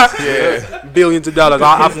 Yeah. Billions of dollars.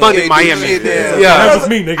 I funded Miami. That was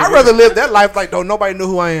me, nigga. I'd rather live that life like nobody knew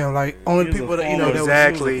who I am. Like only people that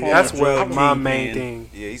exactly. That's what my main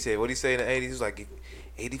thing. Yeah, he said what he say in the 80s. He was like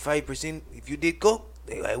 85% if you did coke.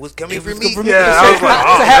 It was coming from me. Yeah, I was like,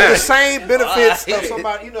 to have the same benefits of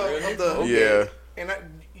somebody, of the And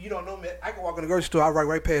you don't know me. I can walk in the grocery store. I walk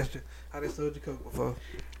right past you. I done sold you coke before.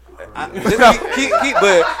 But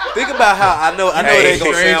think about how I know it ain't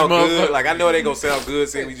gonna sound good. Like I know it ain't gonna sound good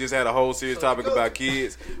since we just had a whole serious topic about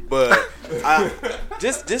kids. But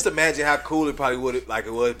just imagine how cool it probably would like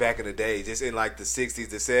it was back in the day, just in like the 60s,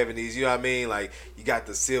 the 70s. You know what I mean? Like you got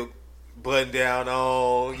the silk button down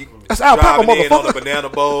on. You driving in on a banana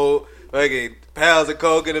boat. Like pounds of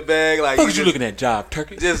coke in the bag. Like what you looking at, job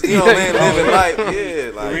turkey? Just man, living life.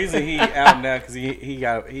 Yeah, like the reason he out now because he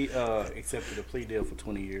accepted a plea deal for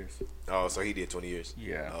 20 years. Oh, so he did 20 years.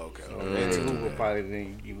 Yeah. Oh, okay. Hoover probably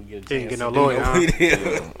didn't even get a chance. He didn't get no lawyer. He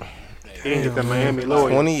didn't get the Miami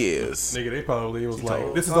lawyer. 20 years. Nigga, they probably was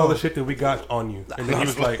like, this is all the shit that we got on you, and then he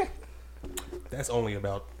was like, that's only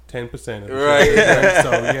about 10% of the right. Shit.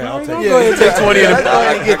 So yeah, I'll take Go ahead and take 20 in the I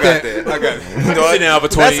got that. Sit down for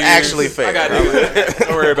 20 That's actually fair. I got it.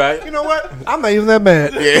 Don't worry about it. You know what? I'm not even that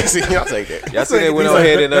bad. Yeah, see, I'll take that. Y'all see they went on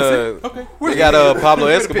ahead and they got Pablo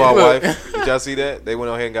Escobar wife. Did y'all see that? They went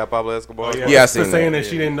on ahead and got Pablo Escobar. Yeah, I seen that. Saying that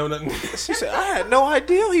she didn't know nothing. She said, I had no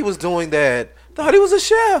idea he was doing that. Thought he was a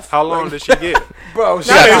chef. How long did she get? Bro, she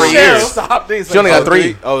got 3 years. Stop these. She only got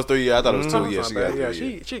 3. Oh, it was 3 years. I thought it was 2 years. She got 3 yeah,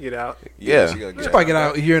 years. she get out. Yeah. She probably get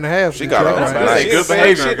out a year and a half. She got out. Right. Good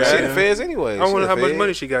behavior. She in the feds anyway. I wonder how much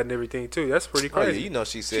money she got and everything too. That's pretty crazy. Yeah, you know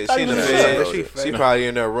she said she in the feds. She probably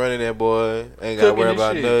in there running that boy. Ain't got to worry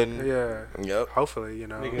about nothing. Yeah. Yep. Hopefully,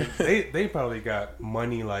 Nigga, they probably got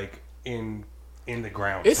money like in the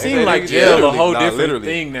ground. It seemed like jail a whole different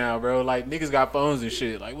thing now, bro. Like niggas got phones and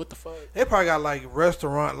shit. Like what the fuck? They probably got like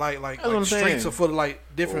restaurant, like streets are full of like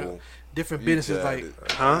different businesses. Like,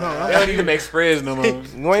 they don't even make spreads no more.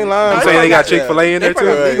 You ain't lying. I'm saying they got Chick-fil-A in there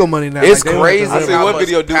too. Legal money now. It's crazy. I see one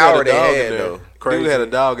video dude had a dog in there. Crazy. Dude had a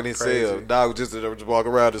dog in his cell. Dog was just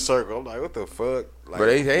walking around the circle. I'm like, what the fuck? Like, But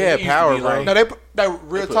they had power, bro. No, that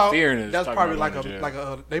real put talk. fear in it. That's Talking probably about like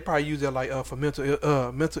a they probably use that like for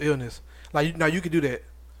mental illness. Like now you could do that.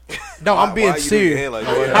 No, I'm being serious. Like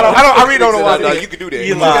I really don't know why. No, you can do that.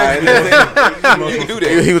 You lied. You can do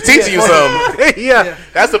that. He was teaching you something. Yeah.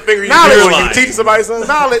 That's the finger you Knowledge. do when you teach somebody something.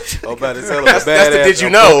 Knowledge. Oh, about to tell That's the did you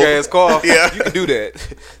know? Ass car. Yeah. You can do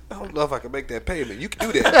that. I don't know if I can make that payment. You can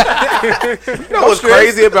do that. You know what's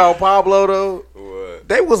crazy about Pablo though? What?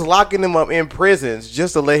 They was locking him up in prisons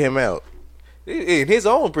just to let him out. In his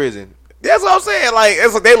own prison. That's what I'm saying. Like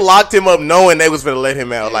it's like they locked him up knowing they was gonna let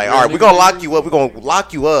him out. Like, all right, we're gonna lock you up. We're gonna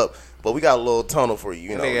lock you up, but we got a little tunnel for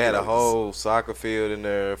you. You know, Nigga had a whole soccer field in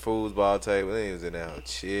there, foosball table. They was in there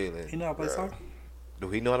chilling. You know how to play soccer? Do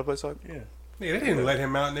he know how to play soccer? Yeah. Nigga, they didn't let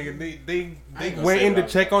him out, nigga. They went in to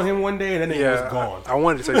check on him one day and then he was gone. I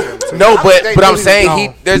wanted to say something too. No, but I'm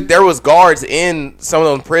saying there was guards in some of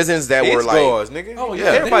those prisons that were like guards, nigga. Oh yeah,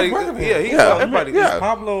 everybody. everybody.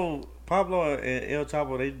 Everybody. Pablo and El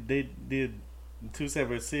Chapo, they did 2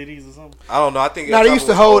 separate cities or something? I don't know. I think Now they used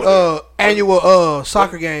to hold annual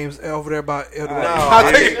soccer games over there by El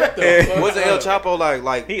wasn't El Chapo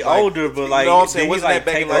like he older, but like you know what I'm saying? Wasn't like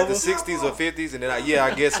that back in like the over? 60s or 50s? And then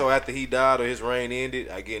I guess so. After he died or his reign ended,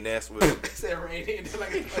 again that's what.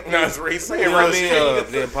 No, it's recent. You know what I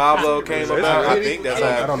mean? Then Pablo came about. I think that's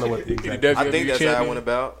I how. don't know what the exact. I think that's how it went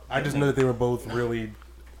about. I just know that they were both really.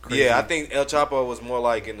 Crazy. Yeah, I think El Chapo was more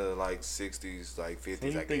like in the like 60s, like 50s. Who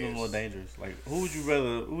you I think guess. was more dangerous? Like, who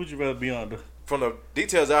would you rather be under? From the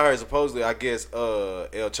details I heard, supposedly, I guess El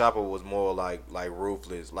Chapo was more like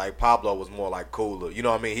ruthless. Like Pablo was more like cooler. You know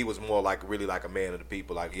what I mean? He was more like really like a man of the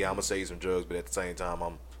people. Like, yeah, I'm gonna sell you some drugs, but at the same time,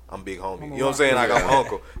 I'm big homie. You know what I'm saying? Like I'm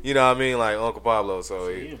uncle. You know what I mean? Like Uncle Pablo. So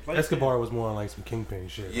Escobar was more on like some kingpin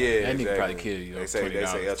shit. yeah, That nigga exactly. probably kill you. They say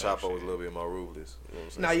El Chapo was a little bit more ruthless. You know what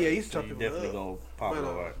I'm saying? Nah, yeah, he's So you talking definitely gonna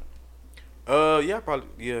Pablo, right?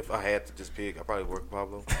 Yeah, if I had to just pick, I probably work with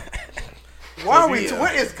Pablo. Why are we?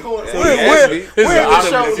 What is going on? So Where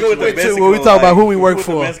the show when we talk about who we work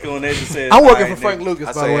for? I'm working for Frank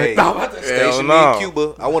Lucas, by the way. Station in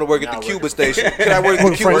Cuba. I want to work at the Cuba station. Can I work at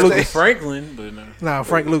the Cuba Frank station? Franklin, but no. Nah,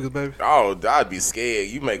 Frank Lucas, baby. Oh, I'd be scared.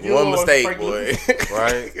 You make one mistake, Frank boy.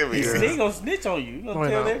 Right? He ain't gonna snitch on you. He gonna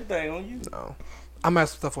tell everything on you. No, I'm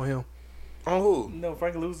asking stuff on him. On who? No,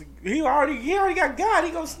 Frank Lucas. He already got God.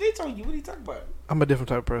 He gonna snitch on you. What are you talking about? I'm a different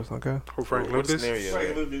type of person. Okay. Who Frank What Lucas? scenario?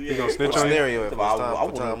 Frank Lucas, He gonna snitch What on you? scenario? If it's I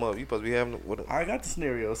time up, you supposed to be having what? I got the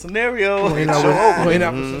scenario. We ain't out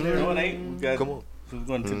with scenario. No, it ain't. We got, Come on. We're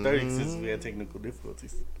going to 30 since we had technical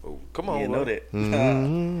difficulties. Oh, come You on, didn't know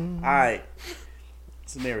bro. that. All right.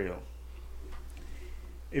 Scenario.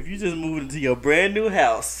 If you just moved into your brand new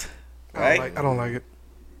house, right? I don't like it.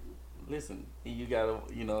 Listen, you got a,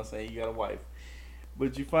 you know what I'm saying, you got a wife.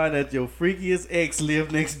 But you find that your freakiest ex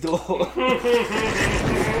live next door.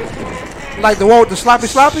 Like the one with the sloppy?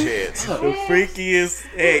 Shit. The freakiest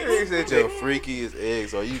ex. You said your freakiest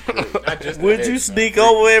eggs. Are you crazy? Would you sneak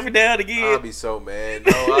over every now and I'll again? be so mad.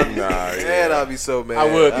 No, I'll be mad. I'll be so mad. I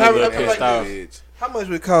would be a I'll little be pissed like, off. bitch. How much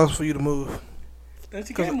would it cost for you to move? That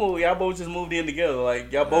you can't move. Y'all both just moved in together.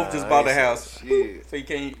 Like, y'all both just Nah, bought I a ain't house. Shit. So you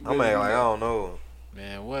can't. I'm acting like I don't know.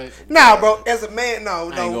 Man, what? Nah, bro. As a man, no.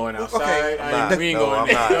 I ain't going outside. Okay. We ain't No, going I'm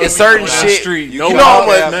there. not. It's certain Down the shit. street. You No, know call how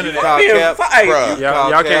much- Cap, none you of call that. Cap, Fight. bruh. You Y'all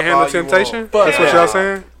call can't Cap handle all you temptation? want. That's what y'all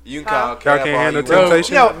saying? You can call Y'all Cap can't all handle you want.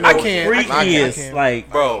 temptation? Yo, I can. Freakiest. Like,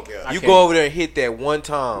 Bro, I you can't. go over there and hit that one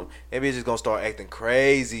time, and bitch is gonna start acting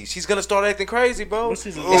crazy. She's gonna start acting crazy, bro. What's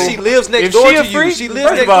his- And she lives next If door she to a you. freak, She lives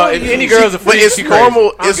first next of all, door if to you. any girl's a But freak, it's she crazy. normal.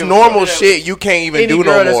 I don't It's give a normal fuck. shit. You can't even Any do girl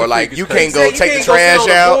no that's a more. freak Like is you crazy. can't go You take can't the go sit trash on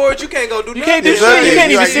the out. porch. You can't go do You nothing. can't do Exactly. shit. You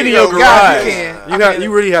can't even Like, sit in you your know, garage. God, you can.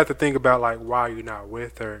 You really have to think about like why you're not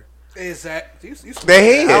with her. Exactly. You The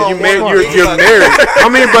head. I You don't married, want you're her. married. I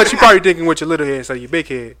mean, but you probably thinking with your little head instead of your big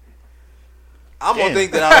head. I'm gonna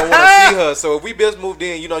think that I don't want to see her. So if we just moved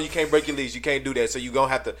in, you know, you can't break your lease. You can't do that. So you gonna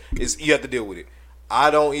have to. You have to deal with it. I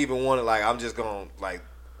don't even want to. Like, I'm just gonna like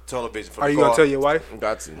tell a bitch. For Are the you gonna car. tell your wife?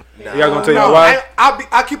 Got to. Nah. Y'all gonna tell your No, wife?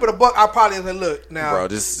 I keep it a buck. I probably say, look now, Bro,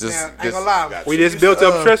 just now, ain't gonna lie. We just built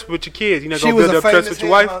up trust with your kids. You not She gonna was build a up trust famous with your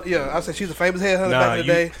wife? headhunter. Yeah, I said she's a famous headhunter Nah, back in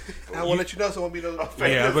the you- day. I want to let you know, so won't be no.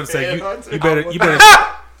 Yeah, I was gonna say you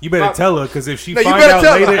You better tell her because if she No, you find better out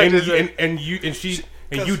tell her. later and you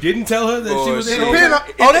didn't tell her that she was in Depending it. on,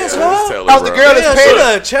 oh, that's her. Tell her, I was the bro. girl Yeah, that's she paid.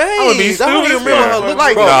 done changed. I don't even remember her look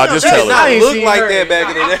like. Nah, that. just She tell did her. not I ain't look seen like her. that back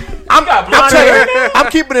in the day. I'm telling you,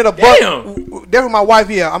 I'm keeping it a buck. Damn. There with my wife,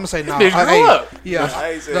 yeah. I'm gonna say no. Bitch, grow up. Yeah. I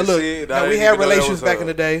ain't said Now look, shit. now I we didn't had even know that relations was back her. in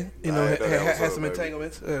the day. You know, I didn't know that was had her, some baby.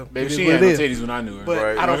 entanglements. Baby, It is she what had it no is. titties when I knew her. But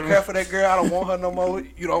Right. I don't care for that girl. I don't want her no more.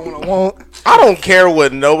 You don't want. I don't care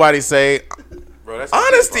what nobody say. Bro, that's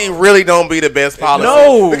Honesty really don't be the best policy.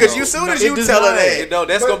 No. Because you soon as It you does tell her not. that. No,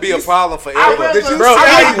 that's gonna be a problem forever. Bro,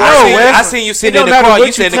 I seen you sitting in the don't matter car. what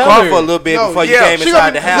You sat in the you car tell for a her. little bit No, before you yeah, came she inside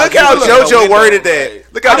gonna- the house. Look You how looked out the JoJo window. worded that.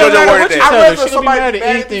 Look how It don't JoJo matter worded what you that. tell I'd her. rather She gonna be somebody mad be at mad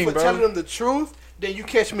at anything, you for bro. telling them the truth than you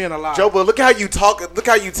catch me in a lie. Joe, but look how you talk. Look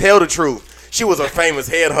how you tell the truth. She was a famous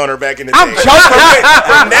headhunter back in the day. I'm joking.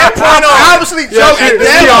 From that point on, Obviously joking.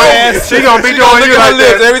 She gonna be doing you like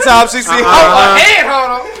lips that. every time she see her.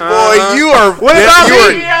 boy, you are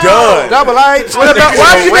done. Double H. Why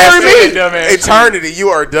did you marry me? Eternity, you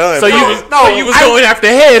are done. So you was going after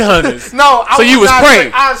headhunters. No, I So you was not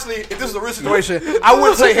praying. say- honestly, if this is a real situation, I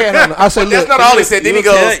wouldn't say headhunter. I say That's look. not all he said. Then he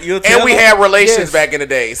You'll goes, tell and we her? had relations Yes. back in the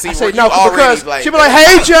day. See, I say you no already because like, she be like,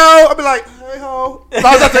 "Hey Joe," I be like, "Hey ho." So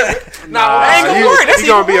I was out there. I ain't gonna worry. That's You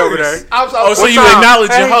gonna even be over worse. there. Oh, so one you time, acknowledge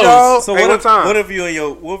your "Hey, hoes. Joe." So Hey, what one if time.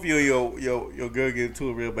 your girl get into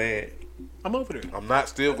it real bad? I'm over there. I'm not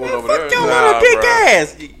still going over there. Fuck your Nah, little dick bro.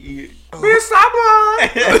 ass. Bitch, stop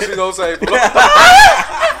lying. She gonna say,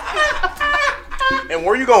 And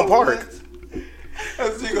where you gonna park?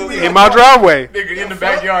 In my driveway. Nigga in the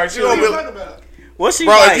backyard. She gonna be, What's she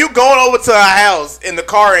bro, like? if you going over to her house and the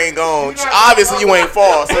car ain't gone, obviously you ain't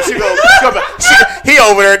fall. So he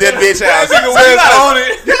over there at that bitch house. So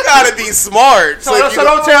you gotta be smart. So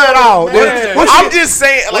don't tell it all. I'm just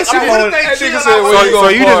saying, like, So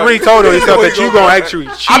you just retold her stuff that you gonna actually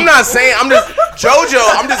cheat. I'm not saying. I'm just JoJo.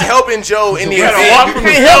 I'm just helping Joe in the event. You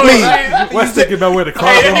can't help me. What's thinking about where the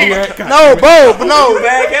car gonna be at? No, bro, but no.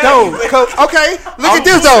 Okay, look at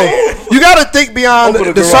this though. You gotta think beyond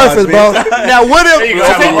the surface, bro. Now, what if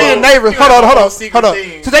they being neighbors? Hold on.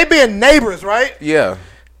 So they being neighbors, right? Yeah.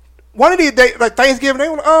 One of these days, like Thanksgiving, they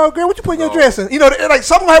want, oh girl, what you put in your dress? And, you know, like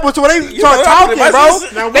something happens to where they start talking,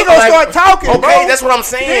 bro. They gonna start talking, bro. Okay, that's what I'm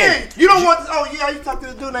saying. You don't want. Oh yeah, you talk to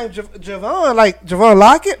the dude named Javon, like Javon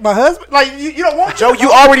Lockett, my husband. Like you don't want. Joe,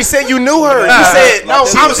 you already said you knew her. You said no.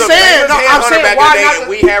 I'm saying why not?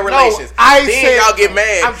 We had relations. I then said y'all get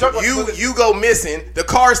mad. You go missing. The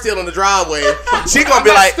car's still in the driveway. She gonna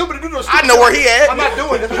be like, I know where he at. I'm not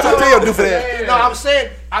doing this. What I tell you do for that? No, I'm saying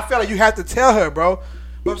I feel like you have to tell her, bro.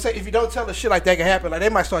 But I'm saying if you don't tell her shit like that can happen, like they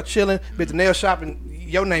might start chilling, at the nail shop and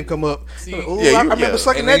your name come up. I remember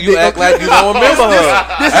sucking that dick. You act like you don't remember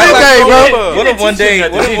her. This day, bro. What if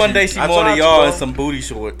one day she wanted y'all in some booty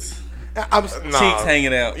shorts? Cheeks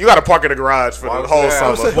hanging out. You got to park in the garage for the whole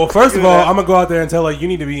summer. Well, first of all, I'm gonna go out there and tell her you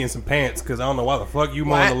need to be in some pants because I don't know why the fuck you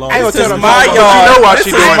mowing the lawn. This is my yard. You know why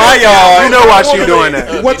she doing that. You know why she doing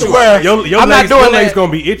that. What to wear? Your legs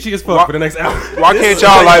gonna be itchy as fuck for the next hour. Why can't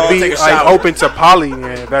y'all like be like open to poly?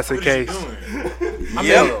 If that's the case.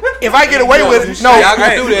 If I get away with it, no.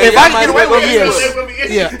 If I get away with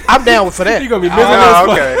it, yes. I'm down for that. You gonna be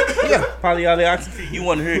miserable. Okay. Yeah. Polyoxy, you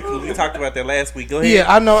want to hear it because we talked about that last week. Go ahead. Yeah,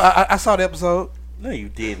 I know. I saw the episode. No, you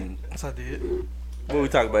didn't. Yes, I did. What we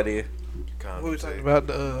talking about there? What we talking about?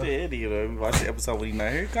 Yeah, we watched the episode when he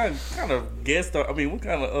not here. Kind of guest. I mean, what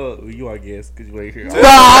kind of you are guest because you ain't here. No.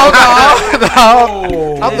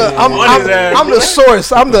 I'm the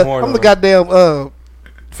source. I'm the goddamn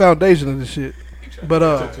foundation of this shit.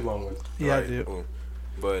 But too long. Yeah, I did.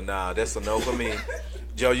 But nah, that's a no for me.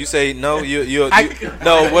 Joe, you say no. You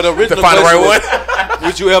no. What original? To find the right one.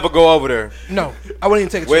 Would you ever go over there? No, I wouldn't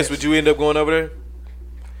even take a chance. Wes, would you end up going over there?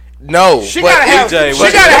 No, she gotta have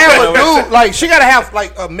a dude. Like she gotta have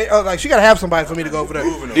she gotta have somebody for me to go over there.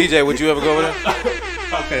 DJ, would you ever go over there?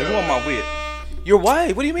 Okay, who am I with? Your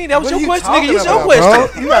wife. What do you mean? That was your question, talking nigga. It's your about,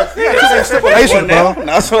 question. You got too many stipulations,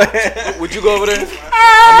 bro. Would you go over there?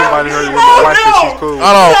 I'm inviting her with my wife because she's cool.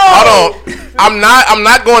 Hold on. I'm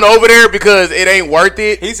not going over there because it ain't worth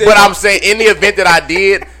it. But I'm saying in the event that I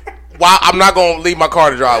did, I'm not gonna leave my car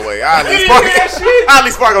in the driveway. I at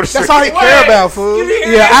least park on the street. That's all he care about, fool.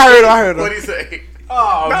 Yeah, I heard him. What did he say?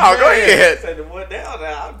 Oh, no, go ahead.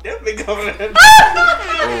 I'm definitely going there.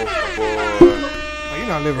 Oh boy. You're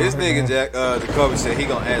not living This right nigga now. Jack, the cover said he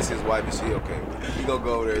gonna ask his wife if she okay. He gonna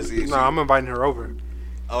go over there and see if she. No, I'm inviting her over.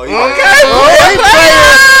 Oh,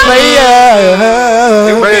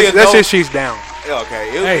 That's if she's down. Okay.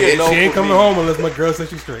 Hey, she ain't coming home unless my girl says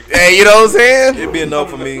she's straight. Hey, you know what I'm saying? It'd be a no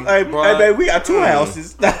for me. Hey, baby, we got 2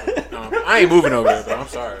 houses. I ain't moving over there, bro. I'm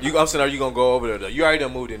sorry. I'm saying, are you gonna go over there though? You already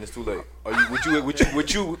done moved in. It's too late. Would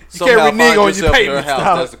you can't somehow renege find on your yourself in her payments, house?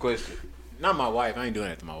 dog. That's the question. Not my wife. I ain't doing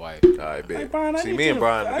that to my wife. All right, babe. Brian, See, me and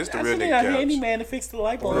Brian, this the real nigga handy couch. man to fix the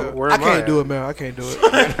light bulb. Where I am can't at? do it, man. I can't do it.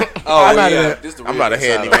 Oh, I'm out of yeah. that. This the I'm real not a side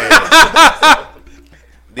handyman. of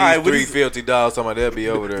it. These 3 filthy dogs, somebody they'll be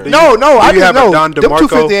over there. No, I Do you just have a know. Don Them 2 DeMarco,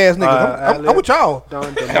 filthy ass niggas. I'm with y'all.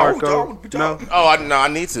 Don DeMarco. No. Oh, I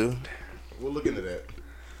need to. We'll look into that.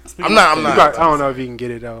 I'm You not. got- I don't know if you can get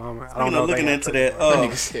it though. I don't know. Looking into that.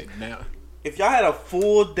 Nigga sitting now. If y'all had a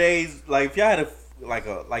full day's, like if y'all had like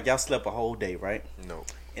y'all slept a whole day, right? No.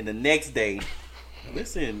 And the next day,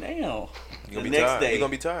 listen, damn. You The gonna be next tired. day, You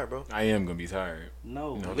gonna be tired, bro. I am gonna be tired.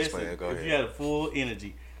 no. No, just Listen, playing. Go if ahead. you had a full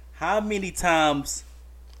energy, how many times,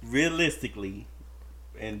 realistically,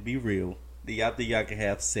 and be real, do y'all think y'all can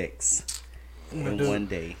have sex in one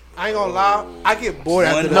day? I ain't gonna lie. I get bored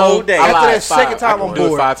after One that. whole day. After lied. that second 5. time, I I'm can do it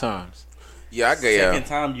bored. 5 times. Yeah, I get Second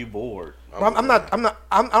time you bored. I'm not.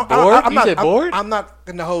 Bored? You said bored? I'm not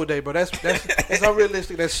in the whole day, bro. That's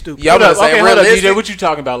unrealistic. That's stupid. Yeah, I'm Hold gonna up, say okay, hold up, realistic. DJ. What you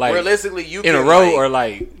talking about? Like Realistically, you in a can, row like, or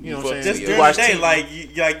like you know what I'm saying? Just Yeah. during Watch the day,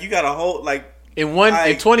 TV. you got a whole In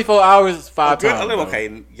like- 24 hours, 5 times. bro.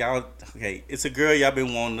 Okay, y'all. Okay, it's a girl y'all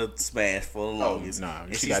been wanting to smash for the longest. nah,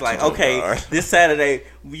 and she she's got like, you. okay, this Saturday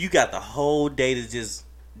you got the whole day to just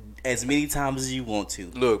as many times as you want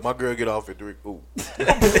to. Look, my girl get off at 3. Ooh.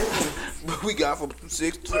 We got from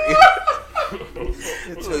 6 to 3.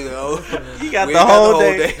 You got the whole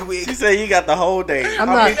day. She said you got the whole day. How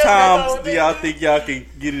many times do y'all think y'all can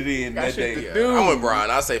get it in that day? I'm with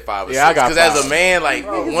Brian. I say 5 or 6. I got because as a man, like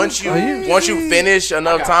once you finish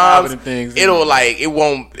enough times, it'll like it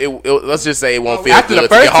won't. Let's just say it won't feel after good the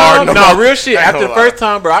first to get hard. time. No, real shit. After the first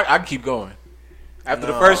time, bro, I can keep going. After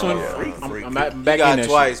the first one, I'm back in there.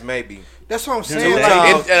 Twice, maybe. That's what I'm saying. In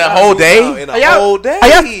a whole day? In a whole day.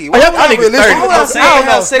 I'm Maybe I'm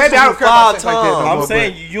 5 times. I'm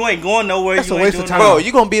saying you ain't going nowhere. That's a waste of time. Bro,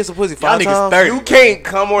 you gonna be in some pussy 5 times? 30. You can't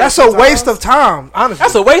come more. That's a waste of time. Honestly,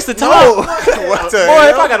 That's a waste of time. No. What the Boy,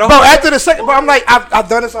 if I got a Bro, whole after the second, bro, I'm like, I've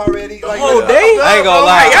done this already. Like, whole day, I ain't gonna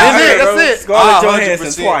lie. That's it. Scarlett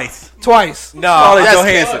Johansson 100%. Twice. No, Scarlett that's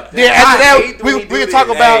Johansson. Then after that, we can talk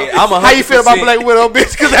about how you feel about 100%. Black Widow,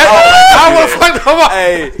 bitch. Because I want to fuck them up.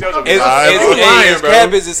 Hey, as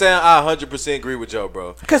cap as it sound, I 100% agree with Joe,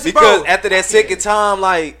 bro. Because bro, after that second time,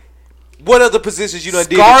 like, what other positions you done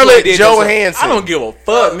did? Scarlett Johansson. I don't give a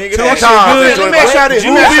fuck, nigga. Two That shit times. good. Let me ask y'all this.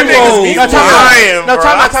 No,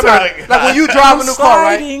 time out. Like when you drive a new car,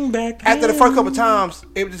 right? After the first couple times,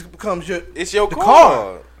 it just becomes your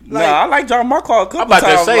car. Nah, I like driving my car a couple I'm about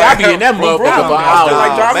times. to say, I be in that motherfucker for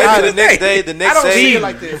hours. Maybe the next day, the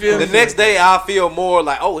the next day, I feel more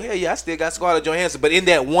like, oh hell yeah, I still got Scarlett Johansson. But in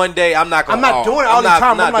that one day, I'm not gonna. I'm not doing it all the time.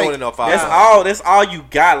 I'm not I'm doing it no 5 That's times. all. That's all you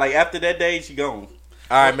got. Like after that day, she gone.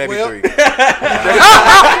 All right, maybe 3.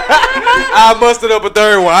 I mustered up a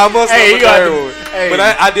third one. But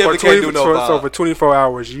I definitely can't do no 5. So for 24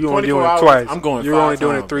 hours, you only doing it 24 twice. I'm going You're 5 only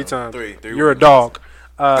doing times, it 3 bro. times. 3 You're a dog.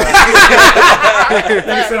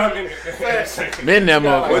 Men that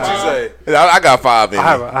motherfucker. What'd you say? I got 5 in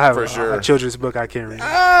I have for sure. a children's book I can't read.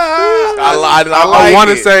 I want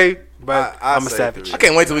to it. say, but I I'm a say savage. 3. I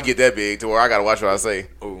can't wait till we get that big to where I gotta watch what I say.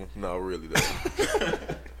 Oh no, really though.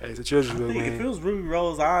 Hey, it's a children's book, If it man. was Ruby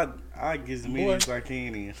Rose, I'd get as many as I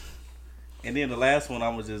can in. And then the last one,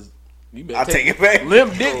 I'm just I'll take it back.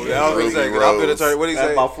 Limp dick. I was gonna say, 'cause I'm finna turn. What do you That's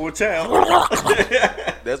say? about 4 child.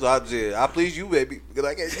 That's what I did. I please you, baby, because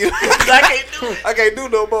I can't do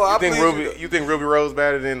no more. You think Ruby Rose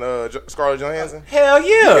better than Scarlett Johansson? Hell We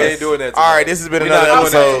yeah. ain't doing that tonight. All right, this has been We're another not doing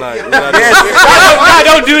episode. that tonight. We're not doing that.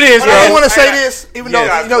 Don't do this, I bro. want to say this, even though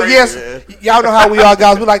y'all know how we are,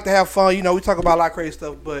 guys. We like to have fun. You know, we talk about a lot of crazy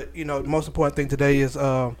stuff, but you know, the most important thing today is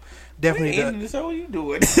definitely. So what you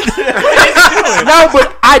doing? No,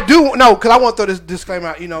 but I do no, because I want to throw this disclaimer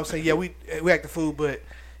out. You know, what I'm saying we act the fool, but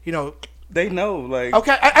you know They know, like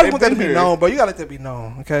okay. I want that to been be here. known, but you got to let that be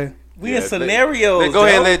known. Okay. We in scenarios. Go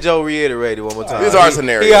ahead and let Joe reiterate it one more time. These are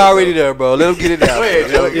scenarios. He already there, bro. Let him get it out.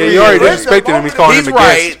 Yeah, you already disrespected him. He's calling him a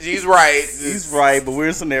guest. He's right. He's right, but we're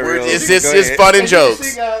in scenarios. It's just fun and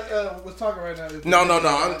jokes. Was talking right now. No.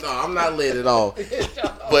 I'm not lit at all.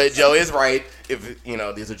 But Joe is right. If you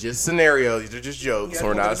know, these are just scenarios. These are just jokes.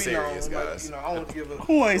 We're not serious, guys. You know, I want to give a.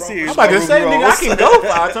 Who ain't serious? I'm about to say, Ruby nigga, I Rose? can go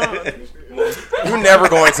 5 times. You're never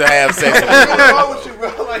going to have sex with Ruby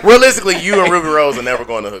Rose. Realistically, you and Ruby Rose are never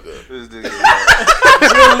going to hook up.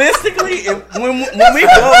 Realistically, when we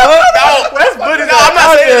blow up, I'm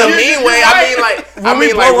not saying it in a mean way. I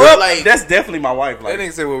mean, like, that's definitely my wife. That Like,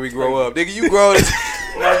 nigga said when we grow up. Nigga, you grow up.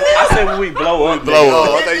 I said when we blow up. blow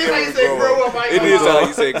up. I thought you said when we grow up. It is how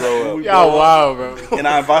you say grow up. Y'all wild, bro. And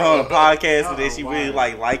I invite her on a podcast, and then she really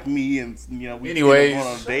like me, and you know, we Anyways, end up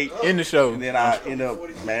going on a date. In the show. And then I end up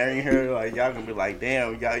marrying her. Like y'all gonna be like,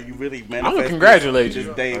 damn, you really manifested. I'm gonna congratulate you.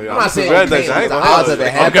 this day. I'm not saying Congratulations. you I ain't can't. The gonna odds lie. of it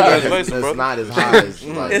Okay. happening Congratulations, is bro. not as high as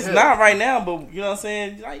like, It's not right now, but you know what I'm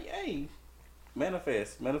saying. Like, hey,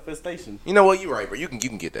 manifestation. You know what? You're right, bro. You can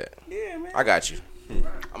get that. Yeah, man. I got you.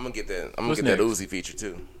 I'm gonna get that. I'm gonna What's get that next? Uzi feature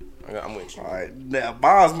too. I'm with you. All right, now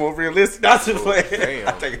Bob's more realistic. That's just play. Damn.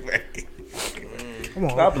 I take it back. Come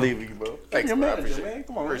on. I believe in you, bro. Thanks, Your bro. I manager, appreciate man. it.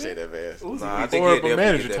 Come on, Appreciate man. that, Vaz. Uzi Nah, I be- think Horrible he'll definitely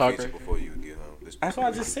manager get that talker. feature before you get home. That's what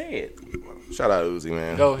I just said. Shout out Uzi,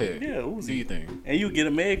 man. Go ahead. Yeah, Uzi. Do you think? And you get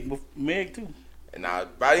a Meg too. And now,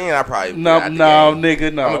 by the end, I probably No, be out the no, game.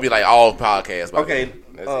 nigga, no. I'm gonna be like all podcasts. by Okay, then.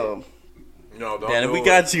 That's it. No, don't Danny, do we it.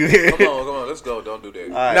 got you here. Come on, let's go. Don't do that. All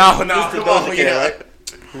right. No, This the come on, Doja Cat, yeah. right?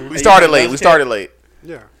 We started late.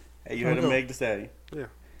 Yeah. Hey, you heard of Meg Thee Stallion? Yeah.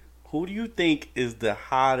 Who do you think is the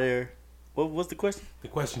hotter? What's the question? The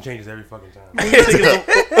question changes every fucking time.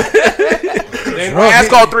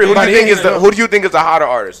 Ask all three. Who do you think is the hotter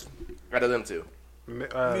artist out of them two?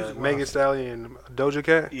 Megan Thee Stallion and Doja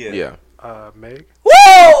Cat. Yeah. Meg.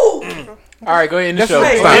 All right, go ahead in the show.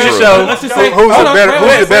 Hey, In the true. show. Let's just say Who's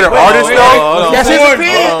the better artist though? That's his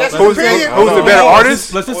opinion. That's his Who's opinion. the better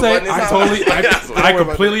artist? Let's just say I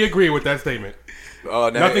completely agree with that statement.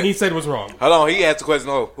 Nothing he said was wrong. Hold on, he asked the question.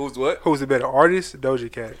 Oh, who's what? Who's the better artist?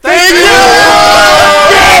 Doja Cat. Thank you.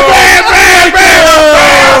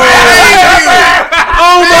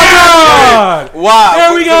 Oh my God! Wow.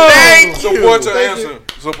 There we go. Thank you. Support your answer.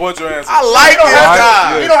 Support your answer. I like this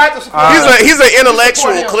guy. You don't have to support He's an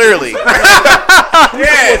intellectual, clearly.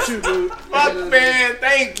 Yes. Fuck, man.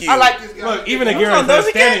 Thank you. I like this guy. Look, even a Garrett's not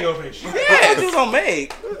standing ovation. Yeah, he was on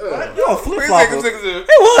Meg. You on flip flop. He Niggas-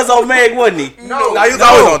 was on Meg, wasn't he? No, he was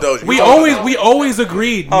always on Doja. We always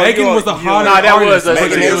agreed Megan was the hottest Nah, that was artist. a-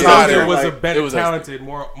 Megan Doja is hotter. was a It better was a- talented,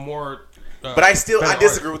 more. But I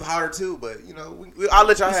disagree with Hotter too. But I'll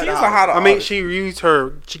let y'all have She's the a Hotter. hotter I mean, artist. she used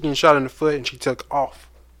her chicken shot in the foot and she took off.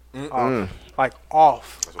 Like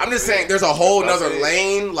off. I'm just saying, there's a whole nother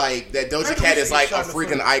lane like that. Doja Cat is like a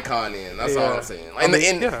freaking icon in. That's all I'm saying. Like,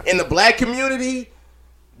 in the black community,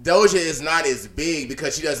 Doja is not as big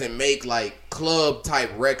because she doesn't make like club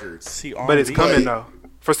type records. But it's coming though.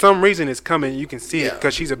 For some reason, it's coming. You can see it Yeah.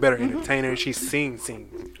 because she's a better entertainer. She sings.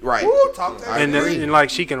 Right. And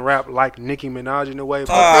like she can rap like Nicki Minaj in a way.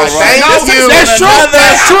 Thank you. That's true.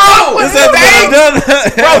 That's true.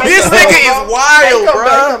 Bro, this nigga is wild,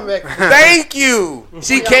 bro. Thank you.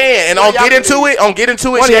 She can, and on Get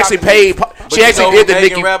Into It, she actually paid. She actually did the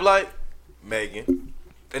Nicki. rap like Megan.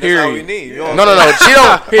 And that's all we need. No. She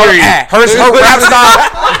don't. Period. Her rap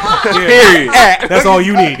style. Period. That's all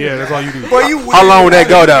you need. Yeah, that's all you need. How long would that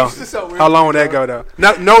go though? How long would that go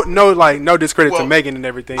though? No discredit to Megan and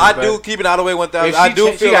everything. I but- do keep it all the way 1,000. If I she do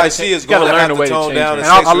cha- she feel gotta like cha- she is she gotta going to learn have a to way to tone change down it. and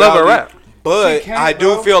And I love her rap. But I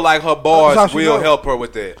do feel like her That's bars how she will go. help her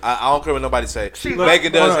with that. I don't care what nobody say. Look,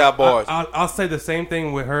 Megan does have bars. I'll say the same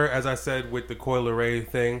thing with her as I said with the Coil Ray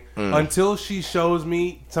thing. Until she shows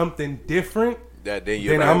me something different, Then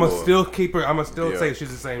I'm gonna still keep her. I'm gonna still Yeah. say she's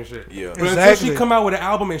the same shit. Yeah. But until Exactly. she come out with an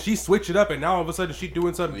album and she switch it up, and now all of a sudden she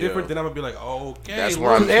doing something different, then I'm gonna be like, okay. That's where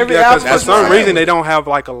I'm. Every Yeah, album, because for some reason they don't have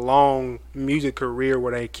like a long music career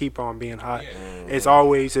where they keep on being hot. It's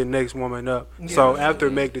always the next woman up. So after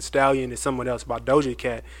Meg Thee Stallion and someone else about Doja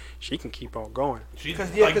Cat, she can keep on going.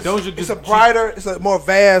 Like Doja it's just a brighter, it's a more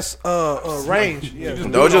vast range. Yeah.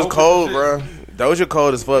 Doja's cold, bro. Doja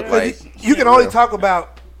cold as fuck. Like You can only talk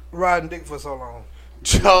about riding dick for so long.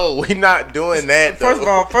 Joe, we not doing that. Though. First of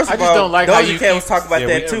all, I just don't like how Doja you Cat keep- was talking about Yeah,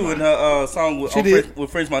 that we- too in her song with did.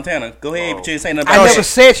 with French Montana. Go ahead, but you ain't saying nothing I about never that.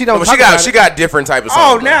 said she don't but talk about she it. got different type of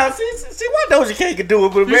Oh, songs. now see what Doja Cat can do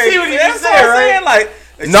it with American. see what he That's just what said, I'm saying. Like,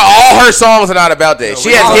 No, all her songs are not about that.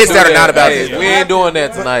 She has hits that are not about Hey, that. we ain't doing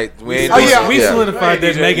that tonight. We ain't Oh, doing yeah. that. we solidified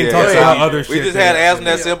that Megan Yeah. talks Yeah. about other shit. We just had to ask him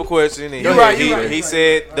that simple question, and You're right, you're right. he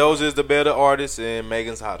said those is the better artists and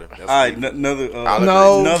Megan's hotter. That's all right, what another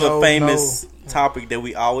No, famous topic that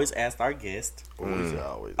we always ask our guests.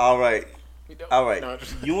 All right.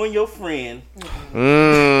 You and your friend.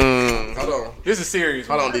 Hold on. This is serious.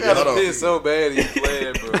 Hold on, he DJ. Hold on. did so bad he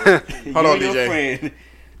playing, bro. Hold on, you and your DJ. friend.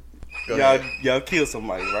 Go ahead. Y'all killed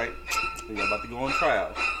somebody, right? And y'all about to go on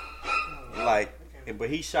trial. But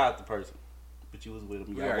he shot the person. But you was with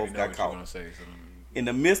him. We Y'all already both know got what you're caught. gonna say. So. In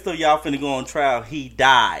the midst of y'all finna go on trial, he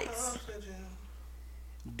dies.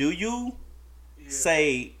 Do you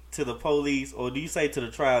say to the police, or do you say to the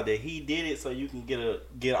trial that he did it so you can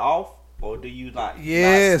get off, or do you not?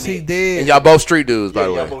 Yes, not he snitch? did. And y'all both street dudes, by Yeah,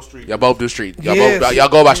 the way. y'all both street Y'all both do street. Y'all Yes. both y'all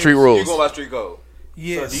go by street You rules. go by street code.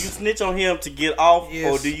 Yes. So do you snitch on him to get off,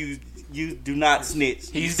 Yes. or do you do not snitch?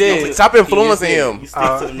 He's You dead. stick- Stop influencing he is dead. him. You stick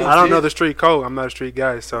to the no I don't know snitch. the street code. I'm not a street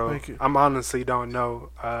guy, so Thank you. I'm honestly don't know.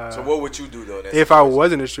 So what would you do though? in that If I situation?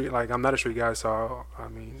 wasn't a street, like I'm not a street guy, so I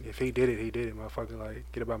mean, if he did it, motherfucker. Like,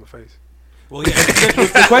 get about my face. Well, yeah,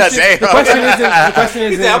 the question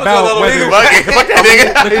isn't said, "I'm about gonna whether. Fuck that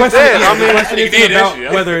nigga. The question isn't did that about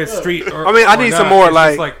shit. whether it's street or. I mean, I or need not. some more, It's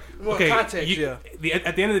just like- okay, context, you-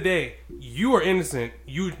 at the end of the day, you are innocent.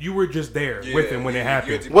 You were just there Yeah, with him when it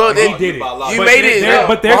happened. Well, he then did it. you But made it.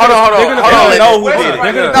 But they're Hold on, gonna know who did it.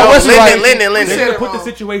 They're gonna No, what's it like? Lyndon. they're gonna put the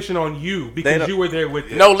situation on you because you were there with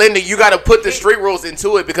them. No, Linda, you got to put the street rules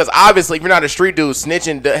into it because obviously, if you're not a street dude,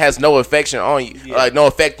 snitching has no affection on you, like no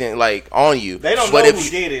affecting like on you. They don't but know if who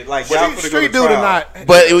you, did it. Like, Whether y'all you finna go street to dude or trial. not.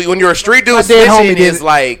 but when you're a street dude, My dead homie snitching did is it.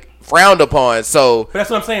 like frowned upon. So But that's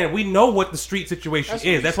what I'm saying. We know what the street situation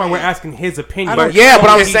is. That's why we're asking his opinion. don't- yeah, but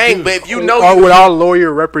I'm What he saying, do. but if you know, Or would our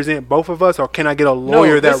lawyer represent both of us, or can I get a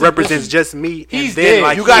lawyer that represents just me? And He's then, dead.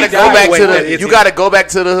 like, you got to he go back died. to Wait, the is you he- got to go back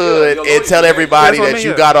to the hood your and lawyer tell said everybody That's what I that mean,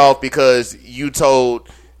 you yeah. got off because you told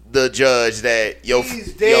the judge that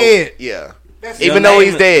He's dead. Yeah, That's Your even though name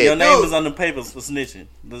he's is- dead. Your name No. is on the papers for snitching.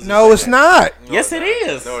 Does it No, say it's that? not. Yes, it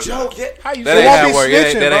is. No, it's Joe, not. get How you That It ain't won't how be it works.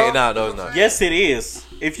 snitching, That bro. ain't. Nah, no, it's not. Yes, it is.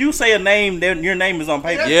 If you say a name, then your name is on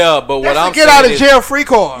paper. Yeah, but what I'm get saying out of jail free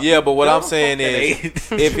card. Yeah, but what I'm saying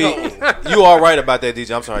is, if you are right about that,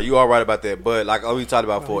 DJ. I'm sorry, you are right about that. But like we talked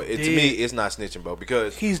about before, to me, it's not snitching, bro.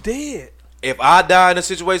 Because he's dead. If I die in a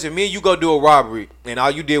situation, me and you go do a robbery, and all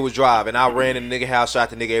you did was drive, and I ran in the nigga house, shot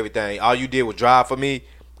the nigga, everything. All you did was drive for me,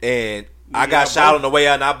 and I got shot on the way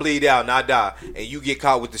out, and I bleed out, and I die, and you get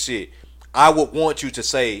caught with the shit. I would want you to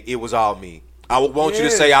say it was all me. I would want you to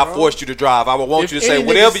say I forced you to drive. I would want you to say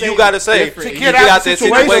whatever you got to say to get out that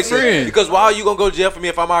situation. Because why are you gonna go to jail for me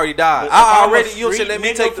if I'm already died? I already you said let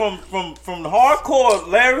me take from the hardcore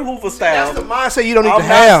Larry Hoover style. That's the mindset you don't need to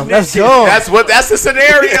have. That's dumb. That's the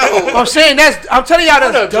scenario. I'm saying I'm telling y'all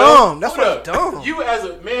that's dumb. That's what's dumb. You as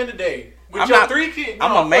a man today. With I'm your not, 3 kids,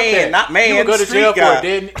 I'm a man, not man. You would go to jail for a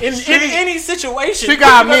dead in any situation. Street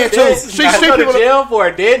guy man too. Street go to jail for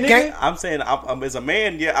a dead nigga. I'm saying, I'm as a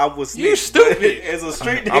man, yeah, I was. You stupid. As a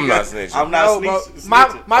street nigga, I'm not snitching. I'm not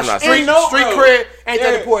snitching. My street cred ain't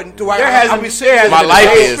that important. Do I? My life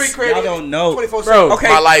is. I don't know, bro. Okay,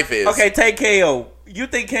 my life is. Okay, take KO. You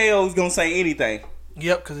think KO is gonna say anything?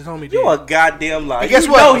 Yep, because it's only you a goddamn liar. Guess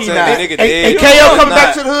what? No, he not. And KO coming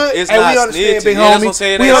back to the hood. It's and not we understand, snitching. big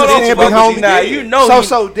homie. We understand, big homie. You know,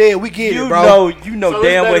 so dead. We get it, bro. You know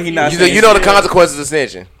damn well he not. You know the consequences of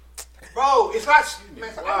snitching, bro. It's not.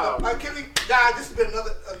 Man, can we, guys? This has been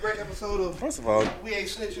another great episode of. First of all, we ain't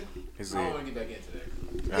snitching. I don't want to get back into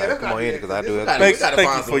that. Yeah, that's come on in because I do it. Thank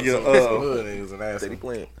you for your steady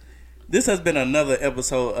playing. This has been another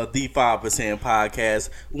episode of the 5% Podcast.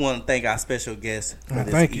 We want to thank our special guest for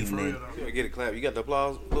this evening. You get a clap. You got the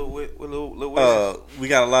applause. Little wisdom. We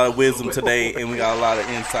got a lot of wisdom today, and we got a lot of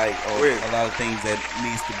insight on a lot of things that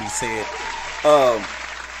needs to be said.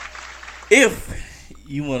 If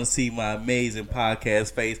you want to see my amazing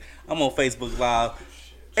podcast face, I'm on Facebook Live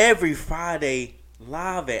every Friday.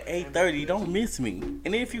 Live at 8:30. Don't miss me.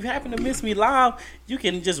 And if you happen to miss me live, you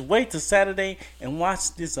can just wait till Saturday and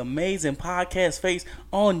watch this amazing podcast face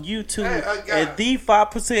on YouTube at the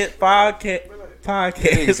 5% Podcast.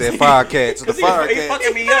 He said podcast. So the podcast. He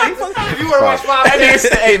fucking me up. If you want to watch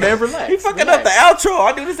 5%, hey man, relax. He fucking up the outro.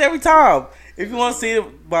 I do this every time. If you want to see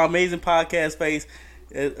my amazing podcast face,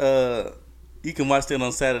 you can watch it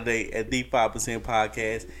on Saturday at the 5%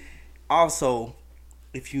 Podcast. Also,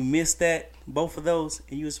 if you missed both of those,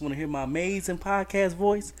 and you just want to hear my amazing podcast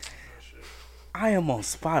voice, I am on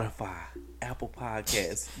Spotify, Apple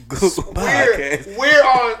Podcasts, Google Podcasts. We're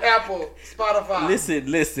on Apple, Spotify.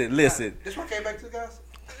 Listen. This one came back to the guys?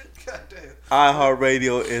 God damn.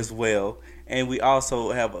 iHeartRadio as well. And we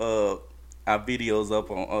also have our videos up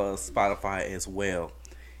on Spotify as well.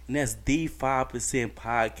 And that's the 5%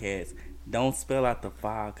 Podcast. Don't spell out the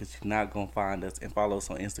 5 because you're not going to find us. And follow us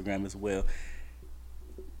on Instagram as well.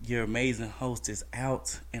 Your amazing host is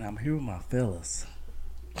out, and I'm here with my fellas.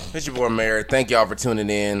 It's your boy Mayor. Thank y'all for tuning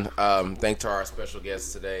in. Thank to our special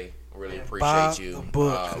guests today. Really appreciate you.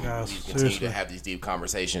 We continue to have these deep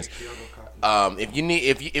conversations.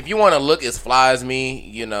 If you want to look as fly as me,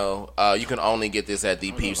 you can only get this at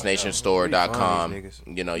thepeepsnationstore.com.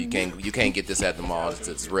 You can't get this at the mall.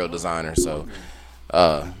 It's real designer. So.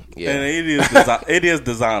 Yeah. And it is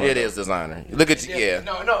designer. It is designer. Look at you. Yeah.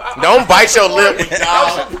 No. Don't bite your lip. You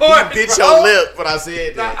bit your lip when I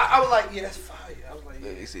said that. I was like, yeah, that's fire. I was like,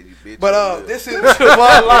 yeah. They said you bitch. But this is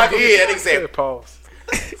Javon Lockett. Yeah, they said pause.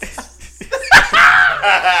 This is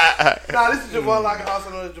Javon Lockett, also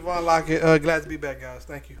known as Javon Lockett. Glad to be back, guys.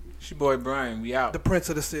 Thank you. It's your boy Brian. We out. The Prince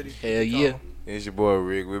of the City. Hell yeah. It's your boy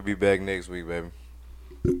Rick. We'll be back next week, baby.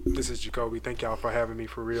 This is Jacoby. Thank y'all for having me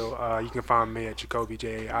for real. You can find me at Jacoby,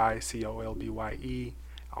 JAICOLBYE,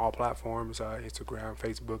 all platforms, Instagram,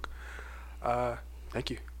 Facebook.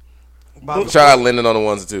 Thank you. Shout out Lyndon on the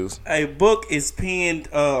ones and twos. A book is pinned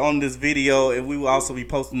on this video, and we will also be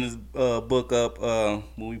posting this book up when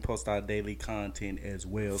we post our daily content as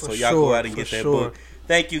well. So y'all go out and get that book.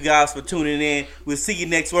 Thank you guys for tuning in. We'll see you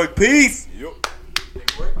next week. Peace. Yep.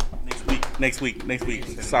 Next week.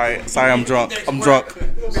 Sorry, I'm drunk. Good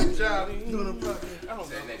job.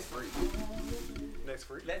 Next freak. Let's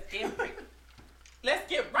get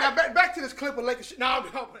right. Now back to this clip of Lakers. No, I'm